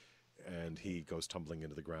 and he goes tumbling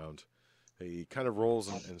into the ground. He kind of rolls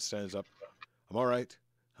and stands up. I'm all right.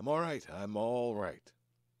 I'm all right. I'm all right.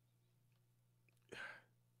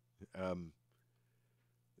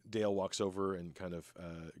 Dale walks over and kind of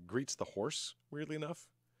greets the horse, weirdly enough.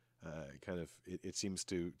 It seems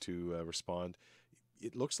to respond.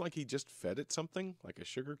 It looks like he just fed it something, like a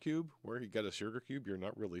sugar cube. Where he got a sugar cube, you're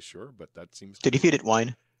not really sure, but that seems to Did he be... feed it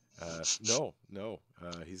wine? No.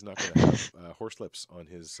 He's not going to have horse lips on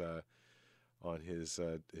his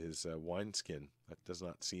wine skin. That does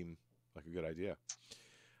not seem like a good idea.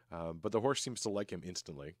 But the horse seems to like him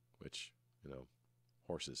instantly, which,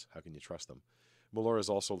 horses, how can you trust them? Melora is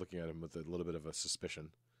also looking at him with a little bit of a suspicion,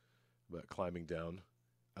 but climbing down.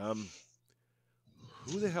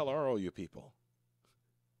 Who the hell are all you people?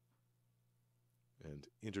 And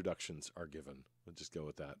introductions are given. Let's just go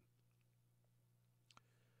with that.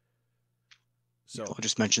 So I'll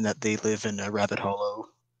just mention that they live in a Rabbit Hollow.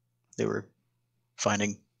 They were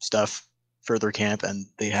finding stuff further camp, and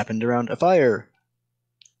they happened around a fire.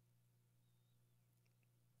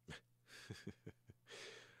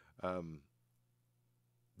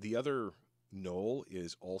 The other knoll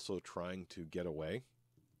is also trying to get away.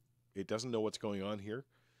 It doesn't know what's going on here.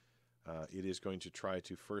 It is going to try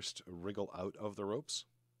to first wriggle out of the ropes.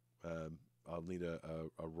 I'll need a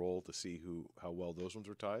roll to see how well those ones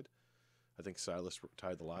were tied. I think Silas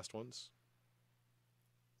tied the last ones.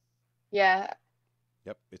 Yeah.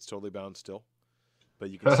 Yep, it's totally bound still. But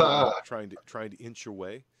you can see it trying to inch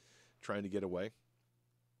away, trying to get away.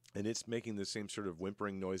 And it's making the same sort of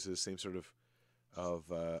whimpering noises, same sort of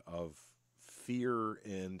fear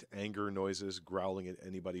and anger noises, growling at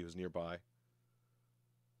anybody who's nearby.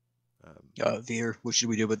 Veer, what should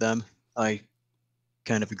we do with them? I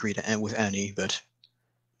kind of agree to end with Annie, but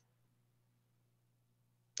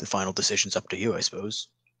the final decision's up to you, I suppose.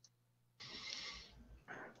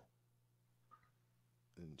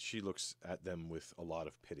 And she looks at them with a lot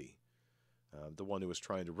of pity. The one who was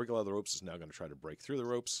trying to wriggle out of the ropes is now going to try to break through the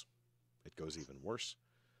ropes. It goes even worse.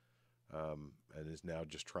 And is now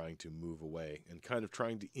just trying to move away and kind of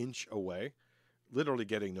trying to inch away, literally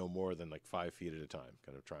getting no more than like 5 feet at a time,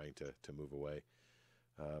 kind of trying to move away.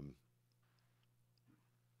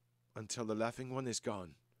 Until the laughing one is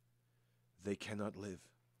gone, they cannot live.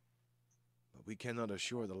 But we cannot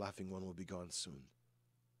assure the laughing one will be gone soon.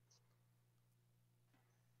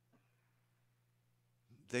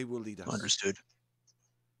 They will lead us. Understood.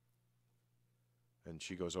 And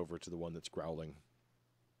she goes over to the one that's growling.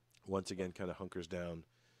 Once again, kind of hunkers down.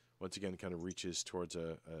 Once again, kind of reaches towards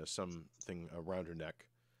something around her neck.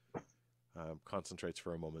 Concentrates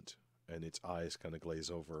for a moment, and its eyes kind of glaze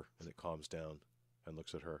over, and it calms down and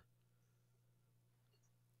looks at her.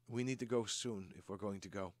 We need to go soon if we're going to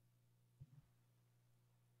go.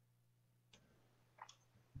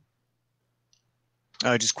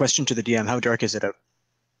 Just question to the DM, how dark is it out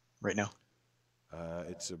right now?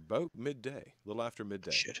 It's about midday, a little after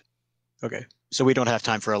midday. Shit. Okay, so we don't have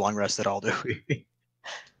time for a long rest at all, do we?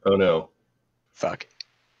 Oh no. Fuck.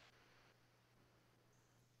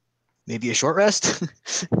 Maybe a short rest?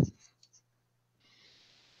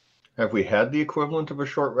 Have we had the equivalent of a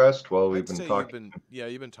short rest while we've been talking?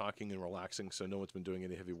 You've been talking and relaxing, so no one's been doing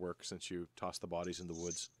any heavy work since you tossed the bodies in the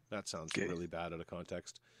woods. That sounds really bad out of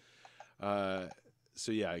context.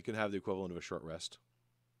 So yeah, you can have the equivalent of a short rest.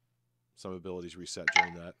 Some abilities reset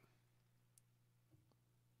during that.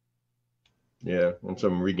 Yeah, and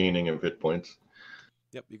some regaining of hit points.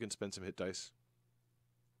 Yep, you can spend some hit dice.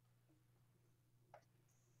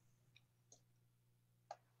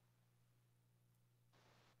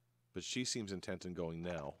 But she seems intent on going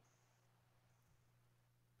now.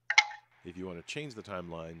 If you want to change the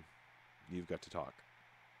timeline, you've got to talk.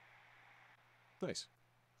 Nice.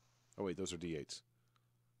 Oh wait, those are D8s.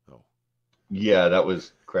 Oh. Yeah, that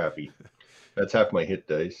was crappy. That's half my hit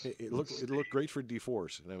dice. It looked great for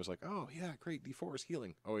D4s, and I was like, oh yeah, great, D4s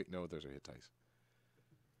healing. Oh wait, no, those are hit dice.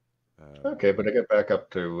 Okay, but I got back up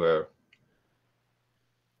to.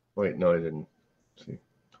 Wait, no, I didn't. Let's see,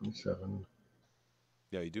 27.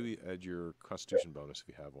 Yeah, you do add your Constitution bonus if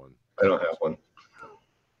you have one. I don't have one.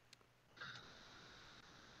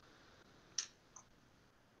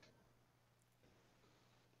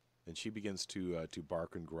 And she begins to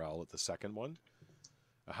bark and growl at the second one.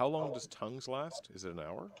 How long does tongues last? Is it an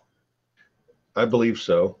hour? I believe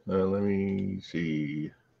so. Let me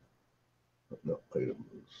see.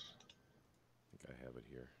 items. I think I have it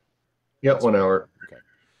here. Yeah, Yes, 1 hour. Okay.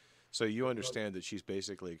 So you understand that she's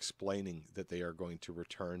basically explaining that they are going to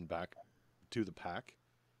return back to the pack.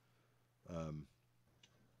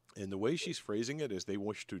 And the way she's phrasing it is they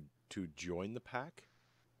wish to join the pack.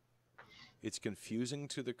 It's confusing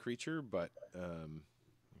to the creature, but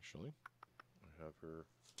actually, I have her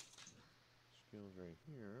skills right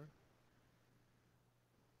here.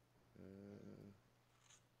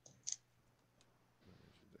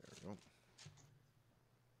 There we go.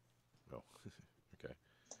 Oh, okay.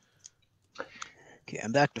 Okay,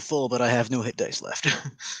 I'm back to full, but I have no hit dice left. It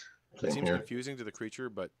Same seems here. confusing to the creature,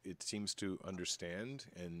 but it seems to understand,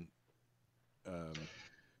 and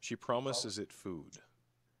she promises it food.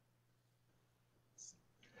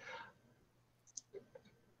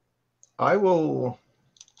 I will.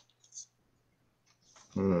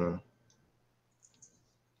 No,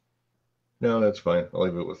 that's fine. I'll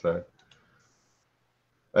leave it with that.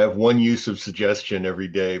 I have one use of suggestion every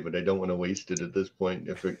day, but I don't want to waste it at this point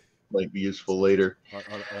if it might be useful later.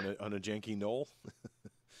 On a janky knoll?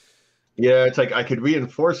 Yeah, it's like I could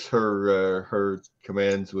reinforce her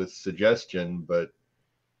commands with suggestion, but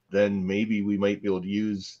then maybe we might be able to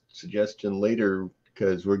use suggestion later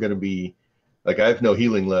because we're going to be like I have no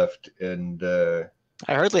healing left, and I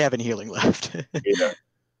hardly have any healing left. yeah.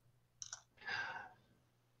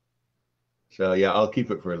 So yeah, I'll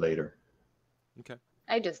keep it for later. Okay.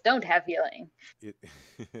 I just don't have healing. It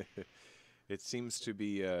it seems to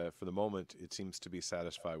be for the moment. It seems to be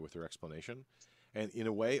satisfied with her explanation, and in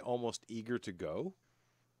a way, almost eager to go.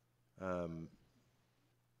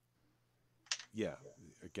 Yeah.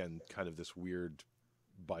 Again, kind of this weird,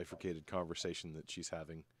 bifurcated conversation that she's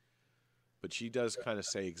having, but she does kind of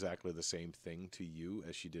say exactly the same thing to you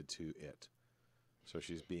as she did to it. So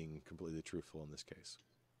she's being completely truthful in this case.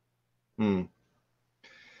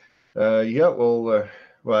 Yeah, well,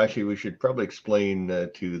 actually, we should probably explain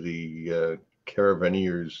to the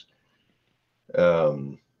caravaneers.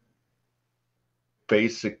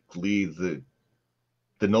 Basically, the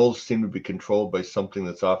knolls seem to be controlled by something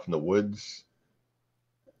that's off in the woods,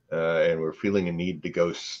 and we're feeling a need to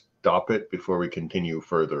go stop it before we continue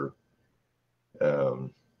further.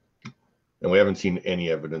 And we haven't seen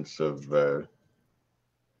any evidence of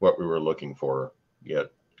what we were looking for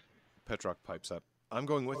yet. Petrock pipes up. I'm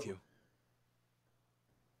going with you.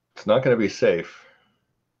 It's not going to be safe.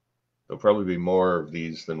 There'll probably be more of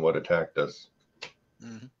these than what attacked us.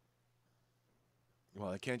 Mm-hmm. Well,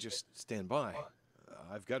 I can't just stand by.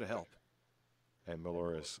 I've got to help. And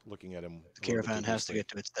Melora's looking at him. The caravan has to get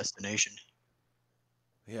to its destination.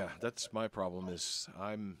 Yeah, that's my problem is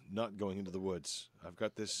I'm not going into the woods. I've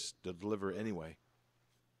got this to deliver anyway.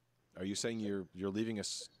 Are you saying you're leaving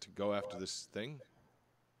us to go after this thing?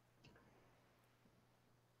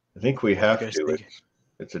 I think we have to.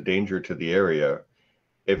 It's a danger to the area.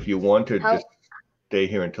 If you want to just stay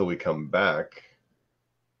here until we come back.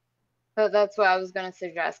 So that's what I was going to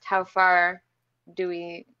suggest. How far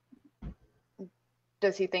does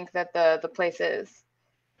he think that the place is?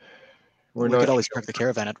 We could always park the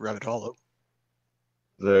caravan at Rabbit Hollow.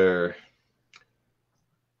 The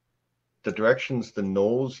directions the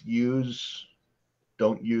gnolls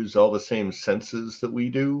don't use all the same senses that we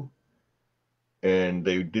do. And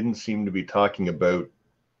they didn't seem to be talking about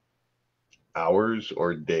hours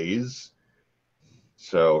or days.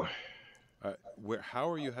 So, how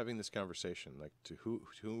are you having this conversation? Like, to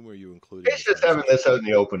whom are you including? It's just having this out in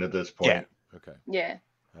the open at this point. Yeah. Okay. Yeah.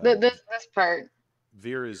 This part.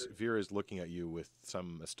 Veer is looking at you with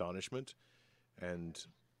some astonishment, and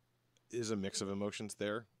is a mix of emotions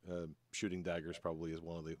there. Shooting daggers probably is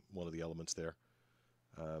one of the elements there.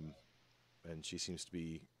 And she seems to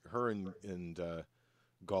be her and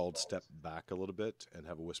Gald step back a little bit and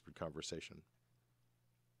have a whispered conversation.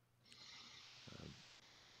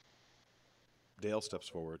 Dale steps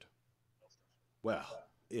forward. Well,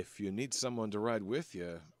 if you need someone to ride with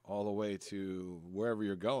you all the way to wherever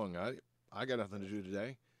you're going, I got nothing to do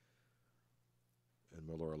today. And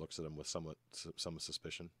Melora looks at him with some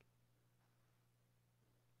suspicion.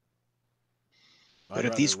 But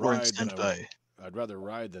if these weren't sent by... I'd rather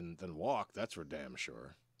ride than walk, that's for damn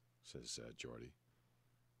sure, says Jordy.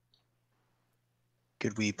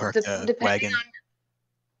 Could we park the wagon?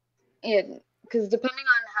 Yeah, because depending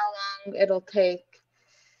on how long it'll take,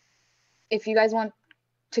 if you guys want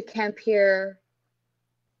to camp here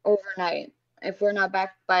overnight, if we're not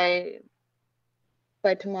back by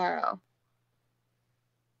tomorrow,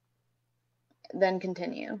 then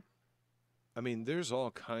continue. I mean, there's all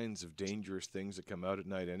kinds of dangerous things that come out at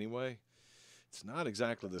night anyway. It's not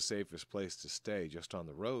exactly the safest place to stay just on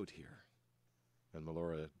the road here. And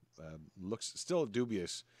Melora looks still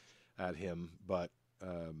dubious at him, but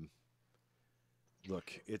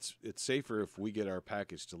look, it's safer if we get our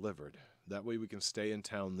package delivered. That way we can stay in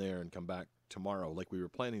town there and come back tomorrow like we were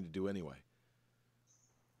planning to do anyway.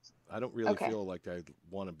 I don't really feel like I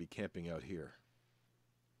want to be camping out here.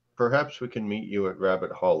 Perhaps we can meet you at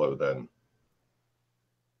Rabbit Hollow then.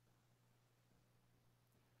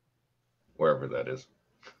 Wherever that is.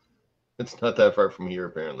 It's not that far from here,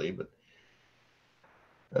 apparently, but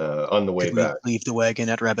on the way Could we back. leave the wagon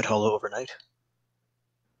at Rabbit Hollow overnight?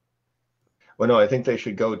 Well, no, I think they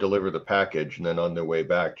should go deliver the package, and then on their way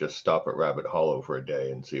back, just stop at Rabbit Hollow for a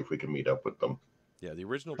day and see if we can meet up with them. Yeah, the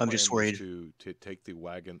original I'm plan just was worried. to take the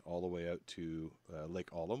wagon all the way out to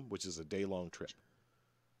Lake Ollum, which is a day-long trip.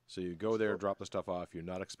 So you go there, drop the stuff off. You're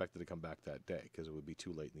not expected to come back that day because it would be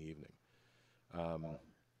too late in the evening.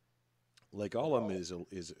 Lake Ollum is a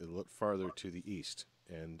little farther to the east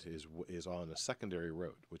and is on a secondary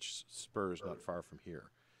road, which spurs not far from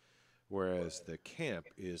here. Whereas the camp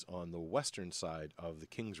is on the western side of the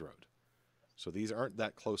King's Road. So these aren't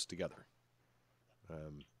that close together.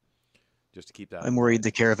 Just to keep that. I'm worried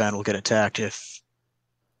the caravan will get attacked if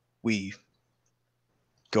we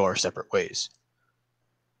go our separate ways.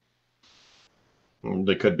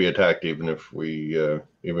 They could be attacked even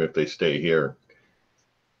if they stay here.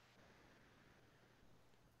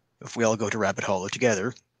 If we all go to Rabbit Hollow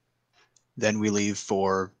together, then we leave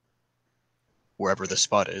for wherever the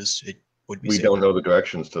spot is. It would be We safer. don't know the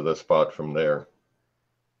directions to the spot from there.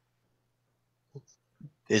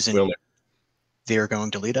 Isn't they're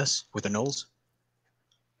going to lead us with the gnolls?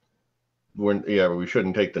 We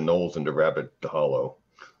shouldn't take the gnolls into Rabbit Hollow.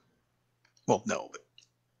 Well, no. But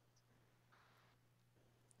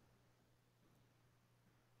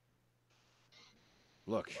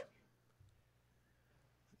Look,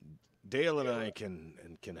 Dale and I can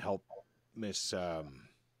help Miss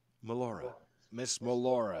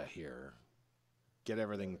Melora here get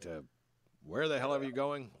everything to where the hell are you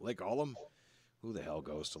going? Lake Ollum? Who the hell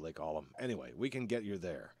goes to Lake Ollum? Anyway, we can get you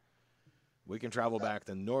there. We can travel back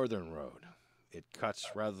the northern road. It cuts,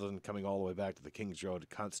 rather than coming all the way back to the King's Road, it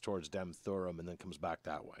cuts towards Demthurum and then comes back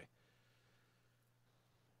that way.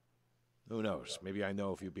 Who knows? Maybe I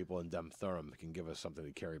know a few people in Demthurum that can give us something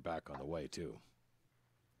to carry back on the way, too.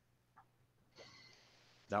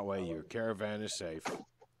 That way your caravan is safe.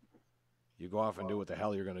 You go off and do what the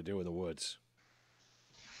hell you're going to do in the woods.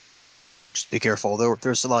 just be careful.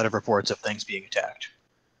 There's a lot of reports of things being attacked.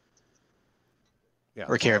 Yeah,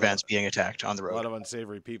 Or caravans being attacked on the a lot road. of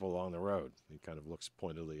unsavory people along the road. He kind of looks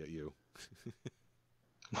pointedly at you.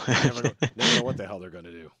 Never know what the hell they're going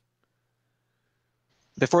to do.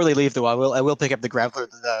 Before they leave, though, I will pick up the graveler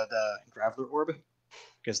orb,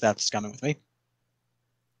 because that's coming with me.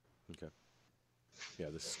 Okay.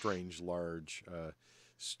 Yeah, this strange, large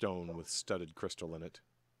stone with studded crystal in it.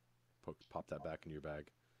 Pop that back in your bag.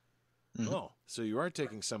 Mhm. Oh, so you are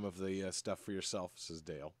taking some of the stuff for yourself, says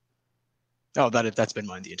Dale. Oh, that's been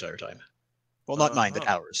mine the entire time. Well, not mine, but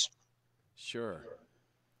ours. Sure.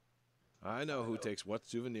 I know who takes what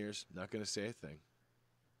souvenirs. Not going to say a thing.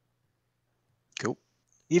 Cool.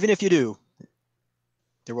 Even if you do,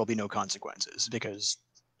 there will be no consequences because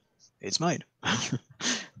it's mine.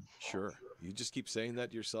 Sure. You just keep saying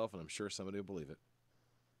that to yourself, and I'm sure somebody will believe it.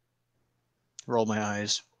 Roll my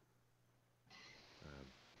eyes.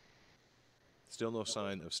 Still no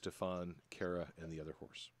sign of Stefan, Kara, and the other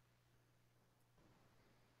horse.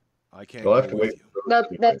 I can't We'll go have to with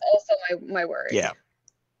wait. you. That's also my worry. Yeah.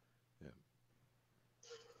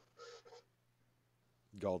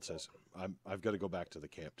 Gald says, I've got to go back to the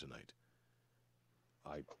camp tonight.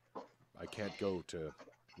 I can't go to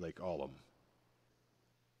Lake Ollum.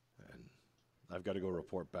 And I've got to go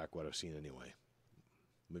report back what I've seen anyway.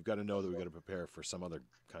 We've got to know that we've got to prepare for some other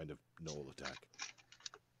kind of gnoll attack.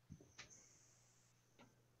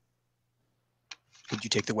 Could you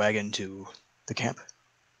take the wagon to the camp?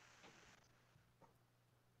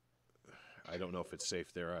 I don't know if it's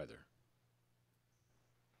safe there either.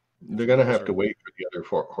 They're going to have to wait for the other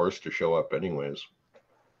horse to show up anyways.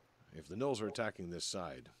 If the gnolls are attacking this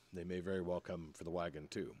side, they may very well come for the wagon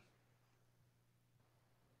too.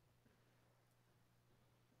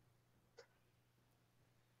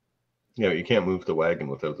 Yeah, you can't move the wagon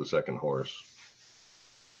without the second horse.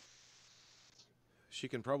 She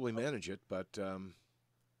can probably manage it, but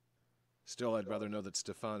still I'd rather know that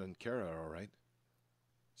Stefan and Kara are all right,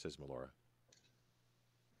 says Melora.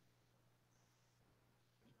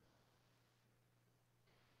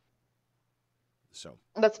 So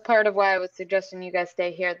That's part of why I was suggesting you guys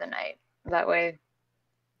stay here the night. That way,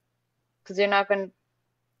 because you're not going.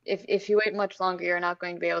 If you wait much longer, you're not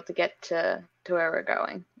going to be able to get to where we're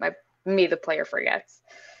going. me, the player, forgets.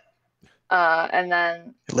 And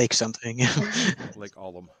then Lake something. Like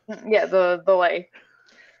Ollum. yeah, the lake.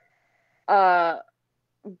 But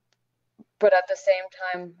at the same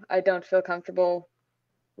time, I don't feel comfortable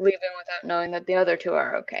leaving without knowing that the other two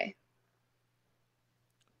are okay.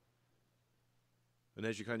 And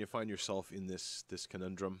as you kind of find yourself in this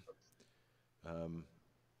conundrum,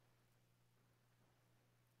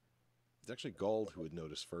 it's actually Gald who would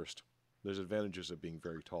notice first. There's advantages of being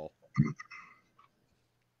very tall.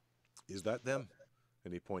 Is that them?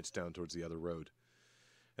 And he points down towards the other road.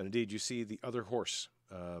 And indeed, you see the other horse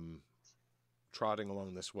trotting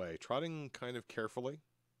along this way, trotting kind of carefully.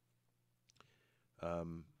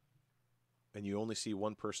 And you only see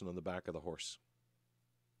one person on the back of the horse.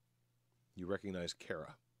 You recognize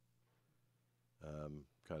Kara,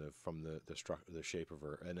 kind of from the shape of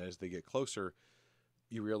her. And as they get closer,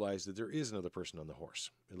 you realize that there is another person on the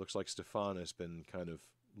horse. It looks like Stefan has been kind of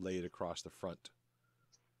laid across the front.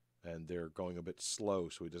 And they're going a bit slow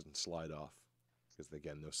so he doesn't slide off. Because,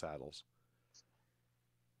 again, no saddles.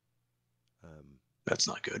 That's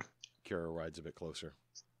not good. Kara rides a bit closer.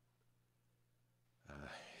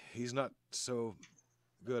 He's not so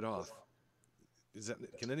good off.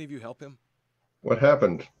 Can any of you help him? What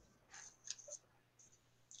happened?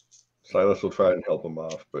 Silas will try and help him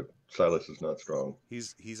off, but Silas is not strong.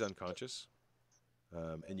 He's unconscious.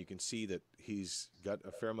 And you can see that he's got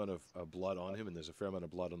a fair amount of blood on him, and there's a fair amount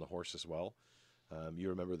of blood on the horse as well. You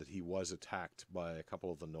remember that he was attacked by a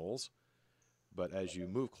couple of the gnolls. But as you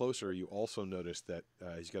move closer, you also notice that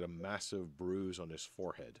he's got a massive bruise on his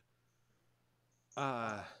forehead.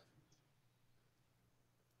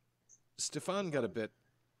 Stefan got a bit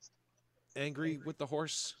angry with the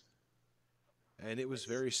horse, and it was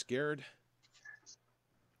very scared.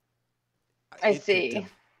 I see.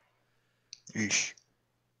 Eesh.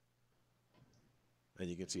 And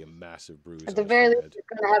you can see a massive bruise. At the very least,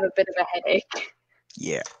 you're going to have a bit of a headache.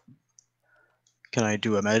 Yeah. Can I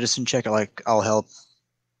do a medicine check? I'll help.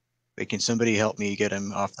 Wait, can somebody help me get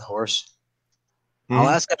him off the horse? I'll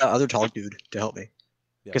ask that other tall dude to help me.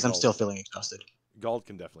 Because I'm still feeling exhausted. Gald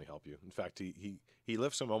can definitely help you. In fact, he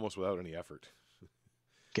lifts him almost without any effort.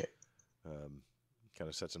 Okay. Kind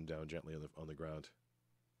of sets him down gently on the ground.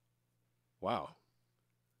 Wow.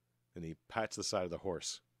 And he pats the side of the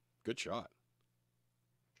horse. Good shot.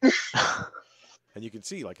 And you can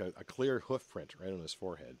see like a clear hoof print right on his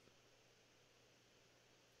forehead.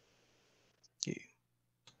 Yeah.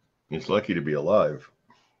 He's lucky to be alive.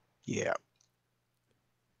 Yeah.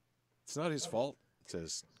 It's not his fault,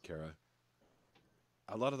 says Kara.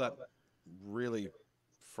 A lot of that really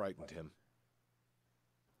frightened him.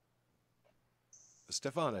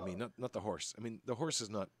 Stefan, I mean, not the horse. I mean, the horse is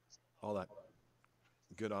not all that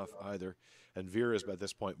good off either. And Veer has, at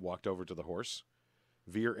this point, walked over to the horse.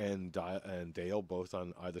 Veer and Dale both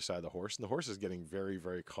on either side of the horse. And the horse is getting very,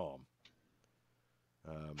 very calm.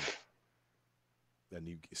 And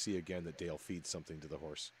you see again that Dale feeds something to the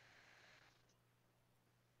horse.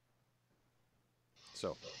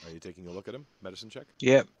 So, are you taking a look at him? Medicine check?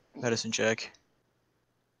 Yep. Medicine check.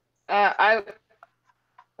 Wait.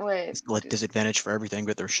 It's like disadvantage for everything,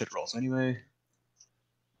 but they're shit rolls anyway.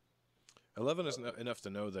 11 is enough to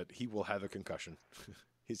know that he will have a concussion.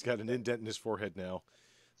 He's got an indent in his forehead now.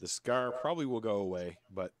 The scar probably will go away,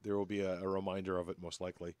 but there will be a reminder of it most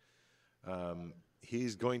likely.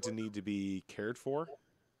 He's going to need to be cared for.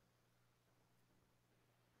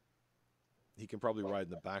 He can probably ride in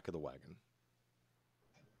the back of the wagon.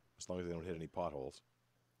 As long as they don't hit any potholes.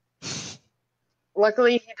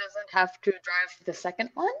 Luckily, he doesn't have to drive the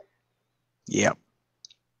second one. Yep.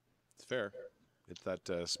 It's fair. It's that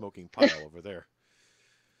smoking pile over there.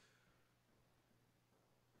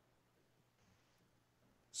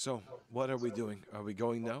 So, what are we doing? Are we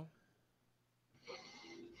going now?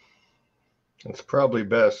 It's probably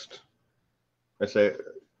best. I say,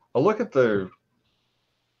 I'll look at the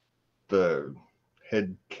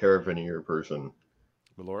head caravaneer person.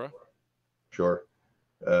 Melora? Sure.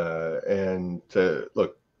 And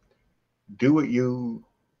look, do what you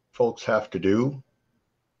folks have to do.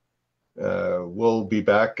 We'll be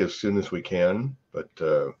back as soon as we can, but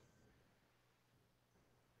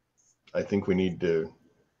I think we need to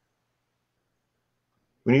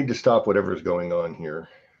stop whatever's going on here.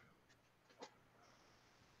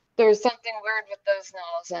 There's something weird with those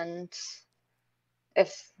gnolls, and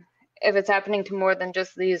if it's happening to more than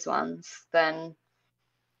just these ones, then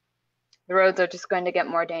the roads are just going to get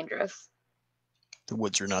more dangerous. The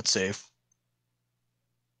woods are not safe.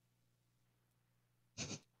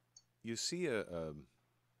 You see a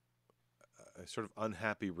sort of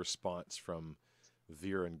unhappy response from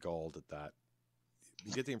Veer and Gald at that.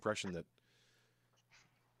 you get the impression that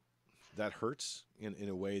that hurts in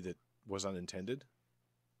a way that was unintended.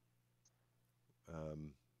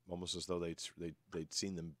 Almost as though they'd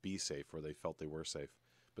seen them be safe, or they felt they were safe,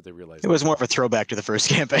 but they realized It was more of a throwback to the first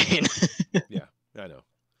campaign. Yeah, I know.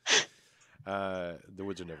 The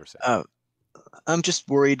woods are never safe. I'm just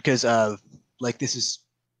worried because, like, this is.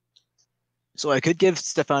 So I could give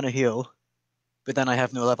Stefan a heal, but then I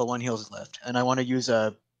have no level 1 heals left, and I want to use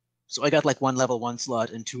a. So I got like 1 level 1 slot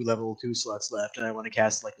and 2 level 2 slots left, and I want to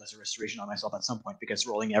cast like Lesser Restoration on myself at some point because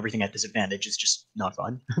rolling everything at disadvantage is just not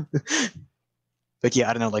fun. But yeah,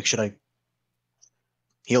 I don't know. Like, should I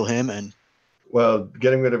heal him and? Well,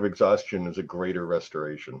 getting rid of exhaustion is a greater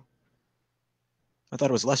restoration. I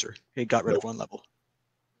thought it was lesser. It got rid of 1 level.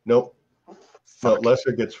 Nope. No, Fuck.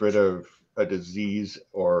 lesser gets rid of a disease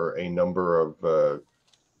or a number of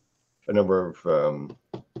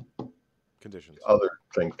Conditions. other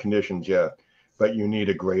things, conditions. Yeah, but you need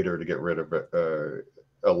a greater to get rid of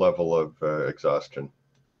a level of exhaustion.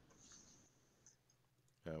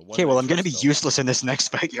 Okay, well, I'm gonna be useless in this next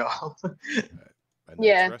fight, y'all. A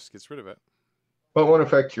night's rest gets rid of it. Well, it won't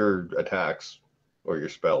affect your attacks or your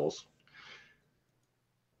spells.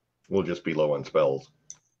 We'll just be low on spells.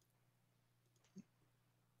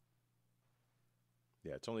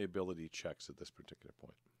 Yeah, it's only ability checks at this particular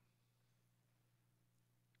point.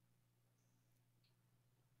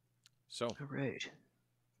 So, All right.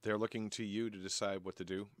 They're looking to you to decide what to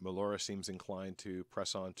do. Melora seems inclined to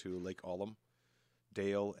press on to Lake Ollum.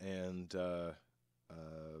 Dale and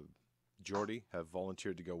Geordie have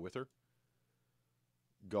volunteered to go with her.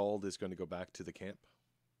 Gald is going to go back to the camp.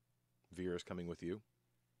 Veer is coming with you.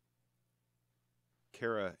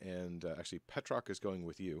 Kara and actually Petrock is going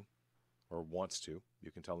with you, or wants to.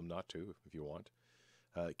 You can tell them not to if you want.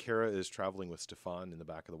 Kara is traveling with Stefan in the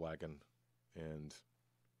back of the wagon, and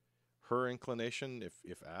her inclination,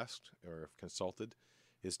 if asked or if consulted,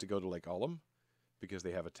 is to go to Lake Ollum because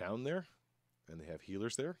they have a town there, and they have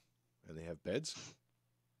healers there, and they have beds.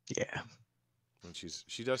 Yeah. And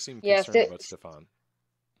she does seem concerned about Stefan.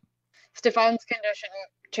 Stefan's condition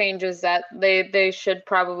changes that they should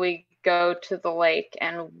probably go to the lake,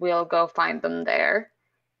 and we'll go find them there.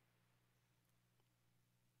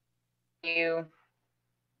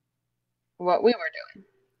 What we were doing.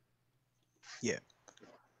 Yeah.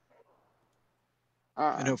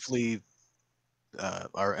 And hopefully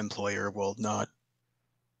our employer will not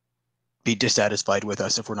be dissatisfied with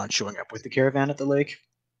us if we're not showing up with the caravan at the lake.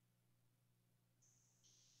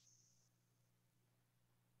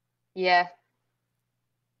 Yeah.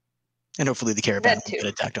 And hopefully the caravan won't get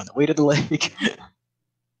attacked on the way to the lake.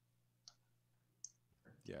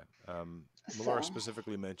 Yeah. Melora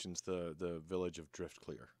specifically mentions the village of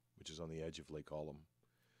Driftclear, which is on the edge of Lake Ollum.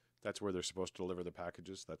 That's where they're supposed to deliver the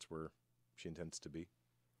packages. That's where she intends to be.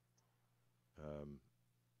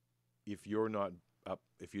 If you're not up,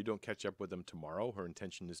 if you don't catch up with them tomorrow, her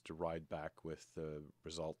intention is to ride back with the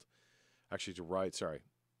result. Actually, to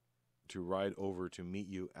ride over to meet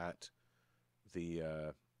you at the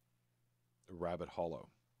Rabbit Hollow,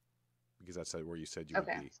 because that's where you said you would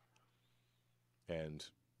be. And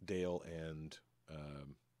Dale and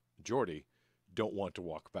Geordie don't want to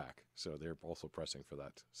walk back, so they're also pressing for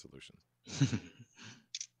that solution.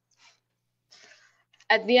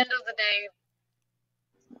 At the end of the day,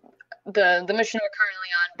 the mission we're currently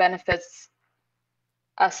on benefits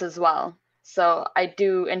us as well. So I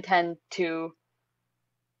do intend to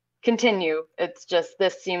continue. It's just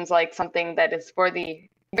this seems like something that is for the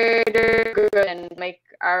greater good and make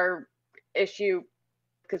our issue,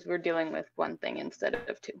 because we're dealing with one thing instead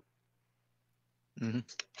of two. Mm-hmm.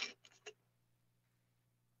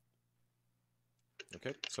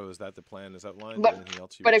 Okay, so is that the plan as outlined? But, anything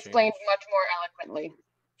else you but would explained change? much more eloquently.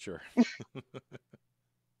 Sure.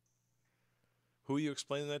 Who are you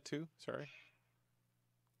explaining that to? Sorry.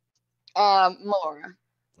 Melora.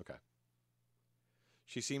 Okay.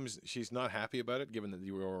 She's not happy about it, given that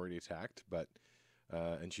you were already attacked, but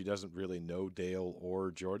and she doesn't really know Dale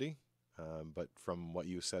or Geordie. But from what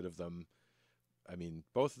you said of them, I mean,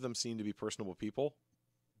 both of them seem to be personable people.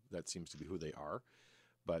 That seems to be who they are.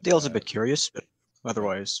 But Dale's a bit curious, but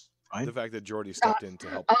otherwise fine. The fact that Geordie stepped in to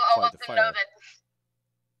help fight the fire.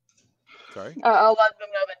 Sorry? I'll let them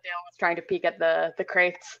know that Dale was trying to peek at the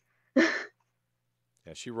crates.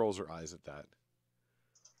 Yeah, she rolls her eyes at that.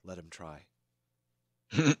 Let him try.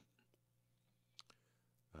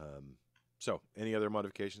 So, any other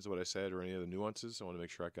modifications of what I said or any other nuances? I want to make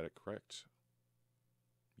sure I got it correct.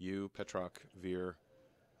 You, Petrock, Veer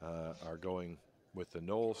are going with the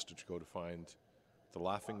Knolls to go to find the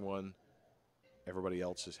Laughing One. Everybody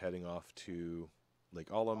else is heading off to Lake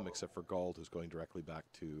Ollum, except for Gald, who's going directly back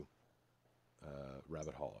to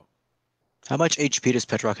Rabbit Hollow. How much HP does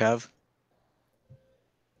Petrock have?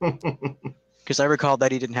 Because I recall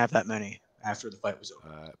that he didn't have that many after the fight was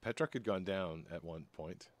over. Petrock had gone down at one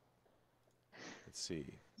point. Let's see.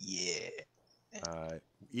 Yeah.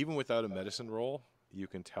 Even without a medicine roll, you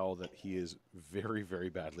can tell that he is very, very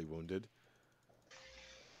badly wounded.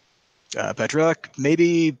 Petrock,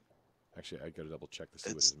 maybe Actually, I got to double check to see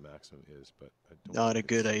what his maximum is, but I don't. not a think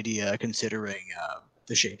good it's- idea considering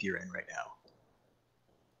the shape you're in right now.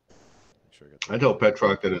 Make sure I got I tell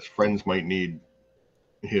Petrock that his friends might need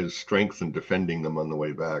his strength in defending them on the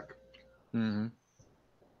way back. Mm-hmm.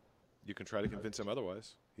 You can try to convince him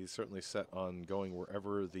otherwise. He's certainly set on going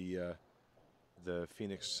wherever the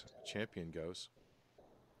Phoenix champion goes.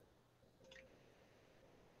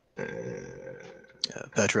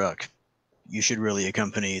 Petrock, you should really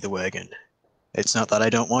accompany the wagon. It's not that I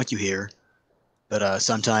don't want you here, but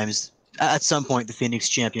sometimes, at some point, the Phoenix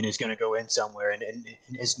champion is going to go in somewhere and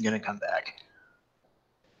isn't going to come back.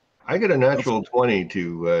 I get a natural 20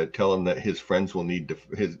 to tell him that his friends will need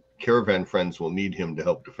his caravan friends will need him to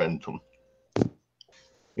help defend them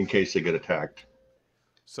in case they get attacked.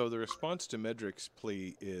 So the response to Medric's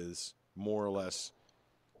plea is more or less,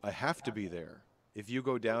 I have to be there. If you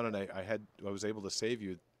go down and I was able to save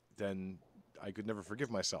you, then I could never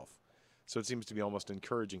forgive myself. So it seems to be almost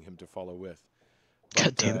encouraging him to follow with.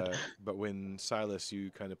 God damn it. But when Silas,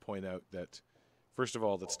 you kind of point out that, first of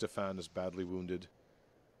all, that Stefan is badly wounded,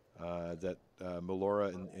 that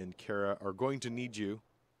Melora and Kara are going to need you,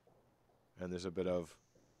 and there's a bit of,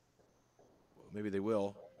 well, maybe they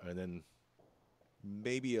will, and then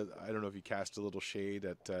maybe, I don't know if you cast a little shade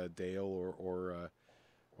at Dale or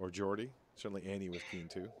Geordie. Certainly Annie was keen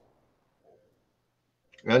too.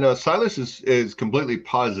 And Silas is completely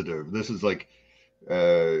positive. This is like,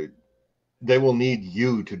 they will need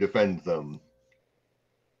you to defend them,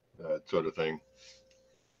 that sort of thing.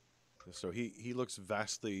 So he looks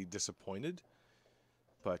vastly disappointed,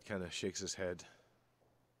 but kind of shakes his head.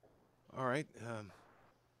 All right,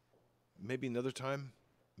 maybe another time,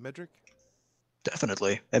 Medric?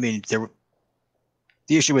 Definitely. I mean, the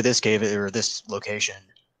issue with this cave or this location,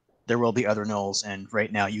 there will be other gnolls, and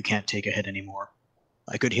right now you can't take a hit anymore.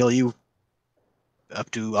 I could heal you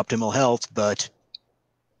up to optimal health, but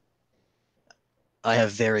I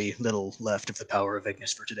have very little left of the power of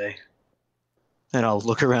Ignis for today. And I'll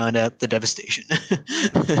look around at the devastation.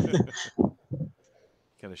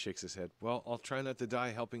 Kind of shakes his head. Well, I'll try not to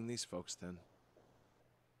die helping these folks then.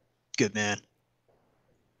 Good man.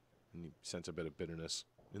 And you sense a bit of bitterness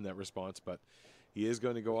in that response, but he is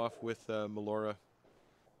going to go off with Melora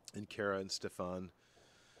and Kara and Stefan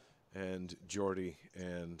and Geordie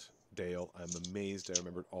and Dale. I'm amazed I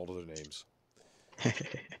remembered all of their names.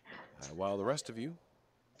 While the rest of you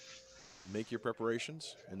make your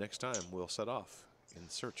preparations, and next time we'll set off in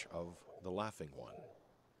search of the Laughing One.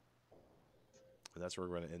 And that's where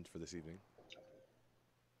we're going to end for this evening.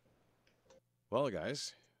 Well,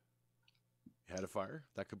 guys, you had a fire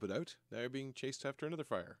that could put out. Now you're being chased after another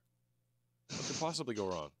fire. What could possibly go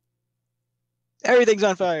wrong? Everything's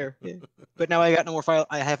on fire. Yeah. But now I got no more fire.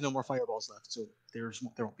 I have no more fireballs left, so there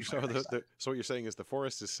won't be fire. So what you're saying is the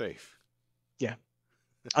forest is safe. Yeah.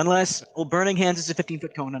 Unless, well, Burning Hands is a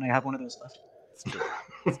 15-foot cone, and I have one of those left. It's true.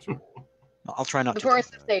 It's true. I'll try not The to.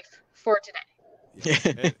 forest is safe for today.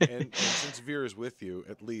 Yeah. and since Veer is with you,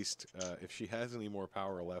 at least if she has any more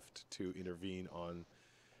power left to intervene on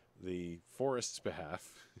the forest's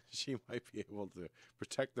behalf, she might be able to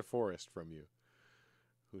protect the forest from you.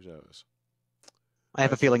 Who knows? I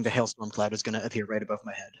have a feeling the hailstorm cloud is going to appear right above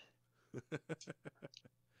my head.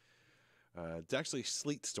 It's actually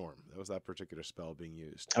Sleet Storm. That was that particular spell being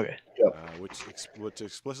used. Okay. Which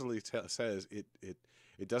explicitly says it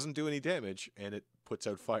doesn't do any damage and it puts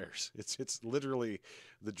out fires. It's literally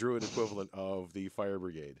the druid equivalent of the fire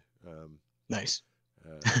brigade. Nice.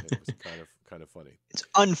 It was kind of funny. It's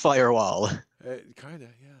unfirewall. Kind of,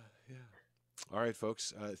 yeah. All right,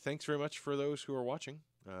 folks. Thanks very much for those who are watching.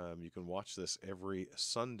 You can watch this every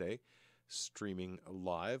Sunday, streaming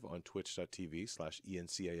live on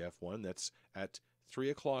twitch.tv/ENCAF1. That's at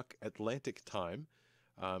 3 o'clock Atlantic time.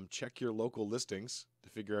 Check your local listings to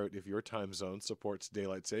figure out if your time zone supports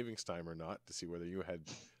daylight savings time or not, to see whether you had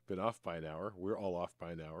been off by an hour. We're all off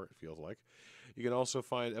by an hour, it feels like. You can also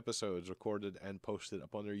find episodes recorded and posted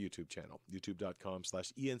up on their YouTube channel,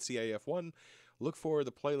 youtube.com/ENCAF1. Look for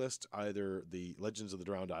the playlist, either the Legends of the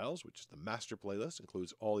Drowned Isles, which is the master playlist,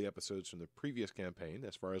 includes all the episodes from the previous campaign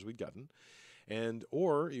as far as we'd gotten,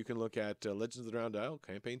 or you can look at Legends of the Drowned Isle,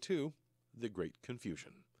 Campaign 2, The Great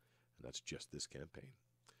Confusion. And that's just this campaign.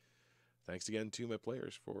 thanks again to my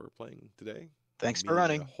players for playing today. Thanks for Meeting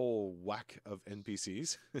running. A whole whack of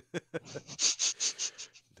NPCs. I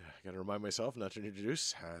got to remind myself not to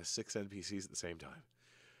introduce 6 NPCs at the same time.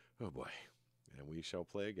 Oh boy. And we shall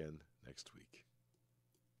play again next week.